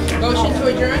 Motion to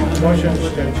adjourn? Motion to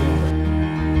adjourn.